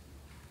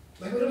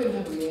 like, we don't even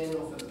have a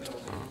manual for the building.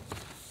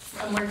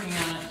 I'm working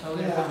on it, but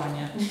we don't have one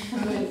yet.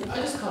 I mean, I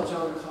just call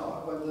John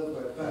McCullough, who I live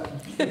with, but,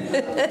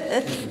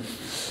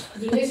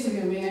 there needs to be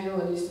a manual,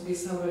 there needs to be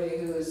somebody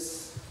who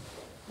is,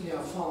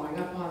 following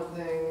up on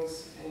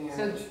things,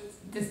 So and,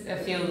 this, I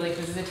feel like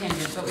this is a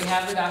tangent, but we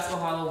have the Gospel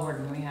Hollow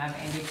warden, we have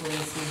Andy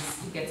Police,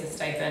 who gets a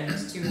stipend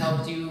to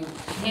help do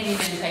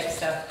handyman type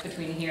stuff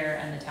between here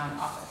and the town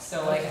office.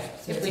 So like,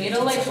 if we need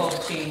a light bulb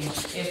change,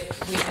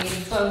 if we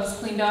need bugs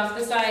cleaned off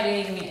the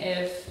siding,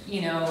 if,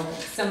 you know,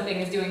 something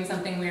is doing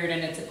something weird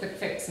and it's a quick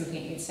fix and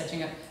paint needs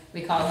touching up,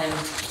 we call him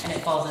and it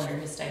falls under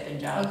his stipend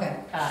job. Okay.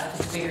 If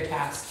it's a bigger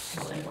task,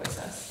 he'll invoice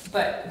us.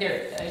 But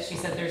there, she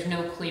said there's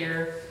no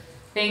clear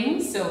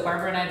things, so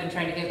Barbara and I have been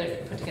trying to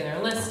put together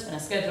a list and a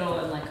schedule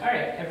and like, all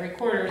right, every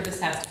quarter this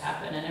has to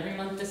happen and every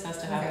month this has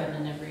to happen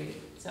and every,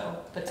 so,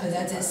 but So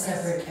that's a in progress.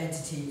 separate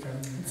entity from.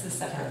 It's a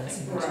separate Calais,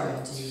 thing. which Right.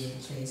 will do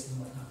the case and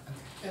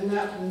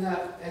whatnot,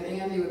 okay.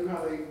 And Andy would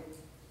probably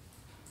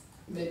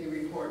maybe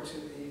report to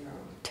the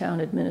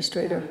Town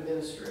administrator. town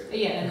administrator.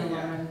 Yeah, in the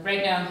long run.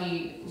 Right now,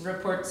 he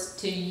reports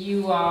to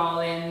you all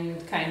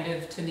and kind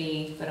of to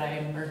me, but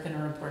I'm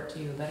gonna report to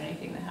you about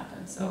anything that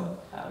happens, so.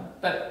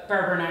 But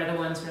Barbara and I are the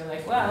ones who are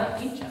like, wow, that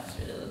paint job's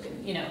really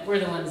looking, you know, we're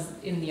the ones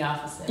in the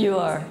office. that You do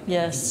are, these things.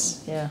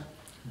 yes, yeah.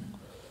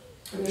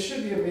 And there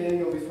should be a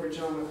manual before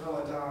John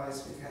McCullough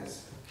dies,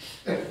 because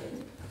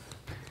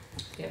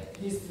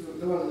he's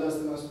the one that knows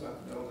the most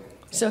about the building.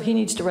 So he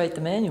needs to write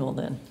the manual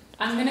then.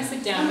 I'm gonna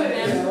sit down with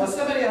Yeah, him. well,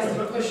 somebody has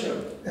to push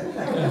him.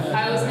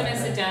 I was gonna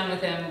sit down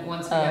with him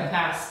once we got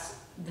past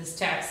this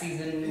tax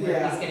season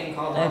where he's getting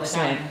called all the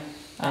Excellent.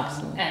 time.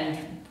 Excellent. And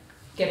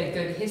get a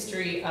good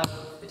history of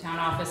the town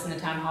office and the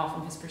town hall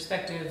from his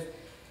perspective,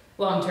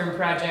 long-term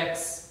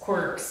projects,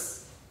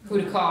 quirks,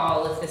 who to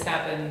call if this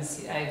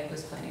happens. I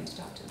was planning to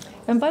talk to him about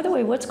all And by the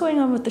way, what's going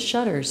on with the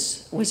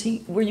shutters?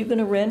 Were you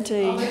gonna rent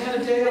Oh, they a,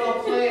 had a day all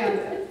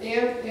planned.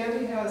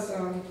 Andy has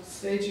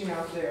staging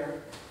out there.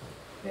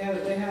 They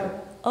had 2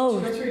 oh,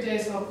 or 3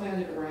 days all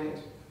planned, it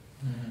rained.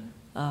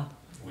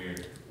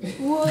 Weird.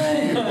 what?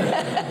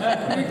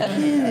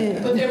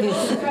 But they're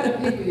both the kind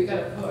of people you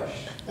gotta push.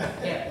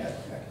 Yeah.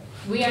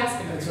 We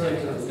asked him. That's right,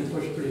 we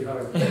push pretty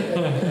hard.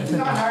 It's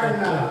not hard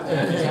enough.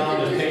 Tell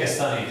them to pick a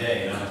sunny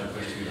day, you don't have to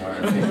push too hard.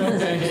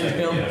 It's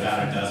like, we get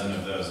about a dozen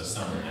of those a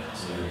summer now,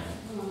 so.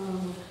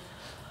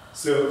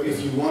 So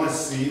if you want to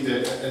see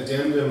the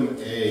addendum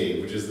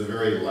A, which is the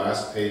very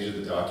last page of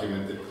the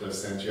document that Cliff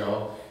sent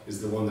y'all, is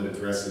the one that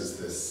addresses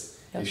this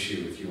Yep.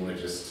 issue, if you want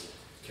to just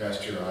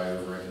cast your eye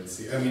over it and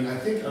see. I mean, I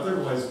think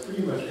otherwise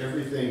pretty much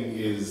everything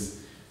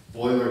is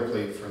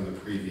boilerplate from the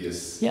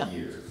previous Yeah.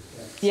 year.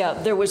 Yeah,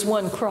 there was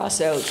one cross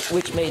out,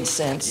 which made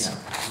sense.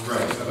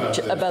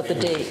 Right, About the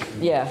date,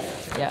 yeah,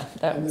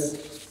 that And the was,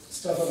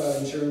 stuff about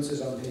insurance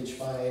is on page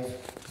 5.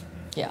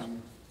 yeah.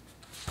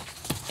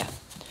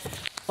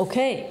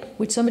 Okay,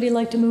 would somebody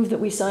like to move that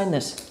we sign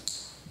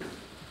this?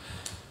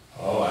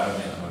 Oh, I would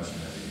make a motion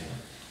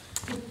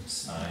that we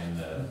sign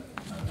the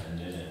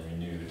amended and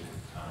renewed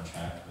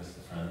contract with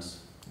the Friends.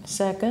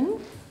 Second?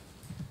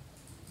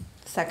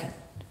 Second.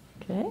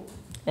 Okay,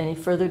 any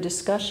further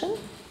discussion?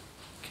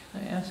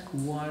 Can I ask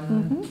one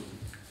Mhm.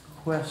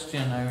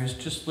 question? I was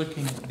just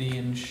looking at the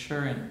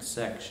insurance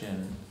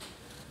section.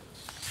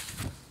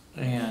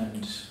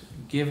 And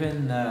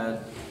given the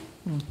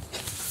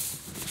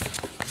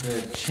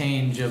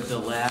change of the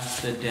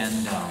last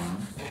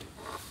addendum,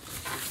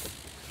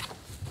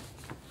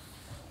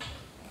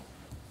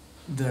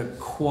 the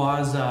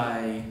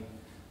quasi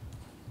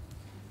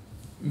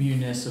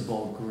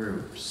municipal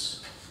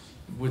groups,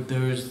 would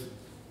those,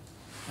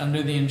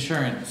 under the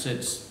insurance,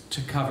 it's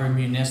to cover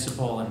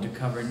municipal and to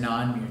cover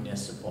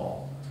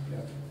non-municipal.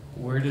 Yep.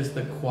 Where does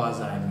the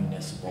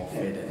quasi-municipal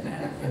fit in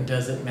that? And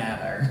does it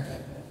matter?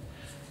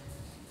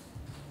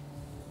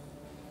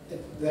 That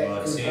Well,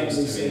 it could seems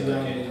probably to say be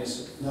like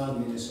it-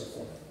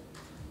 non-municipal.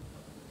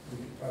 We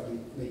could probably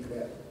make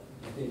that,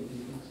 I think, do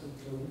you think so,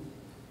 Joey?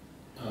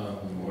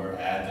 Or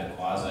add the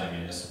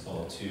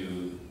quasi-municipal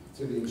to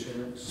To the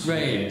insurance?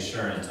 Right. the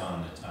insurance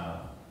on the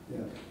top. Yeah.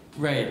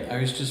 Right, I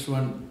was just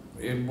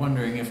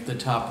wondering if the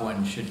top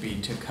one should be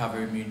to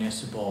cover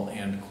municipal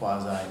and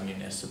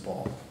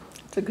quasi-municipal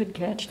It's a good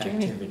catch,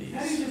 Jeremy. activities.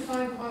 How do you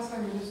define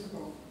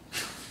quasi-municipal?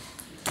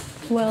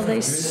 Well, they,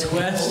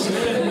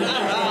 Question.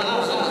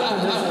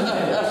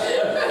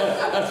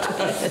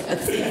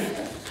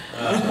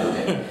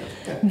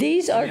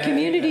 these are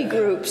community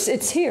groups,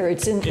 it's here,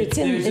 it's in There's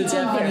a here.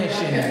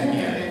 definition in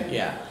here,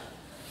 yeah.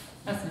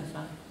 That's no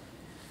fun.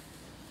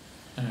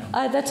 I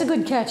know. That's a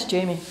good catch,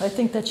 Jamie, I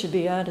think that should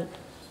be added.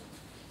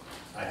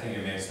 I think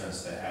it makes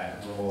sense to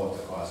add, roll up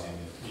the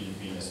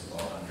quasi-municipal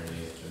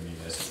underneath the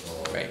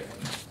municipal. Right.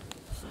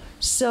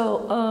 So,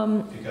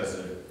 Because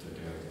they're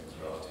doing things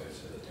relative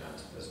to the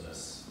town's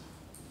business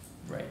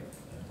Right.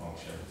 and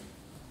function.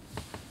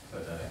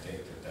 But then I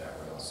think that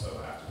would also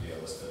have to be a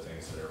list of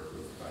things that are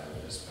approved by the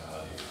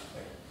municipality,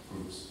 like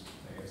groups,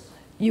 I guess.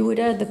 you would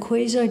add the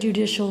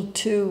quasi-judicial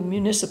to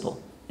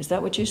municipal, is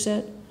that what you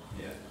said?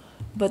 Yeah.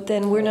 But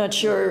then we're not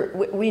sure,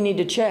 we need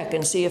to check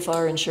and see if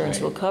our insurance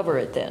will cover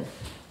it then.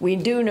 We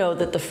do know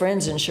that the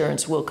Friends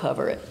insurance will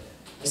cover it,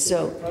 I think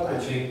so, it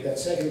probably, that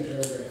second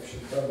paragraph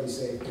should probably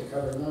say to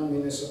cover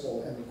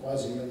non-municipal and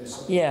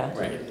quasi-municipal Yeah.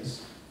 Right.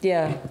 activities.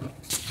 yeah.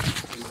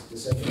 The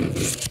second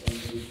paragraph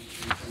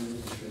on the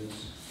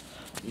insurance.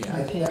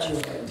 that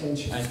was my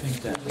intention. I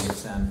think that makes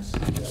sense.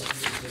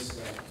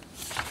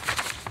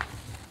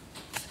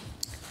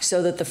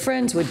 So that the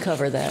Friends would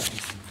cover that,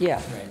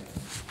 yeah. Right.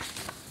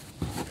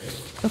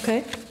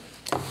 Okay.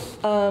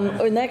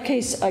 In that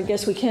case, I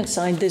guess we can't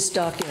sign this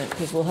document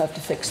because we'll have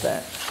to fix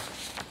that.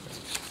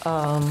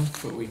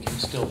 But we can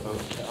still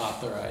vote to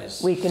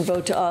authorize. We can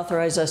vote to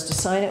authorize us to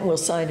sign it, and we'll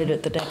sign it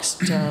at the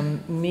next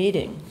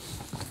meeting.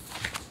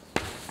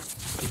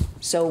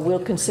 So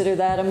we'll consider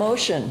that a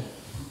motion.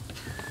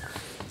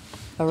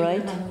 All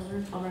right?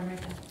 I'll run right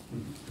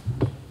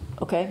back.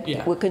 Okay?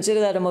 Yeah. We'll consider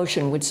that a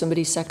motion. Would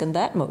somebody second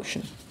that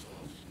motion?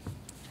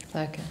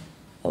 Second.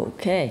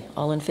 Okay,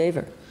 all in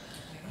favor?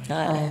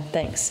 Aye.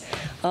 Thanks.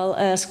 I'll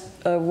ask,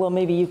 well,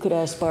 maybe you could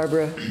ask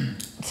Barbara,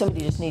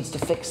 somebody just needs to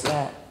fix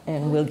that,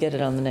 and we'll get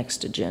it on the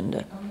next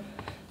agenda.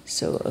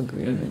 So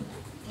agreement.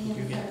 And I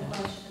have a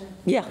question.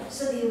 Yeah,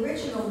 So the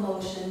original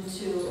motion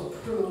to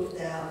approve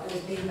that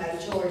was made by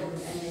Jordan,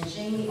 and then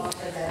Jamie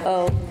offered that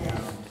Oh.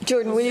 amendment.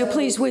 Jordan, will you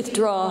please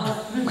withdraw?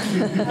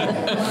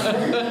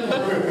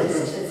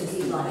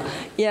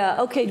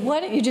 Yeah, okay, why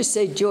don't you just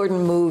say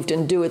Jordan moved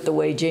and do it the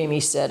way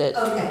Jamie said it?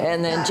 Okay.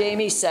 And then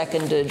Jamie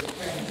seconded,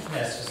 Yeah,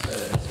 it's just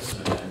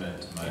an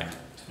amendment to my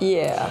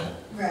Yeah. motion,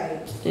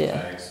 Right. which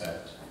yeah. I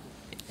accept.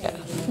 And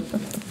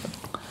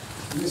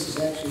this is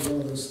actually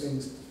one of those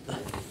things that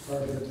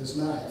Barbara does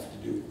not have to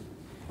do.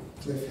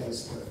 Cliff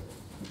has the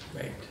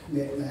Right.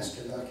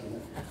 master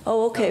document.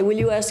 Oh, okay, will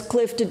you ask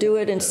Cliff to do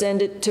it and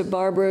send it to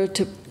Barbara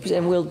to,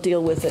 and we'll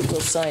deal with it,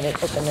 we'll sign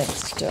it at the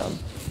next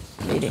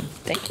meeting.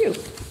 Thank you.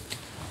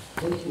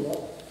 Thank you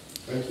all.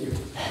 Thank you.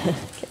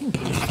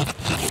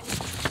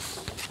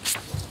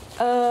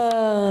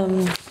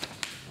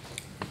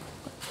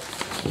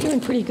 Doing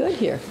pretty good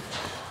here.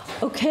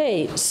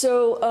 Okay,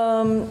 so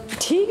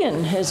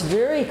Tegan has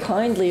very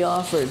kindly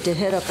offered to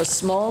head up a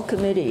small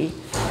committee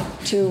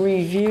to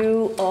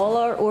review all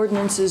our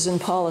ordinances and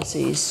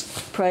policies,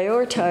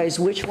 prioritize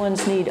which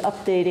ones need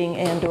updating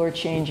and/or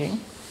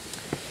changing,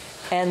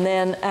 and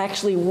then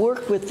actually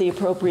work with the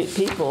appropriate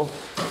people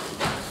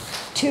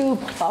to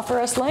offer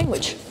us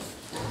language.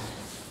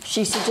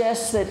 She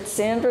suggests that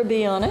Sandra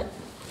be on it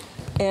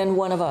and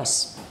one of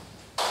us.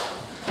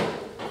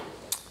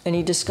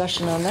 Any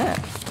discussion on that?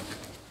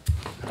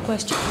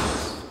 Questions?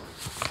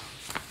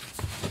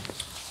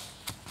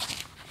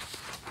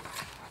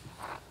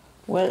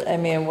 What, I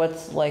mean,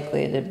 what's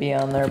likely to be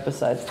on there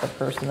besides the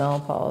personnel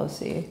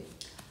policy?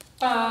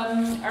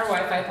 Our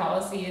Wi-Fi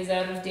policy is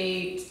out of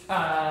date.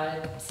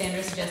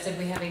 Sandra suggested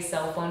we have a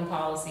cell phone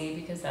policy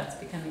because that's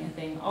becoming a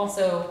thing.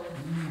 Also,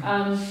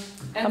 and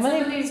some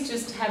of these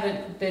just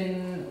haven't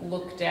been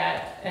looked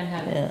at and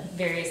have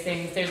various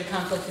things. There's a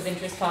conflict of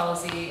interest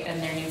policy,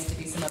 and there needs to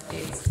be some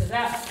updates to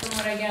that, from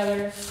what I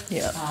gather.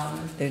 Yeah,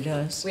 there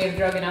does. We have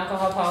drug and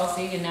alcohol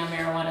policy, and now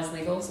marijuana is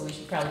legal, so we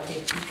should probably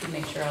take a peek and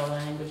make sure all the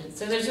language is.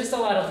 So there's just a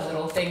lot of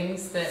little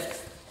things that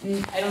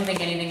I don't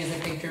think anything is a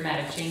big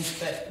dramatic change,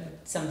 but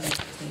some things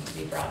just need to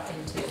be brought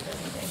into the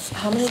presentation.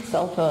 How many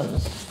cell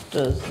phones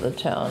does the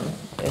town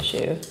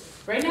issue?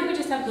 Right now, we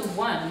just have the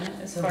one,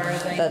 as far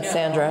as I know. That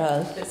Sandra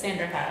has? That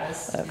Sandra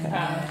has. Okay.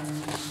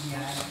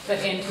 But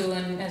Ann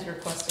Coolin has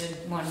requested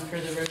one for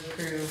the road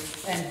crew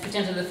and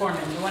potentially the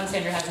foreman. The one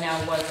Sandra has now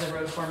was the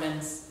road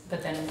foreman's,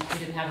 but then we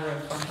didn't have a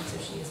road foreman, so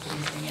she is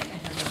using it in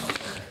her remote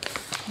work.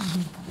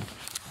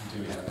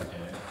 Do we have an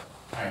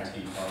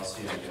IT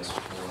policy, I guess,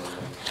 for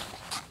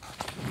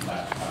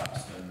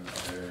laptops and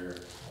other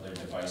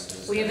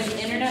devices? We have an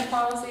internet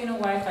policy and a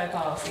Wi-Fi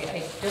policy.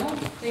 I don't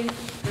think,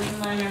 from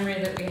my memory,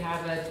 that we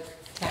have a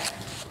tech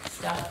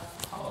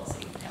stuff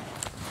policy.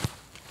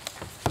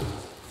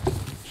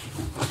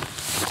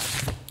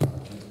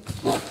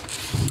 No.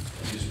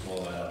 You just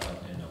roll that up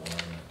into one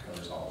that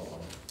covers all of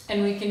them.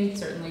 And we can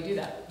certainly do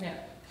that,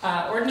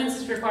 yeah.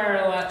 Ordinances require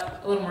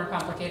a little more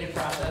complicated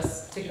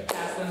process to get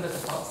past them, but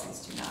the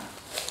policies do not.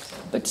 So.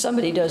 But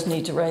somebody does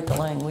need to write the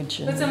language.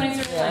 And, But somebody's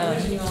written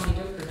language and you all need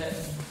to approve it.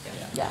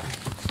 Yeah.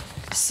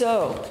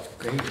 So,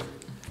 Great.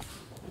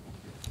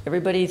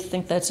 everybody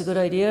think that's a good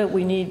idea?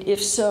 We need,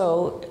 if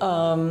so,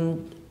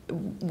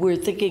 we're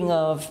thinking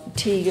of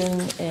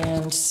Tegan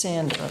and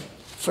Sandra,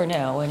 for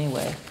now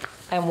anyway,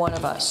 and one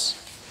of us.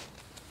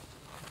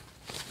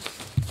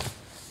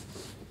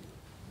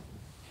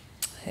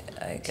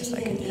 I guess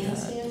I can do Tegan and that.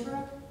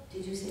 Sandra?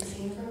 Did you say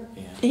Sandra?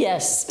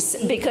 Yes,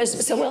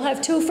 because, so we'll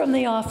have two from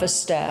the office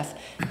staff,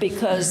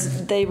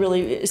 because they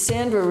really,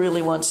 Sandra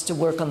really wants to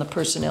work on the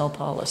personnel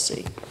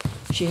policy.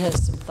 She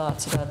has some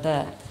thoughts about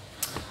that.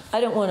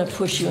 I don't want to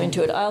push you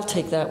into it. I'll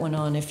take that one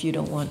on if you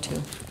don't want to.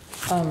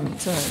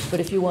 Sorry, but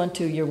if you want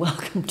to, you're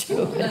welcome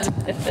to it.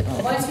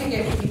 Once we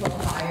get people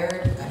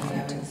hired, I mean,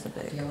 I would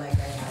feel like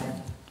I had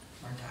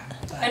more time.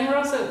 But And we're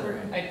also,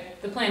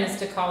 the plan is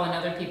to call in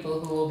other people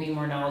who will be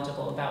more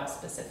knowledgeable about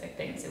specific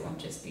things. It won't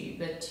just be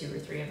the 2 or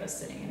 3 of us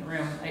sitting in a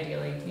room.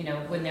 Ideally, you know,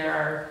 when there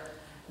are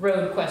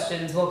road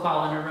questions, we'll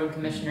call in a road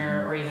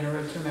commissioner or even a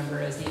road crew member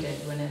as needed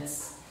when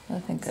it's I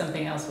think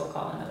something else we'll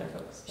call in other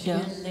folks.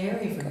 Yeah.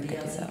 Larry from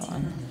Get that VLCT.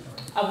 one.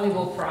 We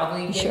will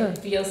probably Sure.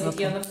 get VLCT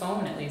Okay. on the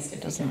phone at least a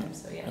few Doesn't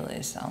times, so yeah.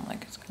 really sound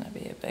like it's gonna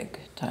be a big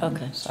time.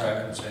 Okay. So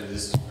I can say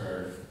this is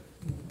for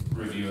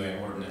reviewing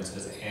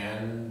ordinances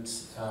and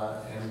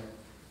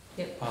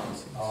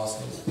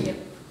policies. Yep,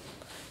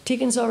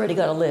 Tegan's already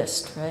got a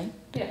list, right?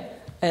 yeah.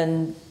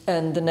 And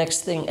the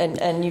next thing,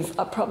 and you've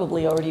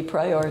probably already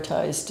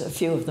prioritized a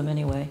few of them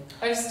anyway.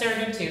 I've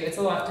started to, it's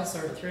a lot to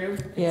sort through.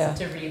 It's Yeah.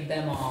 to read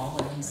them all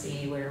and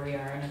see where we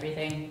are and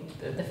everything.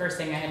 The first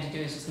thing I had to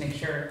do is just make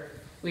sure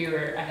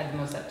I had the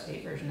most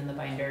up-to-date version in the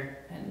binder,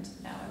 and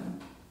now I'm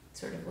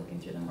sort of looking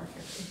through them more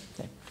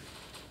carefully.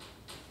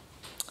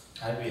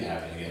 I'd be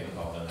happy to get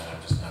involved in that.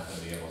 I'm just not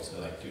gonna be able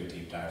to like do a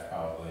deep dive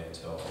probably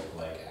until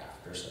like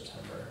after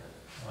September.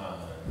 Yeah.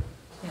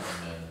 And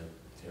then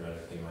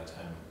theoretically my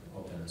time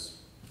opens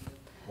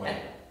when?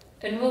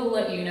 And we'll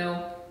let you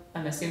know,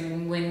 I'm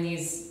assuming when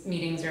these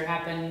meetings are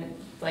happening,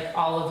 like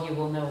all of you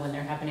will know when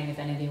they're happening if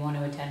any of you want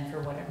to attend for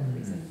whatever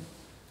reason.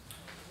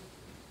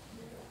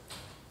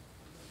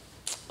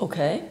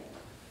 Okay.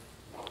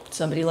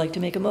 Somebody like to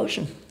make a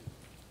motion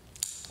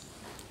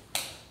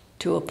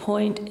to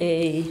appoint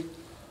a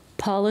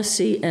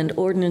policy and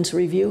ordinance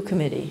review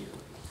committee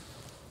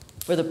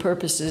for the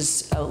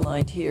purposes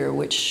outlined here,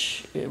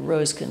 which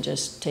Rose can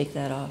just take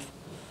that off.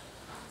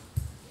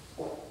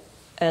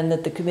 And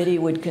that the committee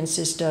would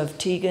consist of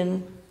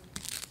Tegan,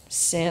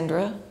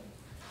 Sandra.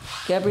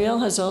 Gabrielle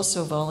has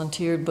also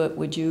volunteered, but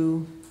would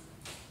you?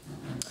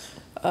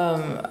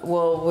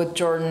 Well, with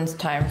Jordan's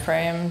time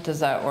frame, does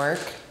that work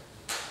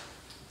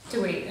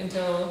To wait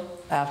until,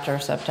 after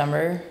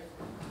September?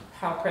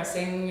 how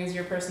pressing is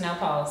your personnel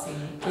policy?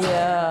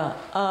 Yeah,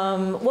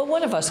 well,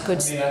 one of us could,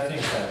 I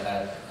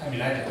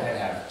mean, I think I'd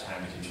have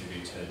time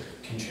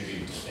to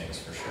contribute to things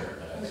for sure,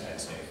 but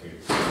I'd say if we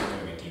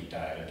do a deep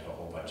dive into a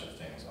whole bunch of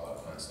things all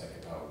at once, I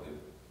could probably.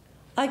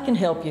 I can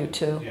help you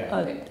too.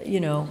 Yeah. You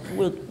know,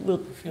 we'll,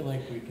 I feel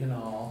like we can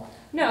all.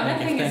 No, like,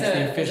 nothing if is that's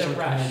the a official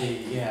rush.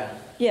 committee, yeah.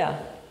 yeah,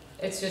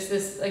 It's just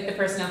this, like the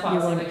personnel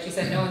policy, want- like she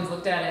said, no one's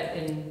looked at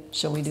it in,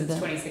 shall we do since that?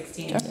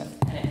 2016, Sure.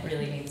 and it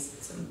really needs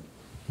some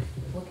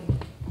looking.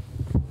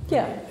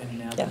 Yeah, And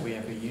now Yeah. that we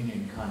have a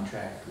union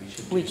contract, we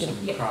should We do can-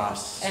 some Yeah.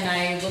 cross. And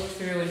I looked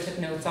through and took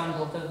notes on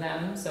both of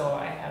them, so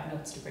I have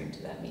notes to bring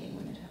to that meeting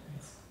when it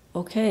happens.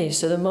 okay,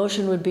 so the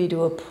motion would be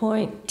to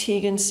appoint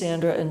Tegan,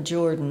 Sandra, and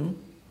Jordan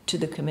to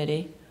the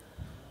committee.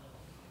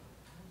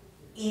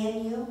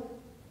 And you?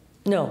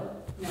 No,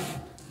 No.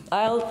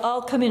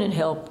 I'll come in and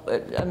help.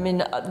 I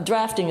mean,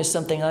 drafting is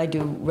something I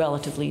do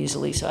relatively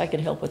easily, so I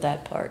can help with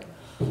that part.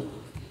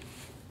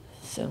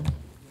 So,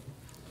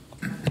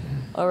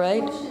 all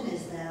right, What motion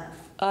is that?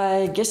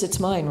 I guess it's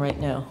mine right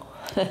now.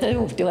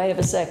 Do I have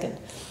a second?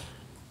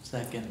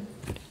 Second.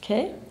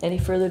 Okay, any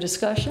further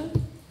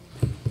discussion?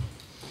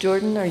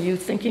 Jordan, are you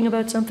thinking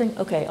about something?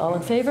 Okay, all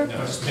in favor? No,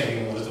 just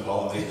making a list of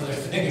all of the other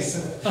things.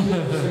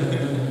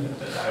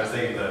 I was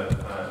thinking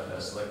the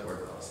select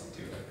board policy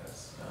too, I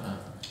guess.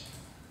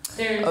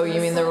 There's Oh, you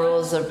mean the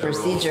rules of The rules.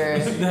 procedure?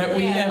 That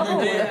we Yeah.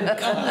 never did. So there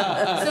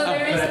But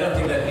I is, don't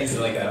think that needs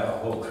like a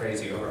whole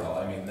crazy overhaul.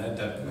 I mean, that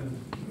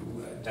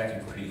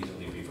can pretty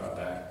easily be brought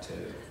back to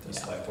the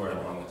select board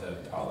along with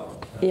the policy.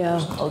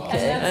 Yeah,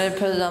 okay. I'm gonna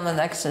put it on the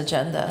next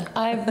agenda.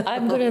 I'm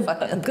gonna put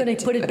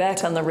it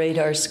back on the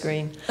radar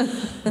screen.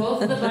 both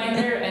the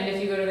binder and if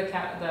you go to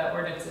the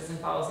ordinances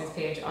and policies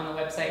page on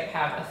the website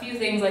have a few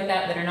things like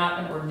that are not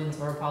an ordinance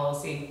or a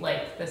policy,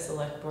 like the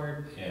select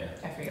board, Yeah.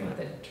 I forget what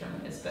the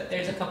term is, but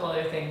there's a couple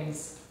other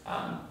things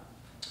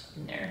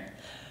in there.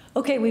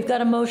 Okay, we've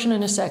got a motion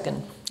and a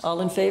second.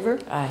 All in favor?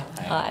 Aye.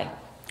 Aye.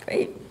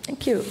 Great,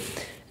 thank you.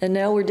 And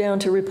now we're down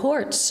to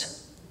reports.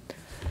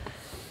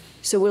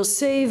 So we'll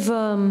save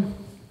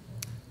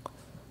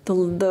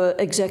the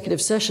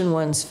executive session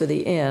ones for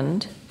the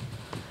end.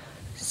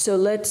 So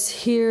let's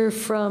hear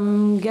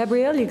from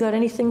Gabrielle. You got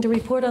anything to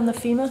report on the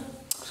FEMA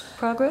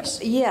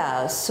progress?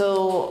 Yeah,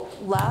 so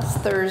last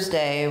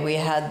Thursday, we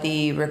had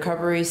the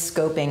recovery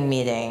scoping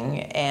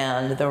meeting,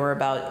 and there were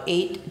about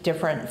 8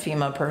 different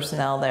FEMA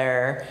personnel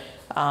there.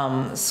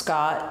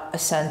 Scott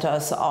sent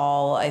us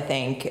all, I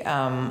think,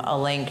 a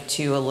link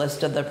to a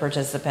list of the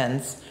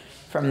participants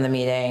from the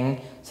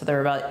meeting. So there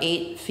were about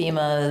 8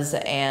 FEMAs,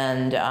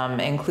 and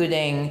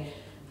including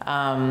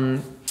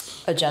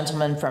a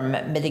gentleman from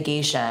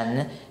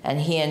mitigation, and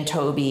he and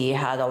Toby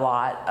had a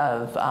lot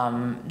of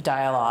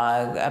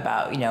dialogue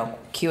about,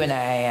 Q&A,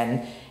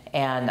 and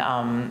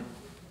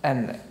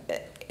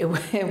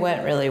it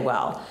went really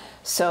well.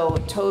 So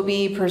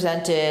Toby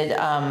presented,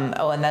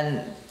 and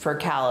then for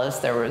Calais,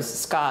 there was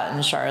Scott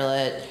and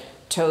Charlotte,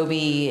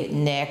 Toby,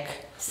 Nick,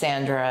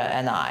 Sandra,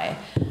 and I.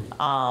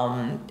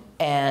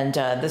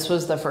 This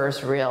was the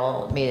first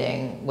real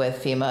meeting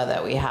with FEMA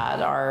that we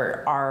had.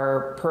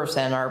 Our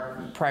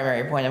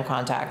primary point of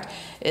contact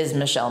is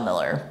Michelle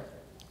Miller.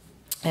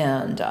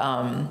 And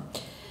I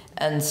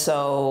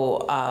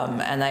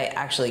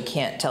actually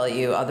can't tell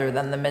you, other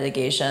than the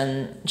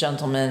mitigation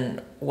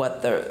gentleman,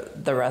 what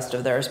the rest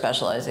of their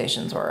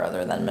specializations were,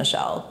 other than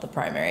Michelle, the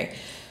primary.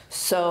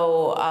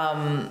 So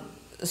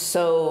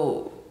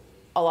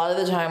a lot of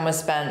the time was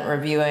spent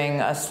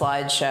reviewing a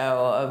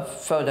slideshow of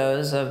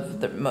photos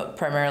of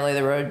primarily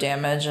the road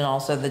damage and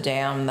also the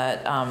dam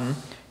that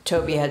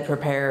Toby had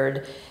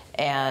prepared.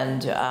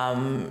 And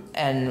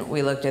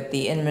we looked at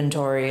the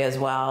inventory as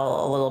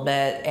well a little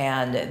bit,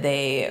 and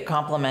they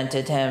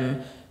complimented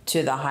him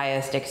to the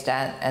highest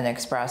extent and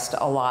expressed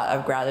a lot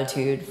of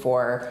gratitude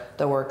for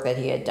the work that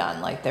he had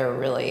done. Like, they were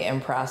really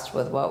impressed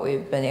with what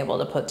we've been able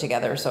to put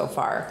together so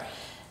far.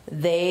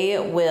 They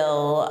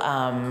will,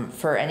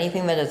 for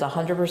anything that is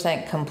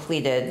 100%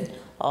 completed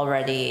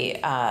already,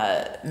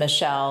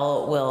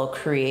 Michelle will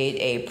create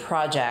a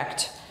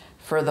project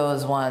for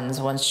those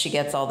ones once she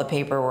gets all the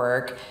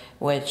paperwork,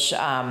 which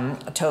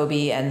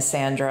Toby and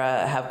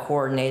Sandra have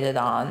coordinated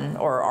on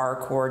or are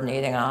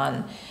coordinating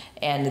on,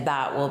 and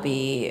that will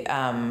be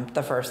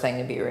the first thing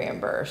to be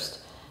reimbursed.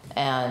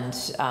 And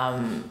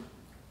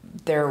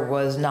there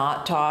was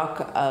not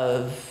talk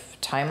of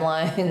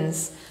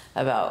timelines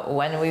about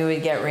when we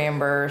would get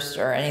reimbursed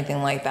or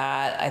anything like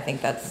that. I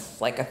think that's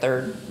like a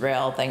third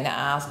rail thing to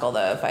ask,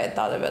 although if I had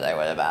thought of it, I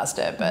would have asked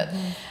it. But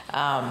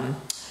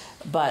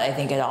I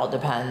think it all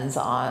depends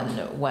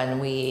on when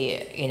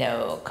we,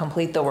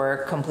 complete the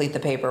work, complete the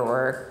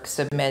paperwork,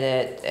 submit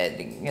it,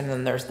 and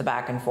then there's the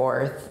back and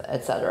forth,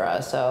 et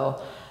cetera.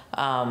 So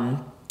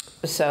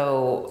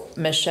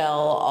Michelle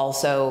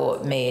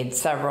also made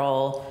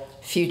several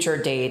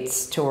future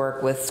dates to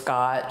work with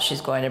Scott. She's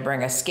going to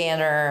bring a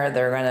scanner.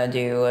 They're going to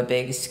do a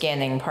big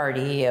scanning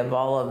party of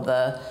all of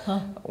the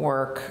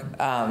work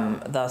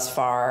thus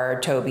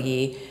far.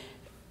 Toby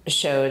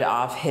showed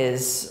off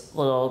his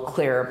little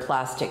clear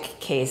plastic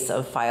case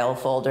of file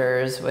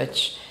folders,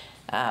 which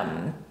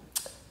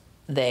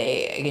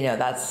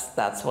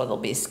that's what'll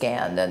be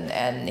scanned,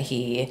 and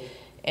he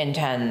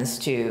intends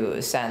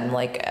to send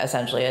like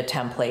essentially a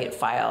template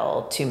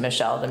file to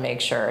Michelle to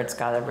make sure it's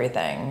got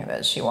everything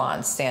that she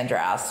wants. Sandra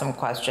asked some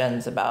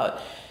questions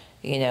about,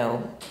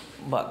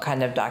 what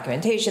kind of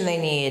documentation they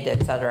need,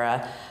 et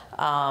cetera.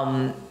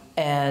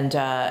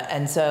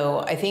 And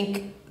so I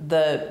think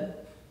the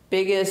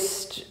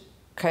biggest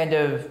kind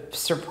of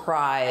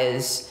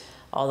surprise,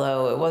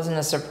 although it wasn't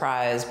a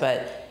surprise,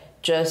 but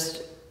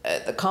just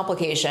the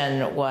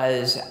complication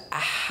was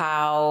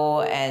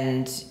how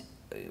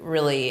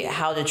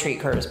to treat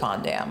Curtis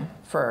Pond Dam,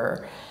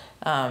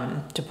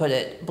 to put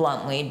it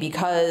bluntly,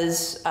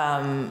 because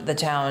the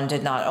town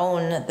did not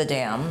own the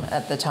dam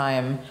at the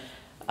time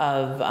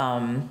of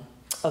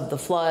the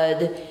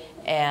flood.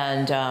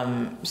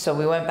 And so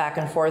we went back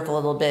and forth a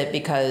little bit,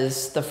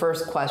 because the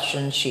first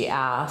question she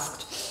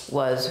asked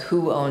was,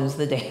 who owns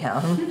the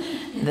dam?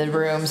 The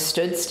room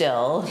stood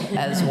still,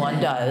 as one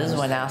does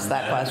when asked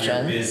that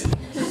question.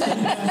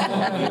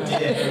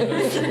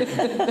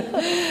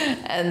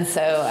 And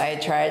so I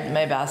tried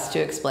my best to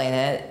explain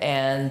it,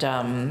 and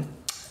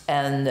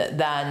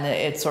then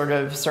it sort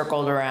of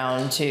circled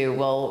around to,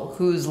 well,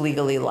 who's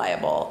legally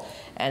liable?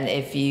 And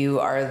if you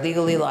are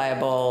legally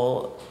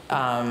liable,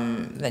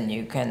 then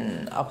you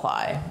can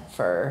apply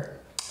for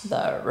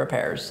the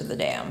repairs to the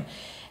dam.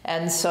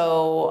 And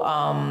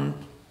so,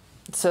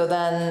 so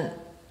then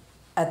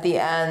at the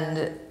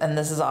end, and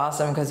this is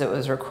awesome because it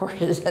was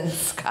recorded and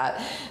Scott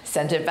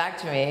sent it back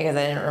to me because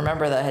I didn't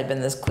remember that had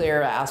been this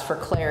clear. I asked for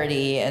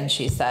clarity, and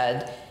she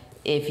said,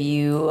 if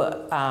you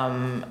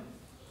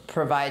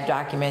provide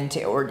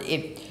or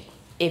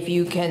if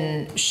you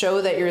can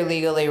show that you're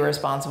legally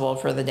responsible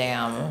for the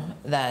dam,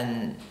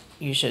 then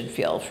you should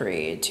feel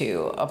free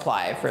to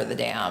apply for the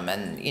dam,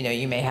 and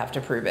you may have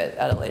to prove it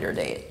at a later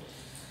date.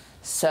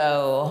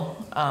 So,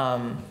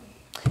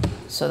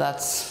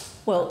 that's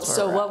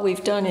what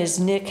we've done is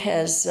Nick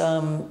has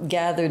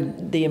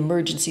gathered the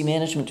emergency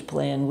management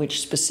plan,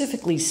 which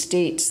specifically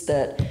states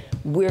that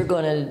we're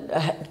going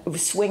to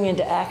swing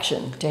into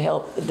action to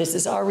help. This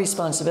is our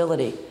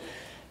responsibility.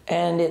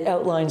 And it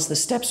outlines the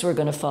steps we're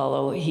going to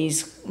follow.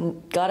 He's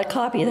got a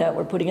copy of that.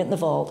 We're putting it in the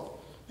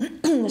vault.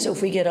 So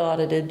if we get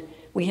audited,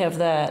 we have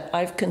that.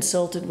 I've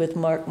consulted with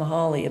Mark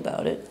Mahaly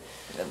about it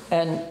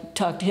and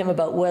talked to him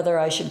about whether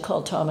I should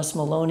call Thomas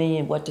Maloney,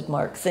 and what did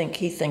Mark think.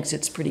 He thinks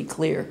it's pretty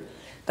clear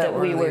that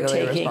we were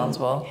taking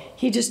responsible.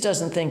 He just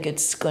doesn't think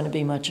it's going to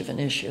be much of an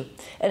issue.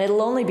 And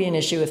it'll only be an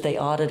issue if they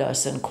audit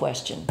us and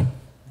question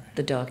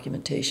the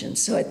documentation.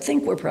 So I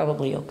think we're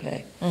probably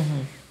okay.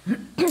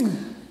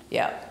 Mm-hmm.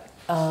 Yeah.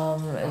 How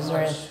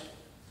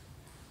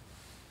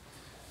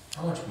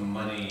much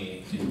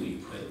money did we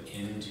put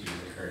into the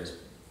Curtis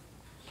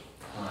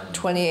Pond?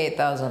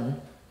 28,000.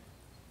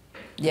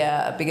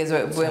 Yeah, because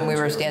when we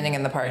were standing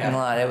in the parking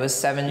lot, it was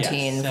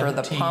 17 for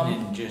the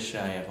pump, and just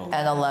shy of 11.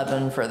 and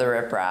 11 for the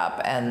riprap,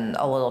 and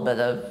a little bit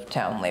of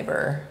town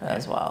labor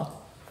as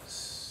well.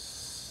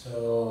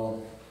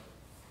 So,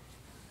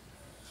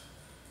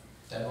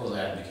 devil's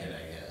advocate,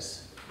 I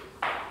guess.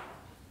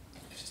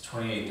 If it's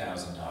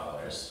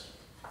 $28,000.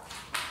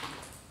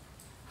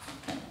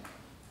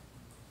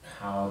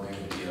 How big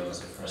of a deal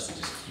is it for us to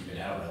just keep it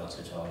out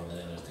relative to all of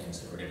the other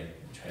things that we're going to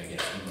try to get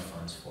FEMA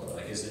funds for?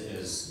 Like, is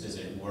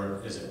it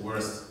worth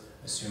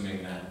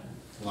assuming that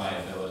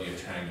liability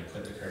of trying to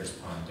put the Curtis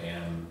Pond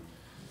Dam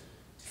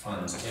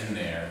funds in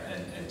there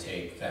and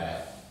take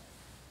that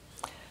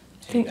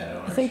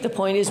ownership. I think the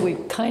point is we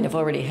kind of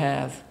already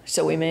have,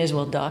 so we may as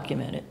well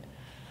document it.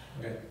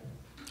 Okay.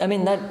 I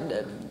mean, that,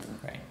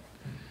 Right.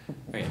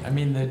 Right. I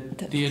mean,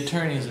 the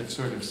attorneys have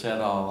sort of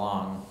said all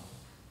along,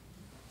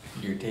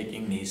 you're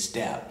taking these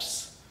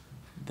steps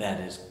that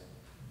is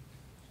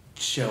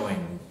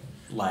showing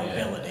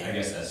liability. Yeah, I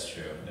guess that's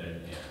true.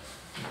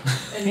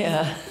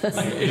 yeah.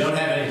 We don't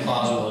have any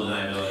plausible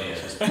deniability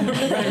at this point.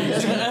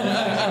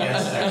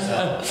 Against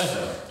ourselves,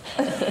 so.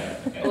 Yeah,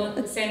 okay.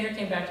 Well, Sandra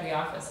came back to the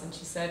office and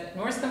she said,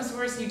 worst comes to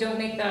worst, you don't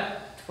make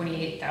that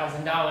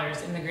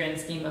 $28,000 in the grand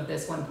scheme of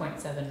this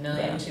 1.7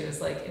 million. Yeah. She was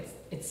like,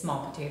 it's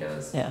small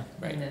potatoes Yeah.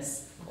 Right. in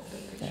this whole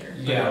big picture.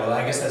 Yeah, well,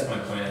 I guess that's my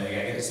point. I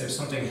guess if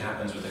something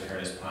happens with the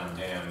Curtis Pond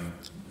Dam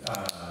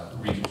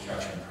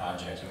reconstruction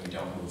project and we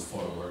don't move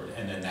forward,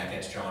 and then that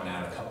gets drawn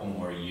out a couple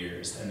more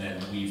years, and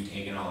then we've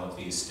taken all of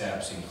these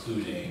steps,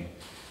 including,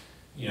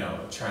 you know,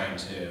 trying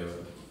to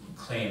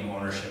claim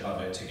ownership of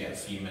it to get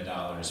FEMA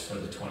dollars for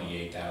the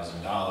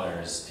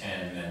 $28,000,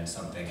 and then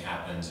something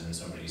happens and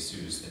somebody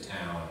sues the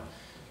town,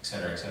 et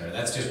cetera, et cetera.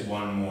 That's just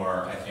one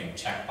more, I think,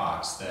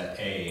 checkbox that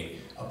a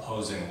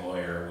opposing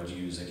lawyer would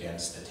use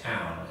against the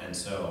town. And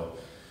so,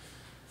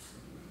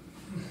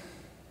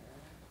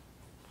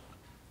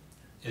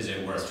 is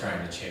it worth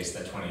trying to chase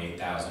that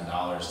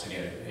 $28,000 to get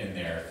it in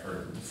there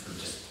for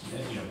just,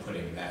 you know,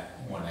 putting that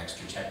one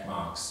extra check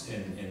box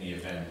in the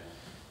event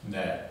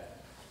that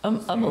I'm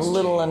a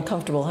little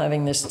uncomfortable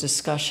having this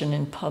discussion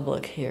in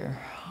public here.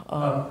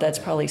 That's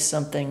probably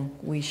something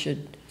we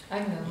should I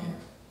know.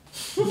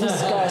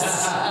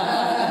 discuss.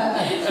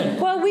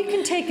 Well, we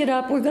can take it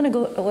up. We're going to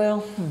go,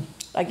 well,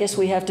 I guess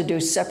we have to do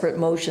separate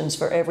motions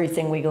for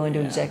everything we go into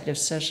executive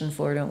session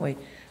for, don't we?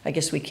 I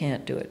guess we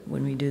can't do it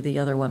when we do the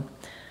other one.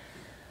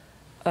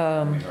 we've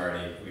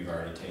already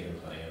taken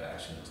plenty of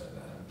action to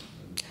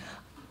that.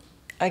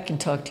 I can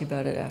talk to you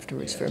about it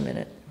afterwards for a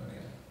minute.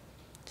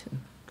 Okay.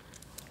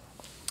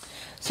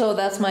 So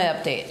that's my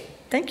update.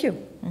 Thank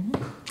you.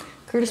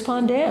 Curtis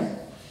Pond Dam.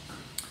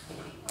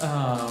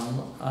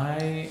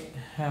 I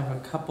have a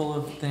couple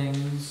of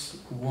things.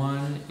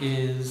 One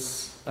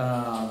is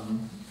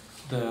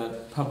the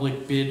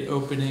public bid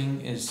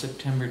opening is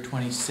September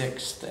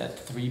 26th at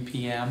 3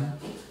 p.m.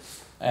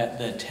 at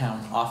the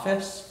town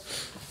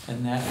office.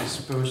 And that is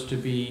supposed to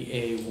be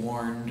a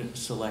warned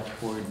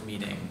select board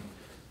meeting.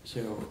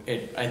 So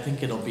I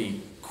think it'll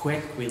be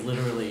quick. We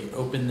literally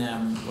open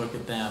them, look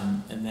at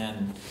them, and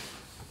then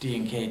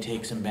D&K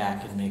takes them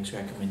back and makes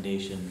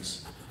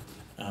recommendations.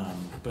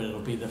 But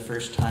it'll be the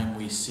first time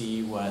we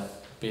see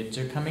what bids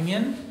are coming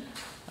in.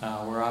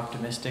 We're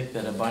optimistic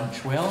that a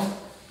bunch will,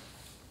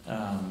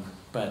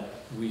 but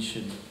we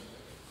should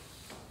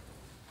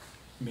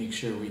make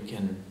sure we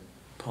can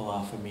pull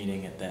off a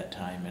meeting at that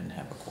time and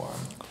have a quorum.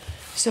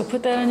 So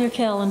put that on your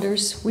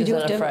calendars. We Is do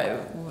that have a to. Friday?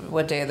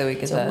 What day of the week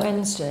is It's a that?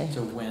 Wednesday. It's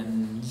a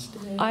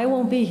Wednesday. I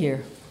won't be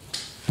here.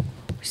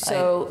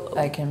 So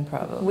I can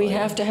probably. we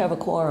have to have a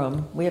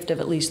quorum. We have to have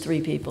at least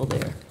 3 people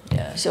there.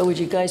 Yeah. So would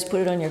you guys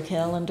put it on your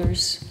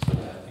calendars? I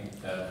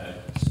think that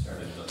I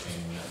started looking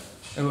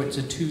at. Oh, it's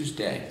a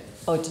Tuesday.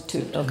 Oh, it's a 2,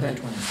 September okay.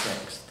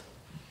 26th,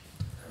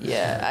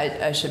 Yeah,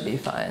 I should be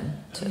fine.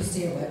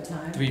 Tuesday at what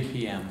time? 3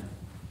 p.m.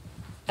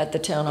 At the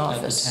town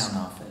office. At the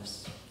town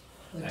office.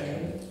 What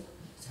day?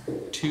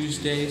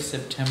 Tuesday,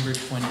 September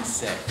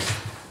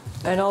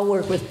 26th. And I'll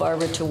work with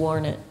Barbara to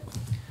warn it.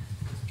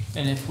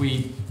 And if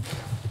we,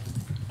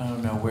 I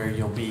don't know where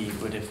you'll be,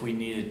 but if we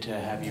needed to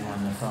have you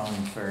on the phone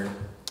for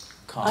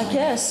calling. I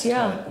guess,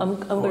 yeah. I'm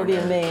going to be in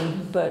order.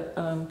 Maine, but,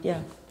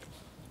 yeah.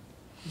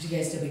 Would you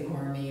guys still be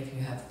quorum me if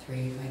you have 3?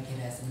 My kid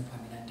has an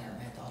appointment at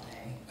Dartmouth all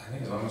day. I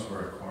think as long as we're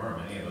a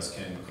quorum, any of us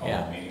can call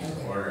Yeah. a meeting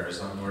to order, as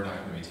long as we're not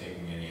gonna be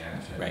taking any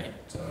action. Right.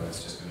 So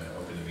it's just gonna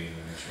open the meeting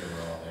and make sure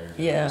we're all there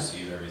to Yeah.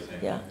 receive everything.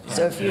 Yeah. Yeah.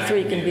 So if you And I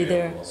 3 can be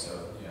there. available, So,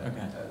 yeah,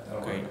 Okay.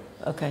 that'll Great. work.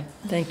 Okay,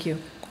 thank you.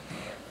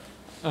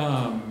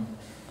 Oh,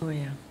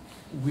 yeah.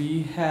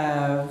 We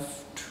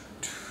have,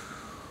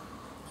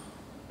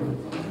 I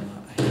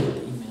had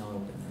the email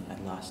open and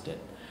I lost it.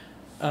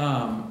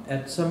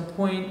 At some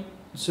point,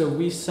 so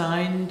we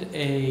signed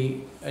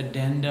a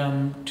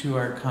addendum to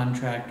our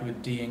contract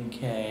with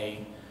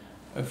D&K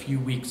a few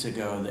weeks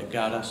ago that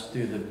got us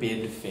through the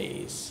bid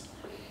phase.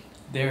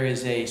 There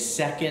is a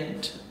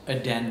second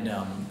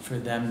addendum for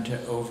them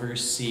to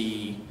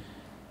oversee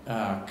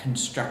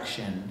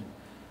construction,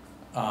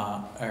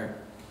 or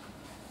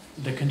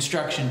the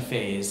construction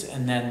phase,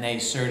 and then they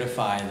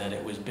certify that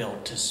it was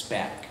built to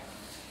spec.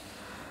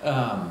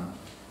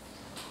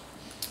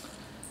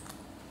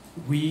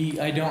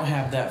 I don't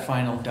have that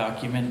final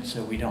document,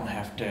 so we don't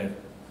have to,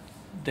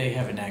 they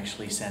haven't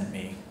actually sent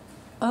me.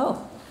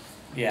 Oh,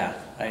 Yeah,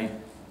 I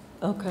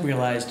okay.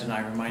 realized and I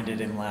reminded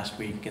him last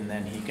week, and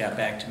then he got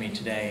back to me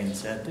today and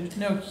said, there's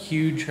no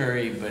huge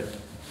hurry, but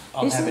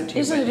I'll have it to you by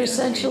Isn't the it end of the week."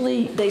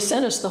 essentially, they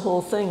sent us the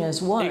whole thing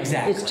as one?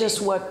 Exactly. It's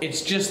just what,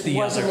 It's just the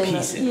wasn't other in the-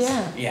 pieces.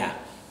 yeah. Yeah,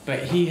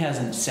 but he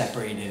hasn't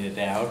separated it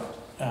out.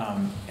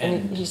 And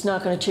And he's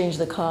not going to change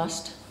the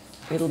cost?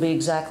 It'll be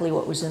exactly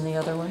what was in the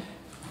other one?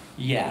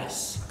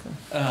 yes.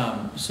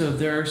 So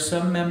there are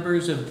some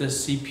members of the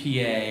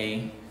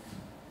CPA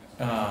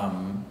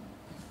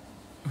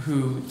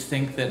who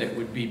think that it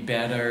would be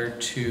better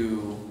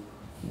to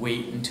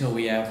wait until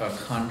we have a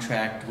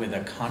contract with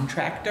a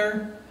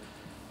contractor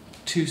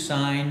to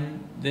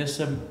sign this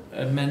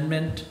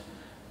amendment.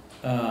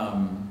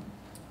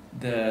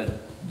 The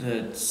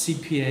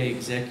CPA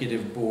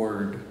executive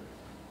board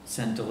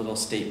sent a little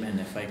statement,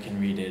 if I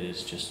can read it,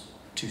 it's just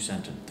 3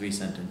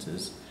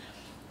 sentences.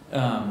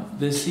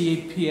 The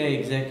CPA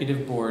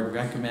executive board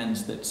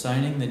recommends that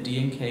signing the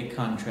D&K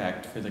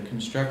contract for the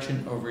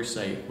construction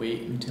oversight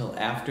wait until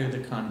after the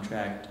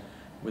contract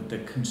with the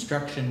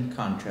construction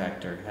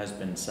contractor has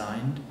been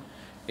signed.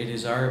 It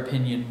is our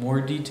opinion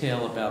more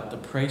detail about the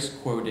price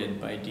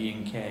quoted by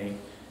D&K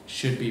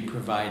should be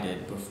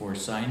provided before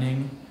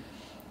signing.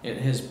 It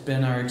has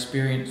been our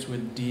experience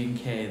with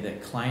D&K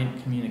that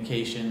client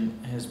communication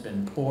has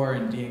been poor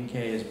and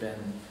D&K has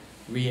been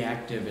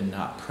reactive and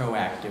not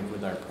proactive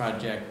with our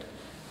project.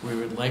 We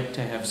would like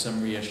to have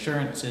some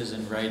reassurances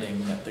in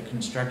writing that the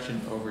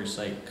construction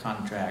oversight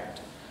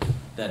contract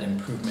that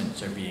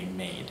improvements are being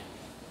made.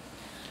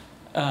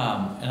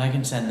 And I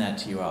can send that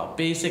to you all.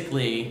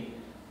 Basically,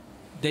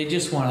 they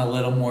just want a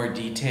little more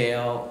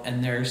detail,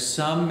 and there are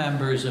some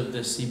members of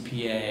the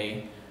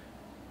CPA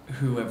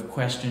who have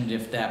questioned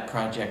if that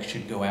project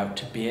should go out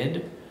to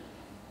bid,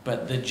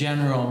 but the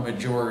general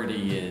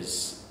majority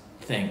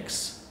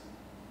thinks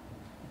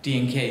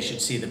D&K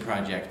should see the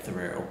project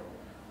through.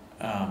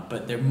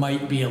 But there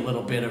might be a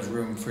little bit of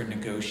room for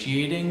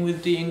negotiating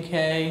with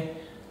D&K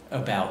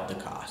about the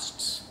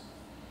costs.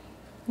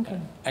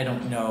 Okay. I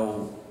don't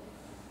know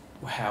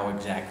how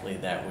exactly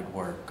that would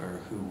work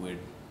or who would.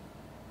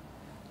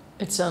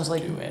 It sounds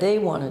like Do it. they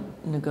want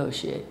to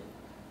negotiate,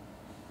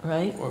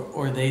 right?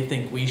 Or they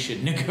think we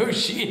should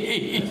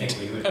negotiate. I think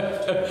we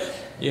would.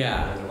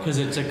 Yeah, because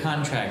it's a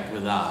contract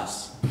with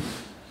us.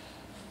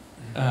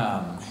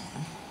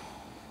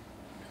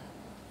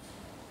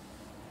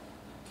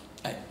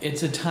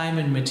 It's a time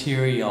and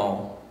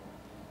material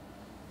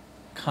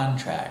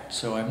contract,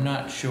 so I'm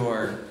not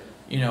sure,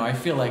 I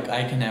feel like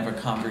I can have a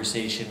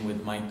conversation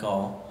with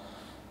Michael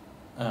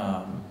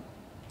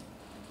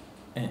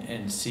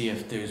and see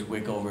if there's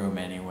wiggle room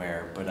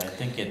anywhere, but I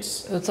think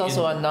it's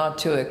also a not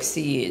to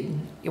exceed,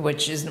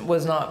 which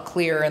was not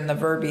clear in the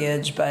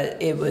verbiage,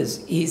 but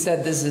he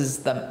said this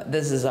is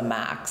a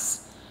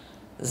max.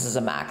 This is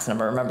a max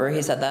number. Remember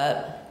he said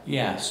that?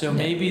 Yeah, so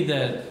maybe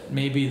the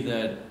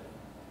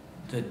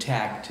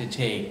tack to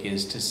take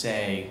is to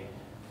say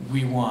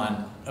we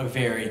want a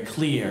very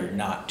clear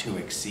not to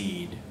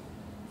exceed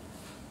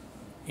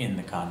in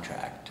the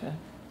contract. Okay.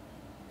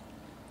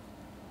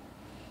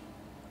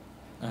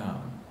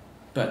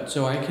 But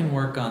so I can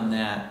work on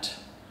that,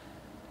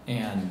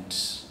 and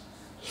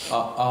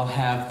I'll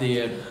have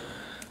the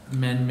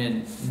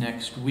amendment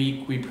next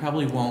week. We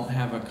probably won't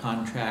have a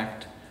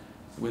contract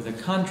with a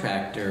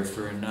contractor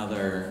for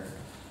another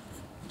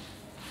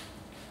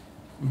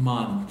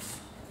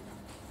month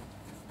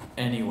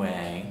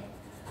anyway.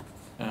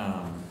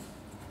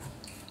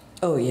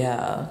 Oh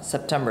yeah,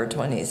 September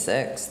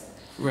 26th.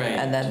 Right.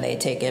 And then they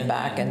take it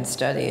back and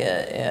study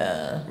it,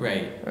 yeah.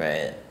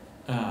 Right.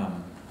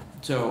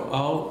 So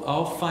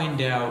I'll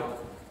find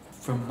out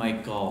from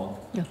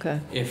Michael Okay.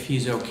 if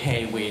he's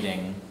okay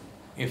waiting,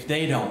 if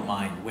they don't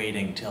mind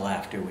waiting till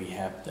after we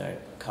have the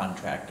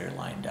contractor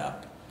lined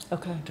up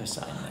Okay. to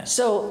sign this.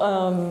 So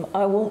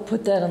I won't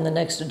put that on the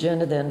next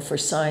agenda then for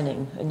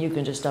signing, and you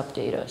can just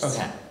update us.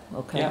 Okay.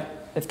 Okay?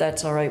 Yep. If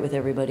that's all right with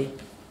everybody.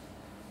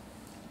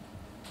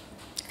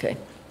 Okay.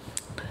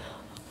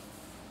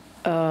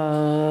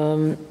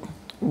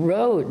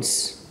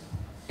 Roads.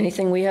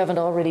 Anything we haven't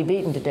already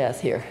beaten to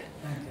death here?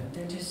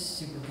 They're just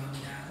super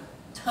bummed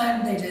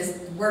out. They just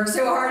work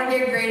so hard to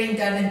get grading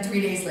done, and 3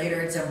 days later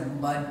it's a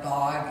mud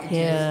bog.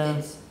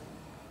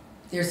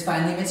 There's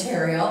finally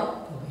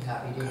material. We'll be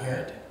happy to hear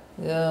it.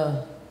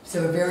 Yeah.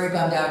 So we're very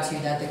bummed out too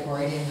that the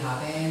quarry didn't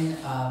happen.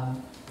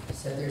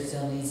 So there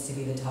still needs to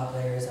be the top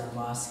layers on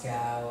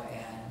Moscow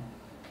and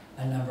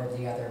a number of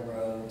the other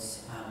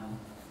roads.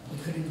 We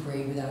couldn't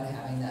grade without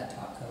having that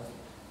top coat.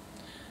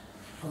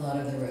 A lot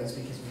of the roads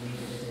because we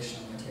needed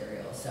additional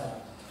material. So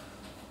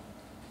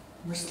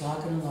we're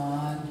slogging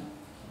along.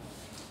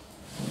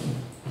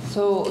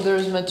 So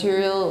there's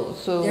material,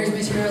 There's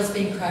materials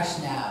being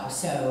crushed now,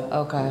 so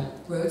Okay.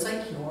 roads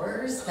like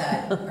yours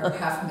that are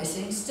half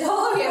missing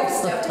still, we have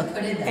stuff to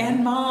put in them.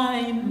 And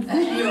mine.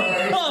 And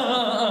yours.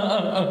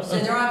 So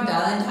they're on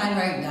Valentine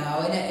right now,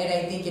 and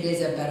I think it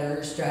is a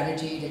better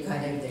strategy to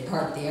they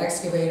park the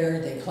excavator,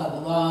 they plug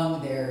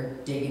along, they're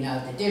digging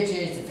out the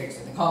ditches, they're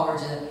fixing the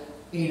culverts,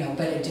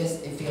 but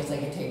it feels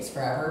like it takes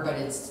forever, but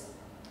it's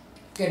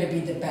gonna be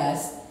the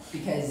best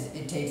because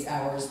it takes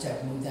hours to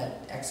move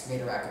that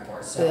excavator back and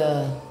forth,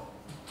 so.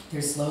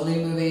 They're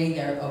slowly moving,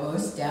 they're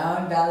almost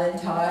down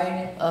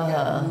Valentine,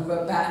 move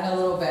up back in a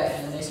little bit,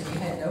 and then they should be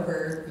heading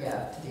over,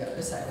 to the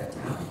other side of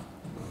town.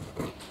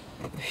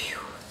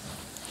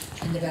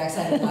 And the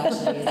backside of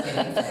Bletchley is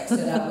getting fixed, so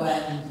that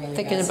one really.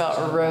 Thinking got about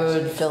such a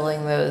road rush.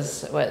 filling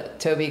those, what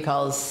Toby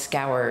calls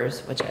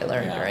scours, which I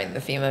learned Yeah. during the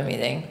FEMA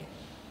meeting.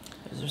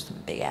 Those are some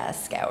big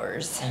ass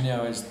scours. I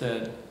know as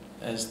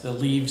the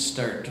leaves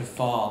start to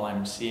fall,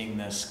 I'm seeing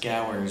the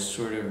scours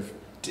sort of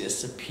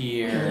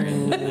disappear.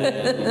 And With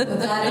that in the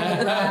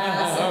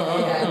grass,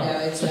 yeah, no,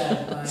 it's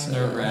it's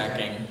nerve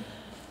wracking.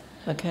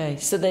 Okay,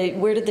 so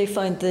where did they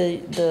find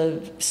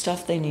the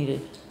stuff they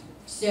needed?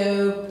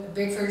 So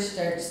Bickford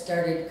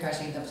started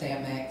crushing the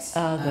plant mix.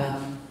 Oh, good.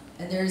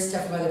 And there's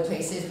stuff from other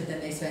places, but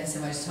then they spend so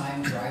much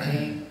time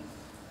driving.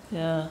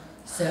 Yeah.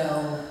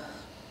 So,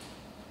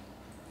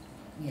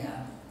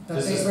 yeah. But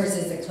This is- Bickford's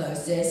is the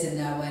closest, and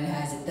that one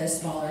has the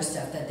smaller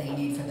stuff that they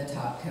need for the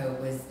top coat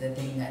was the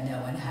thing that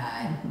no one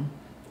had. Mhm.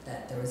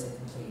 That there was a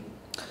complete.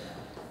 Yeah.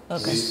 Are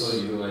Okay. we still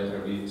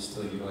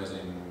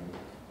utilizing,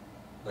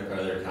 like,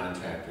 are there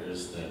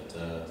contractors that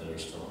are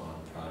still on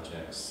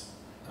projects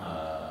that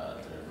are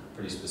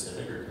pretty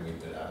specific, or can we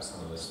bid out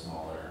some of the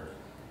smaller?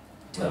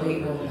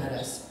 Toby road won't let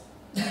repairs?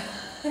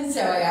 us.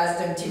 So I asked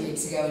him 2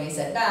 weeks ago, and he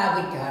said, "Nah,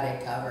 we got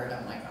it covered."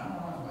 I'm like,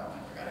 "Oh, well, we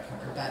got it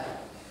covered." But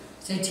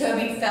so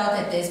Toby felt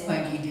at this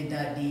point he did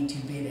not need to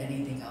bid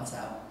anything else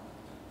out,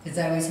 because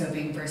I was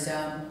hoping for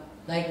some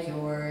like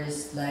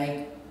yours,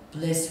 like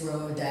Bliss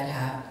Road that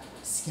have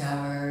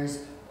scours,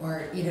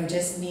 or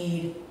just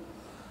need.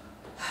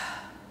 I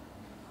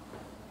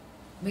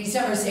mean,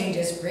 some are saying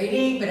just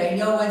grading, but I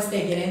know once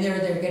they get in there,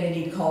 they're gonna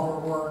need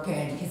culvert work,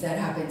 and, because that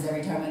happens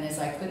every time, and it's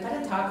like, we put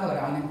a top coat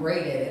on and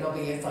grade it,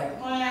 it's like,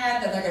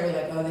 then they're gonna be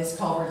like, oh, this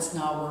culvert's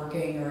not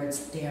working, or it's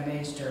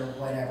damaged, or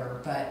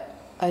whatever, but.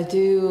 I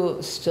do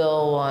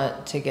still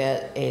want to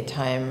get a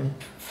time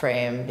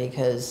frame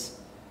because,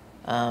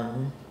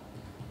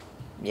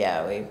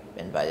 yeah, we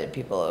invited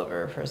people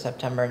over for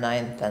September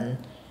 9th, and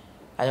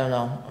I don't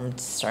know, I'm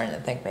starting to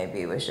think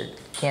maybe we should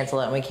cancel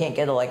it, and we can't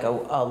get a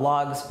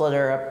log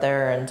splitter up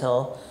there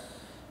until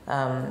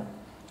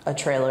a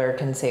trailer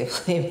can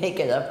safely make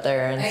it up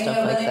there and I stuff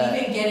know, like but then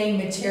that. even getting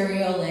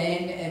material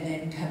in, and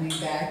then coming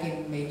back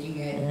and making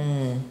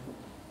it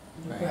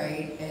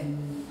right,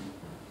 and,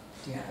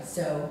 yeah,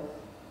 so.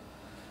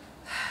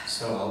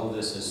 So all of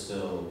this is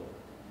still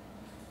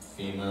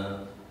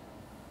FEMA?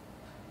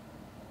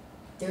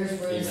 There's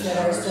roads FEMA that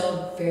are hours.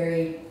 still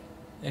very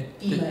It-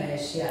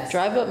 FEMA-ish, yes.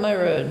 Drive up my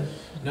road.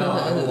 No,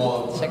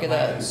 well, Check it my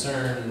out.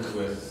 concern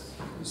with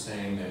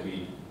saying that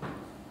we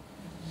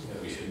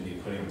shouldn't be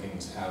putting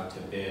things out to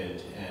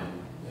bid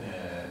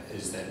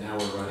is that now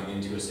we're running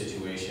into a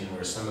situation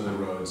where some of the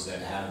roads that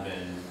have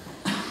been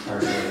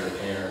partially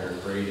repaired or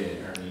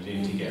graded are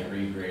needing to get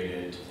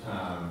regraded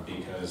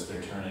because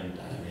they're turning,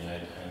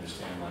 I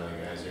understand why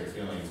the guys are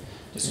feeling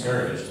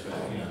discouraged, but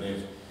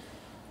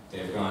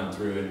they've gone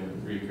through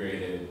and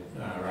regraded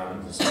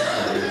Robinson,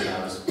 which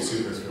I was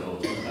super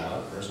thrilled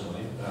about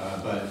personally,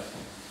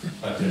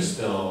 but there's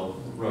still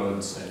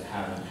roads that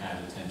haven't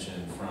had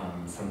attention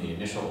from the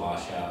initial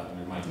washout, and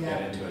we might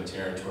get into a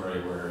territory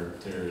where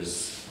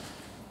there's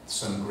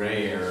some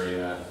gray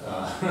area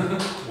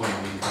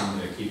when we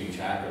come to keeping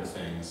track of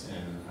things,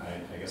 and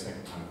I guess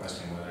I'm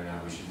questioning whether or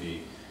not we should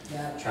be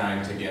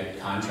trying to get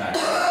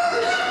contractors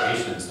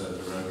so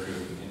that the road crew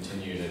can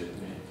continue to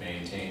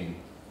maintain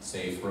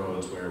safe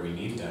roads where we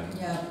need them.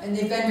 Yeah, and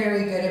they've been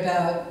very good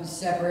about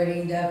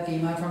separating the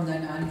FEMA from the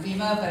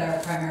non-FEMA, but our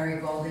primary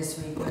goal this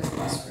week was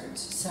bus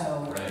routes.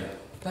 So Right.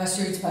 bus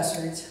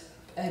routes,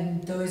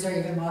 and those are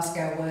even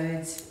Moscow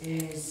Woods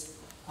is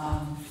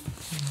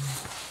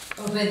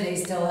open. They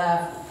still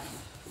have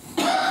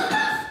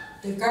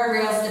the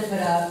guardrails to put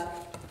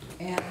up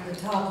and the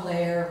top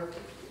layer.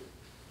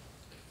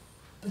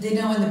 But they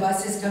know when the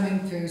bus is coming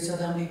through, so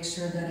they'll make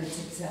sure that it's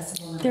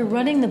accessible. They're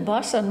running the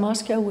bus on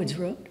Moscow Woods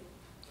Road?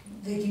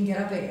 They can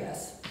get up it,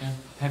 yes. Yeah.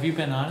 Have you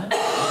been on it?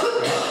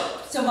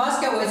 So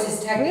Moscow Woods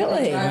is technically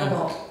Really?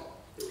 drivable.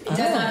 It does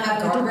not have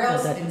I didn't know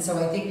guardrails, that. and so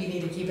I think we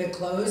need to keep it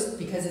closed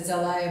because it's a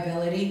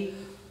liability.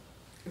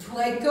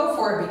 Like, go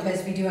for it,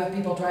 because we do have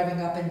people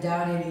driving up and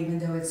down it, even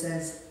though it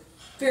says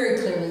very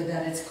clearly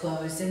that it's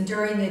closed. And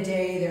during the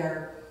day,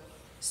 they're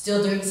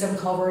still doing some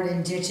culvert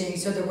and ditching,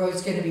 so the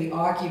road's gonna be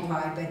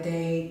occupied, but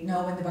they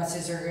know when the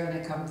buses are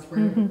gonna come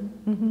through.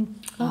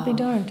 I'll be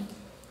darned.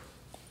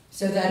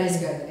 So that is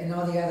good, and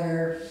all the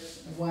other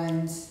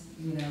ones,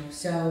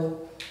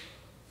 so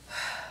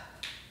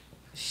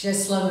it's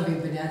just slow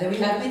moving, but now that we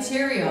have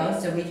material,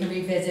 so we can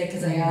revisit,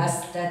 because I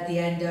asked at the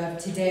end of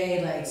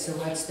today, like, so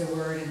what's the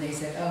word, and they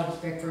said, oh,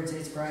 Bickford's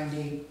is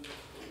grinding,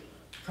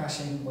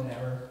 crushing,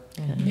 whatever,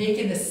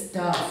 making the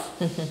stuff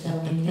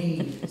that we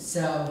need,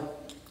 so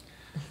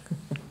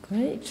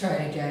Great. try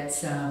to get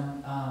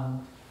some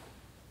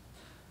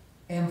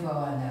info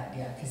on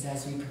that, because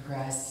as we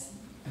progress,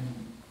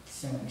 I'm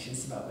so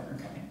anxious about winter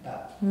coming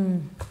up.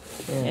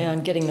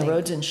 And getting the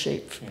roads in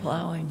shape for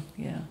plowing,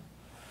 yeah.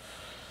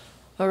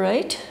 All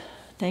right,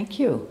 thank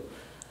you.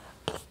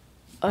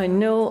 I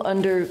know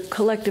under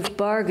collective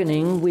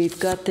bargaining, we've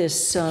got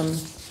this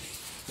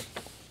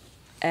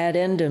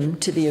addendum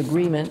to the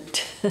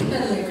agreement.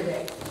 Labor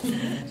Day.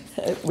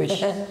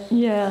 Which,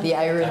 yeah. The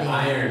irony. The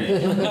irony.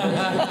 It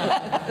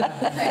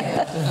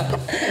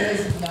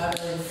was not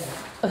really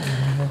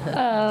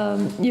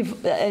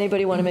sad.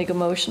 Anybody want to make a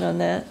motion on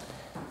that?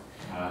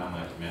 I'd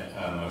like to make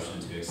a motion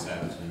to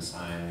accept and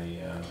sign the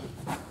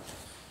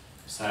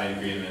side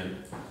agreement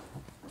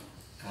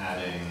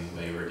adding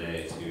Labor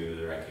Day to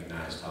the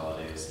recognized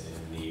holidays in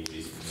the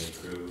recently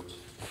approved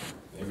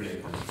Labor Day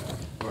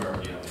contract.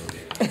 Or, yeah,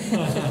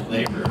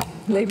 Labor Day.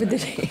 Labor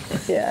Day,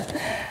 yeah.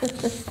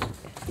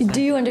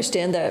 Do you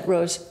understand that,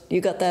 Rose?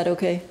 You got that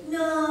okay?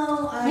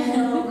 No, I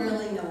don't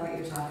really know what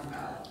you're talking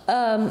about.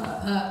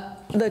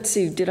 Let's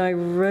see, did I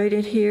write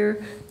it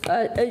here?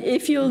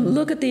 If you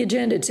look at the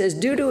agenda, it says,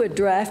 due to a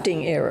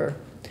drafting error,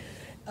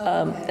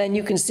 Okay. and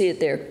you can see it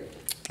there.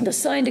 The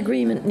signed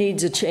agreement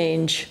needs a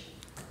change,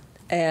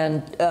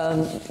 and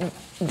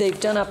they've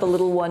done up a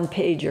little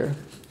one-pager.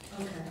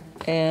 Okay.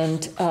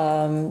 And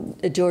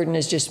Jordan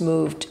has just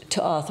moved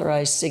to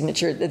authorize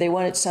signature. They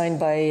want it signed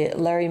by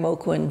Larry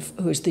Moquin,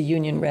 who's the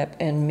union rep,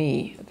 and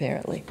me,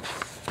 apparently.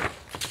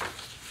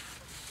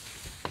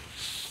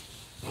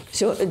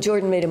 So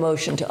Jordan made a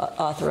motion to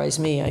authorize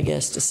me, I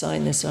guess, to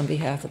sign this on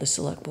behalf of the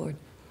Select Board.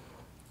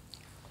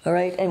 All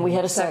right, and we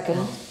had a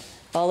second.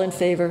 All in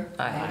favor?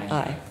 Aye.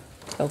 Aye.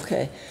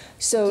 Okay.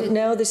 So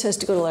now this has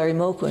to go to Larry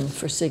Moquin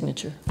for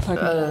signature.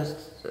 Pardon me?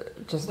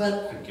 Just,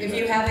 Well, if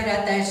you have it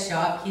at that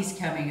shop, he's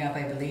coming up,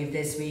 I believe,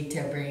 this week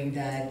to bring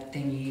the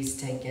thingies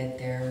to get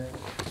their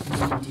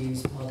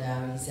dues pulled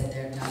out. He said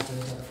they're not due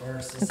until the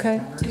 1st of Okay.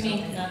 September. or To me,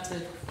 something. not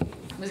to,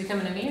 was he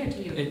coming to me or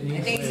to you? It I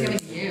needs think he's coming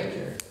later. to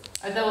you.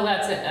 I thought, well,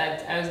 that's it.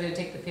 I was gonna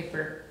take the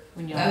paper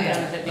when you all Oh, done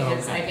yeah. with it, Oh,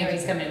 because okay. I think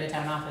he's coming to the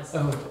town office.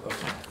 Oh,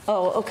 okay.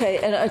 Oh, okay,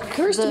 and it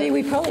occurs to me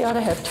we probably ought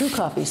to have 2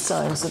 copies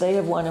signed, so they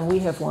have one and we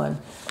have one.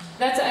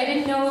 That's, I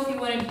didn't know if you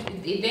wanted,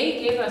 they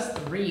gave us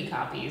 3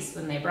 copies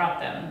when they brought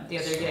them the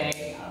other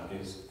day.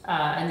 Copies.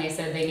 And they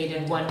said they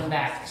needed 1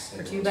 back,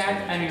 or 2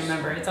 back, I don't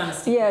remember, it's on a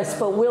sticky. Yes,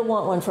 but we'll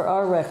want one for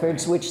our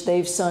records, which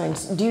they've signed.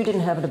 You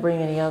didn't happen to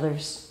bring any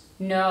others?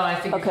 No, I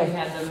figured Okay. you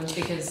had them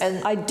because.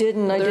 and I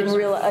didn't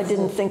realize, I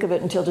didn't think of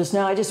it until just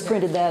now. I just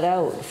printed that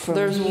out from.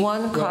 there's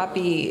one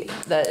copy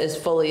that is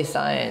fully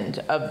signed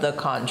of the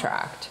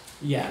contract,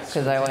 Yes.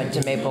 because I went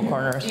to Maple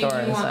Corner Do you store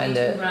and want me signed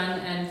to it. run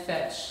and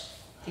fetch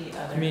the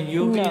other? I mean,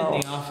 you'll be in No.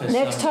 the office.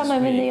 Next on time this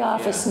I'm in the week,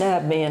 office, yeah.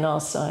 nab me and I'll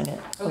sign it,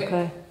 Okay.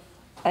 okay?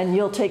 And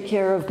you'll take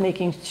care of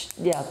making,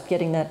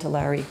 getting that to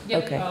Larry,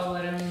 Yep, okay? I'll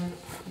let him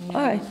know.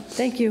 All right,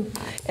 thank you.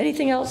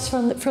 Anything else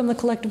from the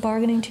collective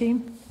bargaining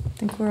team? I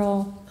think we're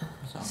all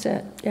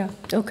set, yeah,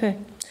 okay.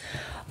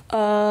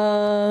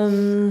 All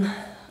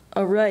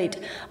right,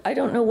 I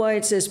don't know why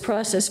it says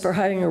process for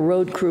hiring a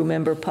road crew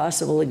member,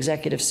 possible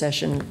executive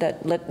session.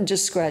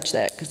 Just scratch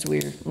that, because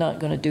we're not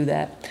going to do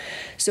that.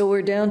 So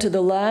we're down to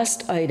the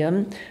last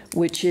item,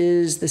 which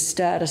is the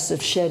status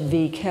of Shed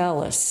v.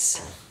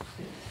 Calais.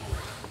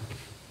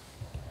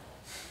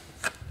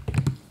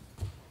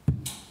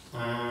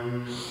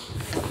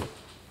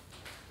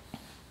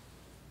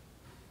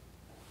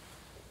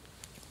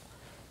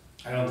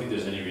 I don't think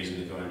there's any reason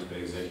to go into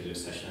executive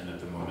session at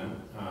the moment.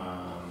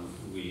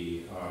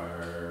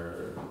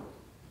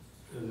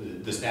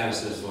 The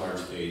status is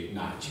largely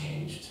not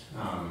changed.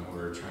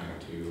 We're trying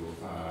to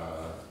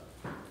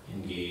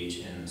engage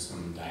in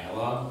some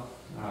dialogue,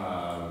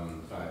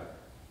 but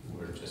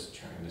we're just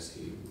trying to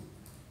see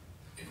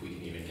if we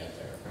can even get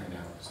there right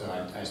now. So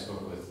I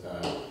spoke with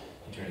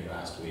attorney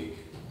last week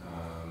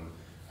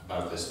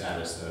about the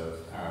status of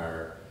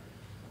our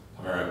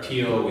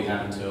appeal. We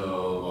have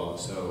until, well,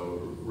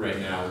 so right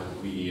now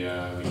we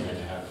tried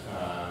to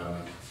have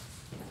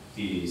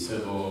the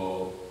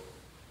civil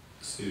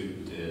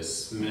suit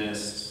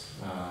dismissed.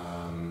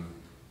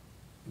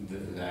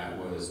 That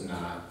was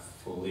not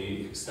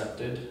fully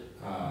accepted.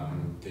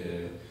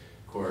 The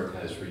court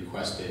has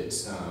requested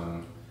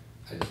some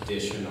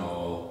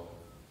additional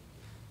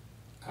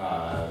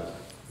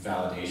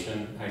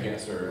validation, I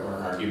guess, or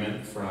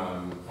argument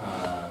from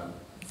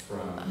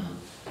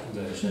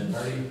the shed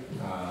party,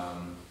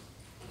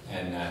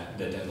 and that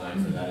the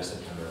deadline for that is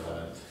September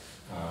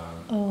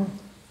 11th.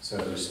 So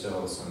there's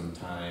still some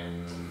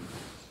time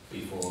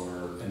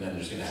before, and then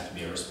there's going to have to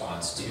be a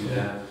response to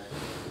that.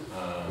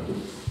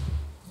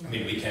 I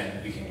mean, we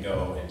can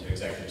go into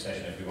executive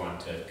session if we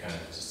want to kind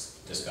of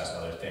just discuss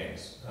other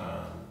things.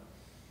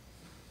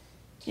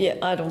 Yeah,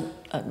 I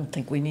don't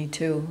think we need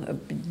to.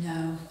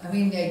 No, I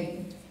mean,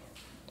 they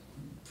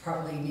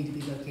probably need to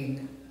be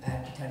looking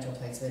at potential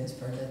placements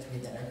for the 3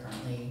 that are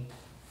currently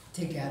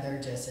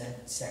together, just a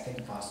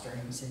second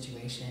fostering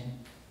situation.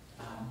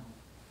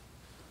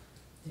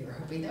 They were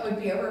hoping that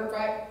would be over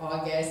by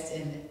August,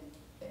 and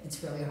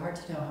it's really hard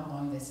to know how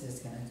long this is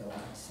gonna go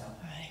on, so.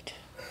 Right.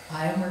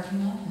 I'm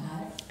working on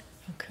that.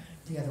 Okay.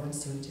 The other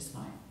one's doing just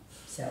fine.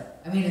 So,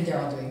 I mean, and they're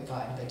all doing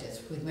fine, but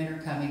just with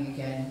winter coming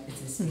again,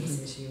 it's a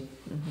space issue.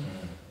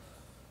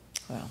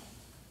 Well.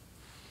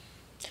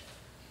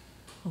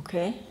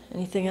 Okay,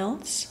 anything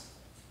else?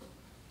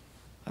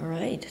 All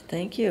right,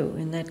 thank you.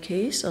 In that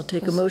case, I'll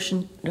take a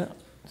motion. No.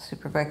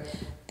 super quick.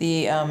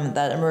 The,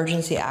 that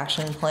emergency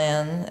action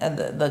plan, and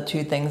the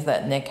two things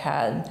that Nick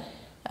had,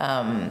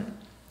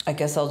 I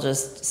guess I'll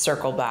just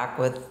circle back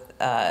with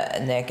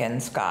Nick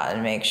and Scott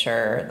and make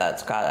sure that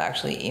Scott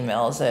actually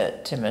emails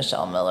it to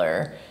Michelle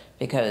Miller,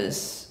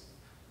 because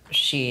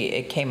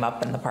it came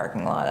up in the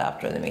parking lot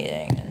after the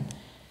meeting, and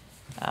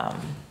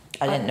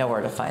I didn't know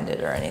where to find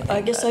it or anything.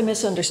 I guess but- I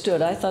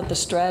misunderstood. I thought the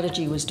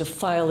strategy was to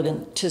file it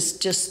and to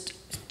just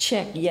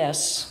check,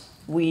 yes,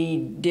 we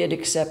did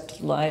accept,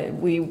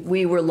 we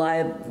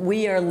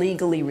are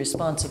legally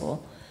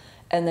responsible,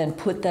 and then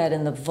put that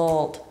in the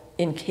vault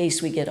in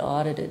case we get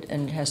audited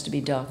and it has to be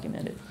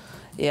documented.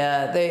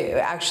 Yeah, they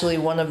actually,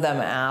 one of them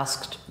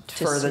asked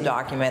for the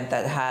document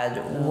that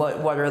had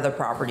what are the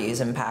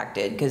properties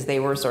impacted, because they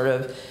were sort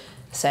of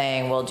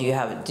saying, well, do you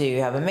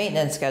have a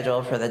maintenance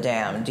schedule for the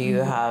dam? Do you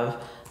have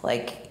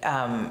like,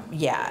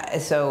 yeah,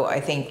 so I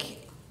think,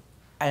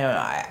 I don't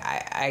know,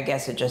 I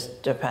guess it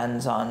just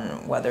depends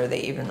on whether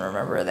they even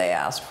remember they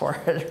asked for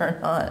it or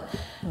not.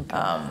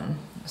 Okay.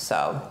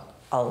 So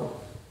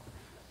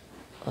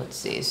let's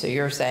see, so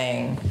you're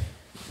saying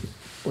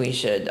we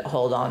should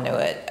hold on to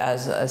it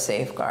as a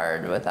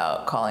safeguard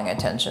without calling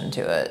attention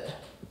to it?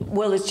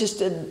 Well, it's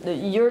just,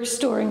 you're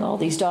storing all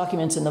these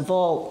documents in the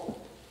vault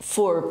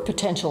for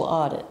potential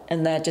audit,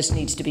 and that just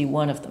needs to be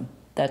one of them.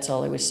 That's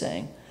all I was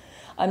saying.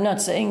 I'm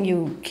not saying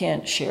you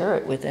can't share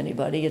it with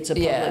anybody. It's a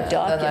public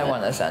document. Then I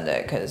want to send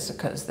it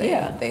because they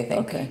think,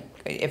 okay.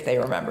 if they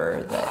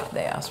remember that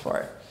they asked for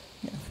it.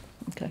 Yeah.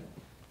 Okay.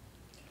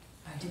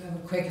 I do have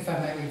a quick, if I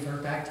might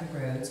revert back to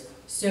roads.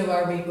 So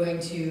are we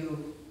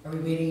waiting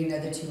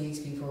another 2 weeks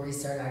before we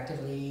start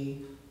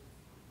actively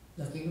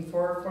looking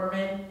for a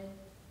foreman?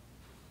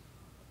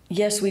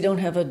 Yes, we don't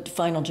have a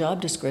final job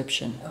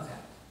description. Okay.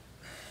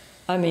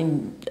 I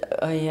mean,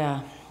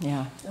 yeah.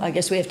 I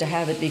guess we have to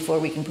have it before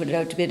we can put it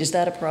out to bid. Is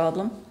that a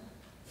problem?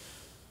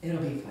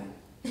 It'll be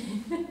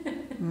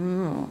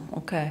fine.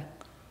 Okay.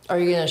 Are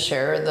you going to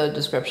share the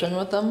description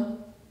with them?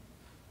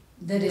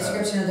 The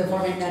description of the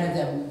foreman, none of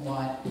them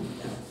want. No,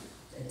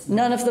 it's not.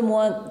 None of them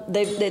want,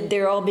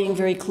 they're all being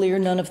very clear,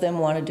 none of them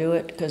want to do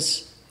it,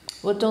 because...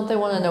 Well, don't they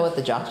want to know what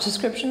the job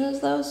description is,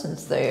 though,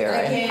 since they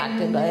are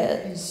impacted by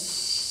it?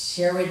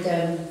 Share with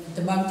them,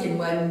 the Moncton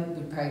one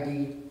would probably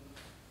be,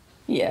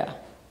 Yeah.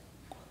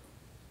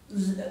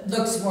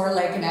 looks more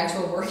like an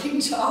actual working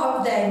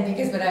job than,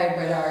 because when I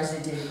read ours,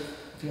 it did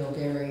feel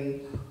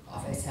very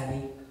office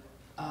heavy,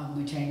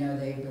 which I know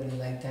they really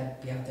like to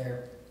be out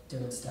there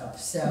doing stuff.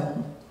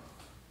 So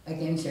I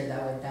can share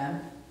that with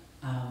them.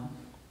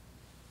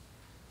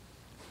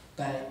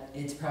 But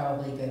it's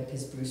probably good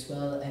because Bruce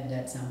will end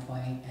at some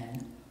point,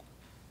 and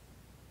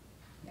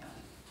yeah.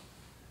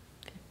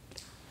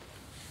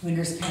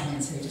 Winter's coming,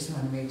 so we just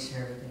want to make sure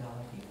we get all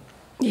the people.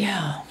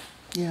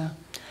 Yeah.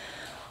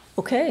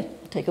 Okay,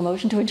 take a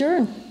motion to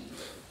adjourn.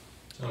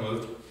 So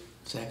moved.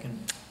 Second.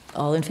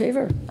 All in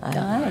favor?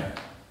 Aye.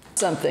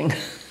 Something.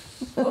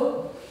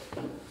 I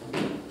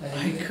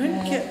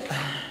couldn't get,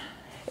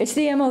 It's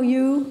the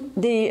MOU,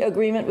 the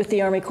agreement with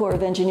the Army Corps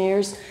of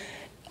Engineers.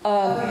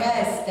 Oh,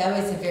 yes, that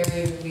was a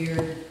very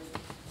weird.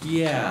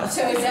 yeah.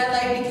 So is that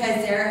like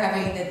because they're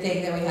having the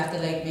thing that we have to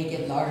like make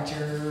it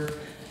larger?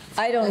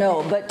 I don't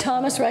know, but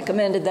Thomas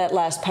recommended that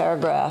last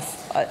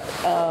paragraph.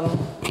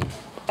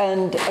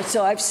 And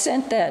so I've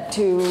sent that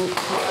to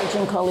George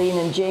and Colleen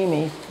and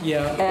Jamie.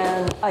 Yeah.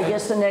 And I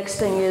guess the next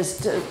thing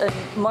is,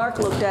 Mark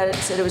looked at it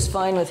and said it was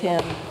fine with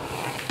him.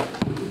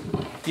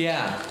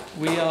 Yeah,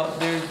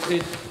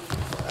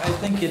 I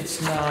think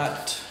it's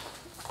not,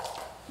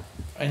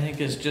 I think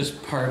it's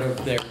just part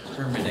of their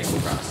permitting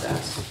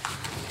process.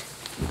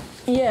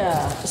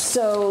 Yeah,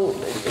 so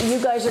you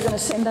guys are going to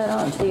send that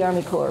on to the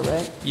Army Corps,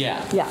 right?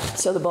 Yeah. Yeah,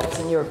 so the ball's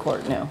in your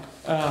court now.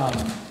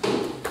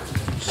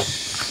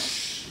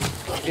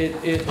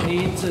 It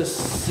needs a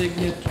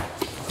signature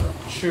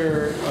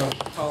of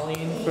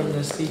Colleen from the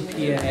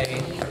CPA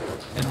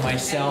and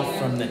myself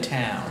from the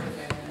town.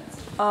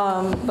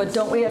 But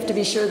don't we have to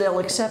be sure they'll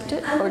accept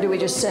it, or do we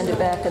just send it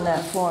back in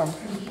that form?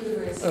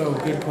 Oh,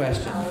 good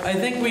question. I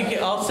think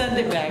I'll send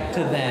it back to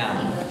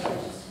them.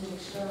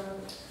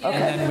 Okay.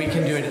 And then we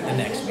can do it at the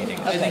next meeting.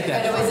 I think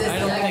But it was I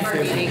don't think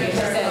Select Board meeting.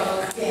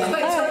 there's.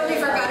 I totally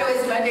forgot it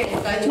was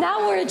Monday.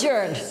 Now we're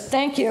adjourned.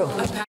 Thank you.